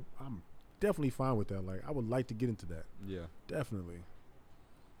 I'm definitely fine with that. Like I would like to get into that. Yeah. Definitely.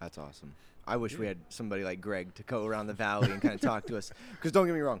 That's awesome. I wish we had somebody like Greg to go around the valley and kind of talk to us. Because don't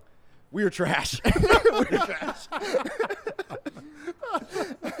get me wrong, we are trash. We're trash.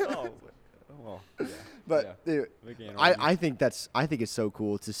 Oh, well, yeah. But yeah. dude, We can't argue. I think it's so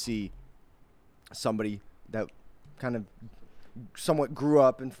cool to see somebody that kind of somewhat grew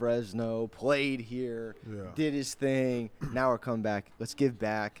up in Fresno, played here, Yeah. did his thing. Now we're coming back. Let's give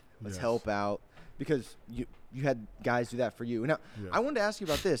back. Let's Yes. help out. Because you had guys do that for you. Now, Yeah. I wanted to ask you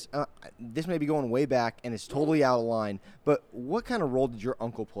about this. This may be going way back, and it's totally out of line. But what kind of role did your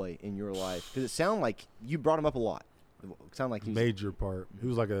uncle play in your life? Because it sounded like you brought him up a lot. It sounded like he was Major part. He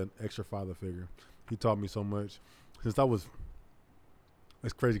was like an extra father figure. He taught me so much since I was.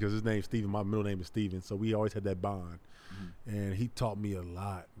 It's crazy because his name's Steven. My middle name is Steven, so we always had that bond. And he taught me a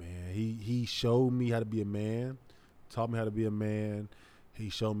lot, man. He showed me how to be a man, taught me how to be a man. He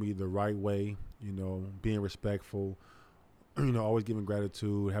showed me the right way, you know, being respectful, you know, always giving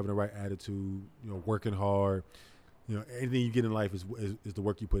gratitude, having the right attitude, you know, working hard. You know, anything you get in life is the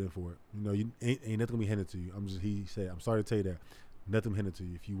work you put in for it. You know, you ain't nothing gonna be handed to you. He said, I'm sorry to tell you that. Nothing handed to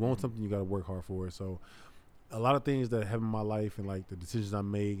you. If you want something, you gotta work hard for it. So a lot of things that happen in my life and like the decisions I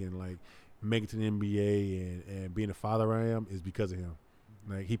make and like making it to the NBA and being the father I am is because of him.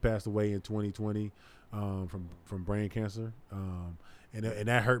 Like he passed away in 2020 from brain cancer, and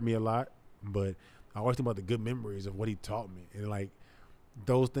that hurt me a lot. But I always think about the good memories of what he taught me, and like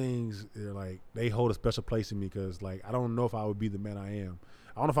those things, they're like they hold a special place in me because like I don't know if I would be the man I am.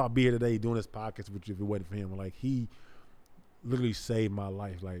 I don't know if I'd be here today doing this podcast if it wasn't for him. Like he literally saved my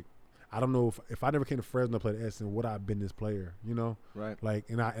life. Like I don't know if I never came to Fresno to play the Essence, would I have been this player, you know? right. Like,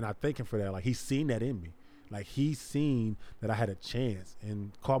 and I thank him for that. Like, he's seen that in me. Like, he's seen that I had a chance.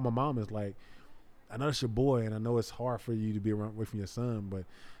 And called my mom and was like, I know it's your boy, and I know it's hard for you to be away from your son, but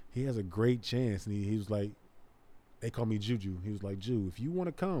he has a great chance. And he was like, they call me Juju. He was like, Ju, if you want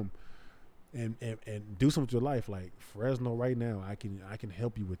to come and do something with your life, like Fresno right now, I can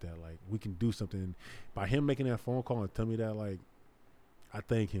help you with that. Like, we can do something. By him making that phone call and tell me that, like, I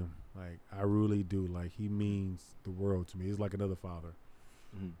thank him. Like, I really do. Like, he means the world to me. He's like another father.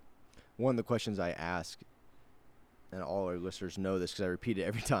 Mm-hmm. One of the questions I ask, and all our listeners know this because I repeat it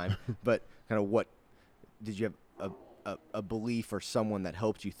every time, but kind of what did you have a belief or someone that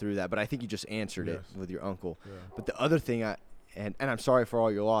helped you through that? But I think you just answered it Yes. with your uncle. Yeah. But the other thing, and I'm sorry for all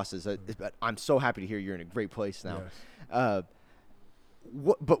your losses, but I'm so happy to hear you're in a great place now. Yes.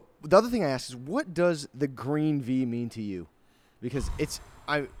 But the other thing I ask is, what does the green V mean to you? Because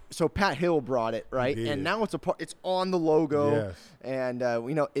so Pat Hill brought it, right? He did. And now it's on the logo. Yes. And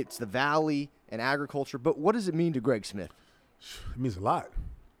it's the Valley and agriculture. But what does it mean to Greg Smith? It means a lot.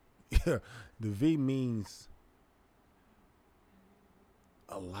 Yeah. The V means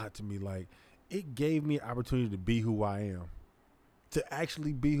a lot to me. Like, it gave me an opportunity to be who I am. To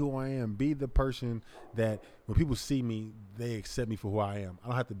actually be who I am. Be the person that when people see me, they accept me for who I am. I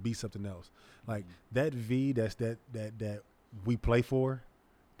don't have to be something else. Like, that V, that's that we play for,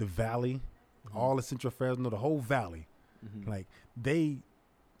 the Valley, all of Central Fresno, the whole Valley. Mm-hmm. Like, they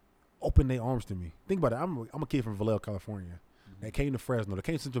opened their arms to me. Think about it. I'm a kid from Vallejo, California. That came to Fresno. They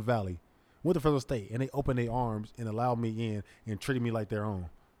came to Central Valley, went to Fresno State, and they opened their arms and allowed me in and treated me like their own.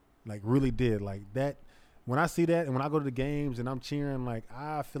 Like, really did. Like, that. When I see that and when I go to the games and I'm cheering, like,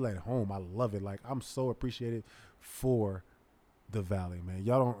 I feel at home. I love it. Like, I'm so appreciated for the Valley, man.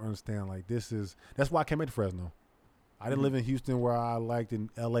 Y'all don't understand. Like, that's why I came into Fresno. I didn't live in Houston where I liked in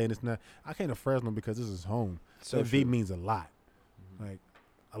L.A. and it's not. I came to Fresno because this is home. So that V true. means a lot. Like,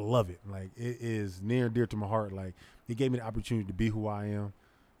 I love it. Like, it is near and dear to my heart. Like, it gave me the opportunity to be who I am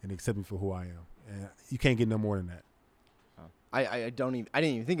and accept me for who I am. And you can't get no more than that. I didn't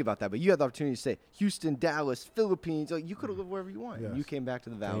even think about that, but you had the opportunity to say Houston, Dallas, Philippines. Like, you could have lived wherever you want. Yes. And you came back to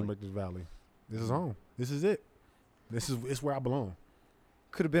the Valley. Came back to the Valley. This is home. This is it. It's where I belong.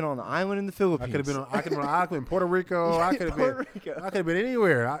 Could have been on the island in the Philippines. I could have been in Puerto Rico. I could have Puerto been. Rico. I could have been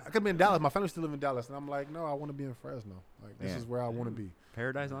anywhere. I could have been in Dallas. My family still live in Dallas, and I'm like, no, I want to be in Fresno. Like, this Yeah. is where I want to be.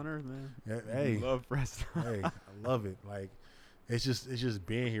 Paradise on earth, man. Hey, Love Fresno. hey, I love it. Like, it's just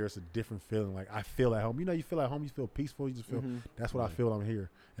being here. It's a different feeling. Like, I feel at home. You know, you feel at home. You feel peaceful. You just feel. Mhm. That's what I feel. I'm here,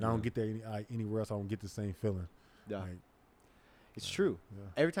 and I don't get that anywhere else. I don't get the same feeling. Yeah. Like, It's true. Yeah.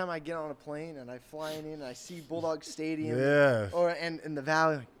 Every time I get on a plane and I fly in and I see Bulldog Stadium Yes. or and in the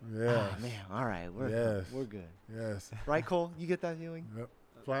valley, like, Yes. man, all right, we're good. Yes. Right, Cole? You get that feeling? Yep.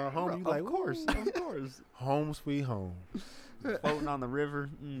 Flying home, you Of like, course, "Ooh, of course. home sweet home. Floating on the river.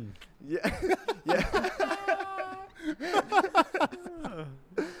 Yeah. Yeah.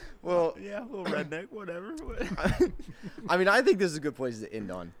 Well, Yeah, a little redneck, whatever. I mean, I think this is a good place to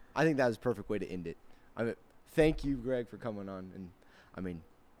end on. I think that is a perfect way to end it. I mean, thank you, Greg, for coming on, and I mean,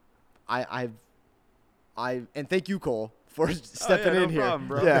 and thank you, Cole, for stepping no in here. problem,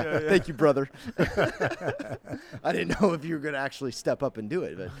 bro. Yeah, Yeah, yeah. thank you, brother. I didn't know if you were gonna actually step up and do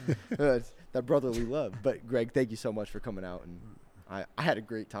it, but it's that brotherly love. But Greg, thank you so much for coming out, and I had a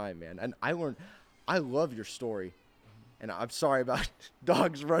great time, man, and I love your story, and I'm sorry about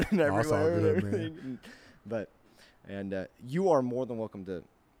dogs running Oh, it's all everywhere and good, everything, but you are more than welcome to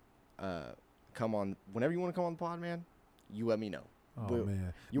come on whenever you want to come on the pod, man. You let me know. Oh Boo.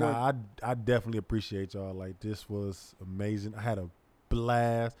 man, You I definitely appreciate y'all. Like, this was amazing. I had a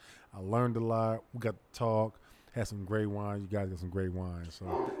blast. I learned a lot. We got to talk. Had some great wine. You guys got some great wine, so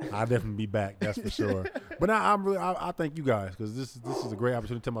I'll definitely be back. That's for sure. But I thank you guys, because this is a great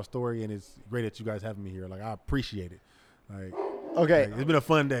opportunity to tell my story, and it's great that you guys having me here. Like, I appreciate it. Like, Okay. it's been a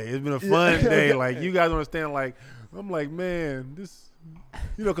fun day. It's been a fun day. Like, you guys understand. Like, I'm like, man, this.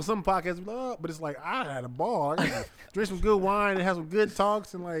 Because some podcasts be like, oh, but it's like, I had a ball. I got to drink some good wine and have some good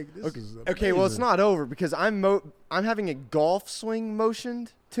talks, and like, this is amazing. Okay, well, it's not over because I'm having a golf swing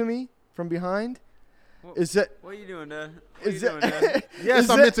motioned to me from behind. What- Is that What are you doing, Dad? is that Yes, is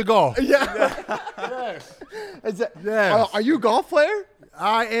I'm that- into golf. Yeah. Yes. Is that, Yes. are you a golf player?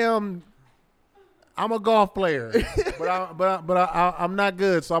 I'm a golf player, but I'm not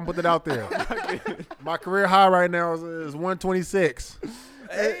good, so I'm putting it out there. My career high right now is 126.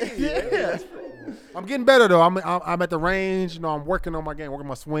 Yeah. I'm getting better though. I'm at the range. I'm working on my game, working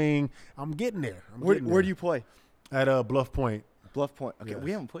my swing. I'm getting there. Where do you play? At Bluff Point? Bluff Point. Okay, Yes.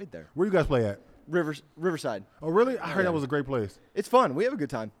 we haven't played there. Where you guys play at? Riverside. Oh, really? I heard Yeah. that was a great place. It's fun. We have a good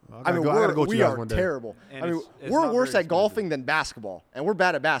time. I gotta go with you we guys are one day. terrible. And I mean, it's we're not worse very at golfing than basketball, and we're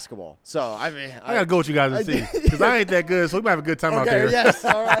bad at basketball. So I mean, I gotta go with you guys and see, because I ain't that good, so we might have a good time out Okay. there. Yes.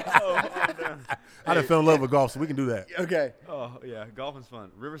 All right. I done fell in love with golf, so we can do that. Okay. Oh yeah, golfing's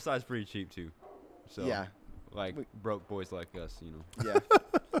fun. Riverside's pretty cheap too. So Yeah. like broke boys like us, Yeah.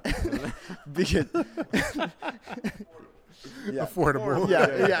 Because. Yeah. Affordable.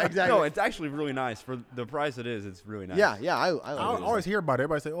 Yeah. Yeah. Exactly. No, it's actually really nice for the price it is. It's really nice. Yeah. Yeah. I I like it. always hear about it.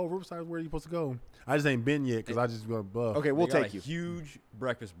 Everybody say, "Oh, Riverside, where are you supposed to go?" I just ain't been yet because I just go Bluff. Okay, They we'll got take a you. huge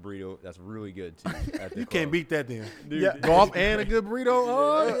breakest burrito that's really good too. At the You club. can't beat that then. Dude, Yeah. Golf and a good burrito.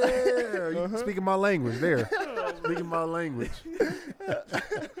 Oh yeah, you speaking my language there. Speaking my language.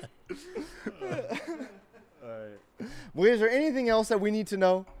 Well, is there anything else that we need to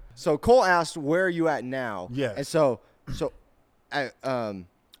know? So Cole asked, "Where are you at now?" Yes. And so,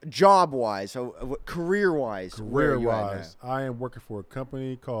 job wise, so career wise, where are you at now? Career-wise, I am working for a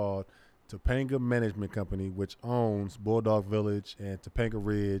company called Topanga Management Company, which owns Bulldog Village and Topanga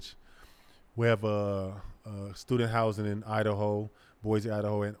Ridge. We have a student housing in Idaho, Boise,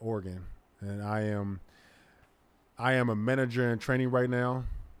 Idaho, and Oregon. And I am a manager in training right now,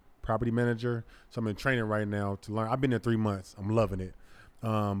 property manager. So I'm in training right now to learn. I've been there 3 months. I'm loving it.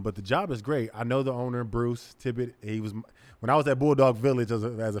 But the job is great. I know the owner, Bruce Tibbett. When I was at Bulldog Village as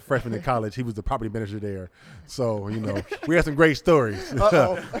a freshman in college, he was the property manager there. So, we had some great stories.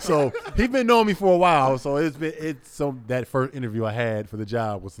 So he's been knowing me for a while. So that first interview I had for the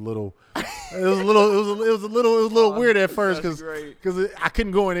job was a little weird at first because I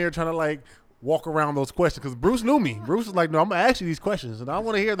couldn't go in there trying to like walk around those questions because Bruce knew me. Bruce was like, "No, I'm gonna ask you these questions, and I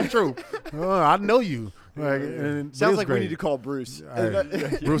want to hear the truth. I know you." Like, and Sounds it was like great. we need to call Bruce.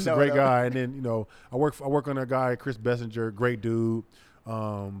 Bruce is a great guy, and then I work on a guy, Chris Bessinger, great dude.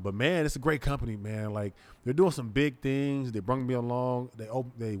 But man, it's a great company, man. Like they're doing some big things. They brought me along.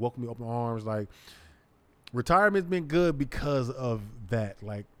 They welcomed me open arms. Like retirement's been good because of that.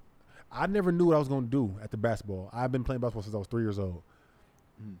 Like I never knew what I was going to do at the basketball. I've been playing basketball since I was 3 years old.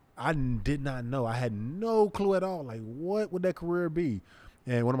 I did not know. I had no clue at all. Like what would that career be?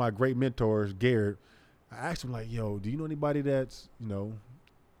 And one of my great mentors, Garrett, I asked him like, "Yo, do you know anybody that's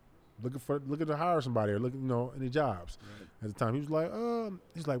looking to hire somebody or looking any jobs?" At the time, he was like,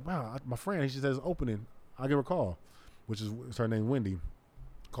 "Wow, my friend." He just says opening. I'll give her a call, which is her name, Wendy.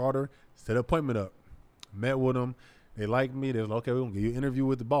 Called her, set an appointment up, met with them. They liked me. They was like, "Okay, we're gonna give you an interview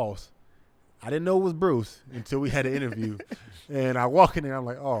with the boss." I didn't know it was Bruce until we had an interview. And I walk in there, I'm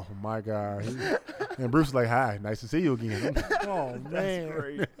like, oh, my God. And Bruce was like, hi, nice to see you again. Oh,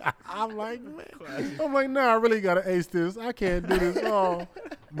 man. I'm like, nah, I really got to ace this. I can't do this. Oh.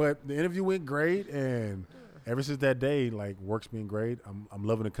 But the interview went great, and ever since that day, like, work's been great. I'm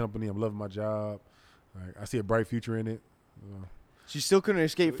loving the company. I'm loving my job. Like, I see a bright future in it. So you still couldn't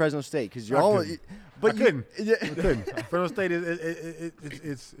escape Fresno State because you're I all. couldn't. But I you couldn't. Yeah. I couldn't. Fresno State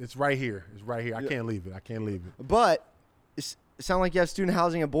it's right here. It's right here. I can't leave it. I can't leave it. But it sound like you have student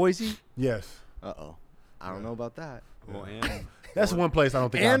housing in Boise. Yes. Uh-oh. I don't know about that. Well, and That's one place I don't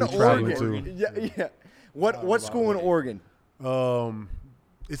think And I'll be traveling Oregon. to. Yeah. What school in Oregon?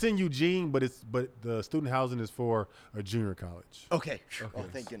 It's in Eugene, but the student housing is for a junior college. Okay. Oh,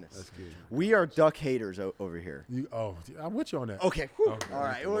 thank goodness. that's good. We are Duck haters over here. I'm with you on that. Okay. Oh, All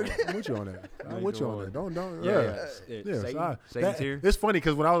right. I'm with you on that. I'm with you on that. Don't. Yeah. Yeah, Satan, so Satan's here. It's funny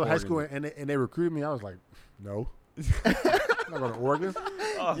because when I was in high Oregon. school and they recruited me, I was like, no. I'm not going to Oregon.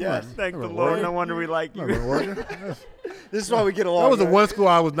 Yes. Thank I'm the going to Lord. Oregon. No wonder we like I'm not you. going to Oregon. This is why we get along. That was the right? one school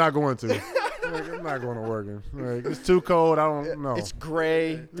I was not going to. Like, I'm not going to Oregon. Like, it's too cold. I don't know. It's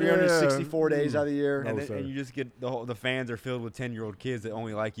gray 364 days out of the year. And, No, sir. and you just get the fans are filled with 10-year-old kids that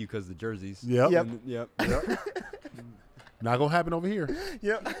only like you because of the jerseys. Yep. Yep. Yep. Not going to happen over here.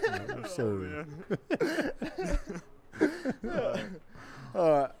 Yep. So,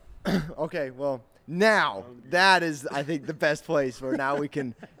 Okay, well, now that is, I think, the best place where now we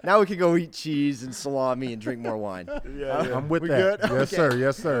can go eat cheese and salami and drink more wine. I'm with We that. good? Yes, Okay. sir.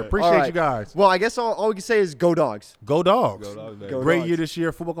 Yes, sir. All Appreciate right. you guys. Well, I guess all we can say is go Dogs. Go Dogs. Go Dogs, baby. Go Great Dogs. year this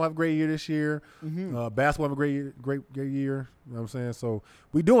year. Football gonna have a great year this year. Mm-hmm. Basketball have a great year. You know what I'm saying? So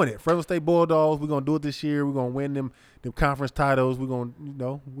we doing it. Fresno State Bulldogs. We're gonna do it this year. We're gonna win them conference titles. We're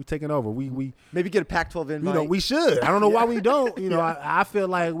gonna, we taking over. We Maybe get a Pac-12 invite. we should. I don't know why we don't. I feel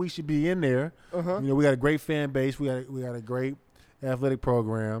like we should be in there. Uh-huh. We got a great fan base. We got a great athletic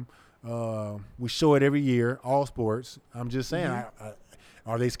program. We show it every year, all sports. I'm just saying,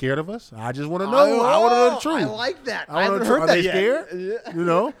 are they scared of us? I just want to know. I want to know the truth. I like that. I I wanna haven't know heard are that they yet.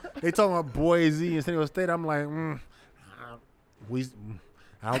 scared? They talking about Boise and San Diego State. I'm like,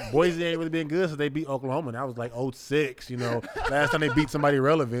 Boise ain't really been good since they beat Oklahoma. And that was like 06, last time they beat somebody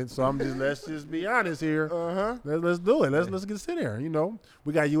relevant. So let's just be honest here. Uh-huh. Let's do it. Let's get sit there.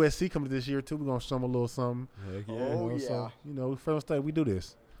 We got USC coming this year too. We're gonna show them a little something. Heck yeah. Oh, So, Fresno State, we do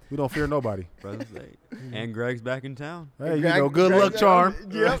this. We don't fear nobody. Fresno State. And Greg's back in town. Hey, Greg- good luck, Greg- charm.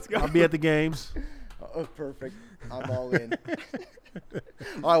 Yep. I'll be at the games. Oh, perfect. I'm all in.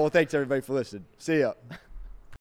 All right, well, thanks, everybody, for listening. See ya.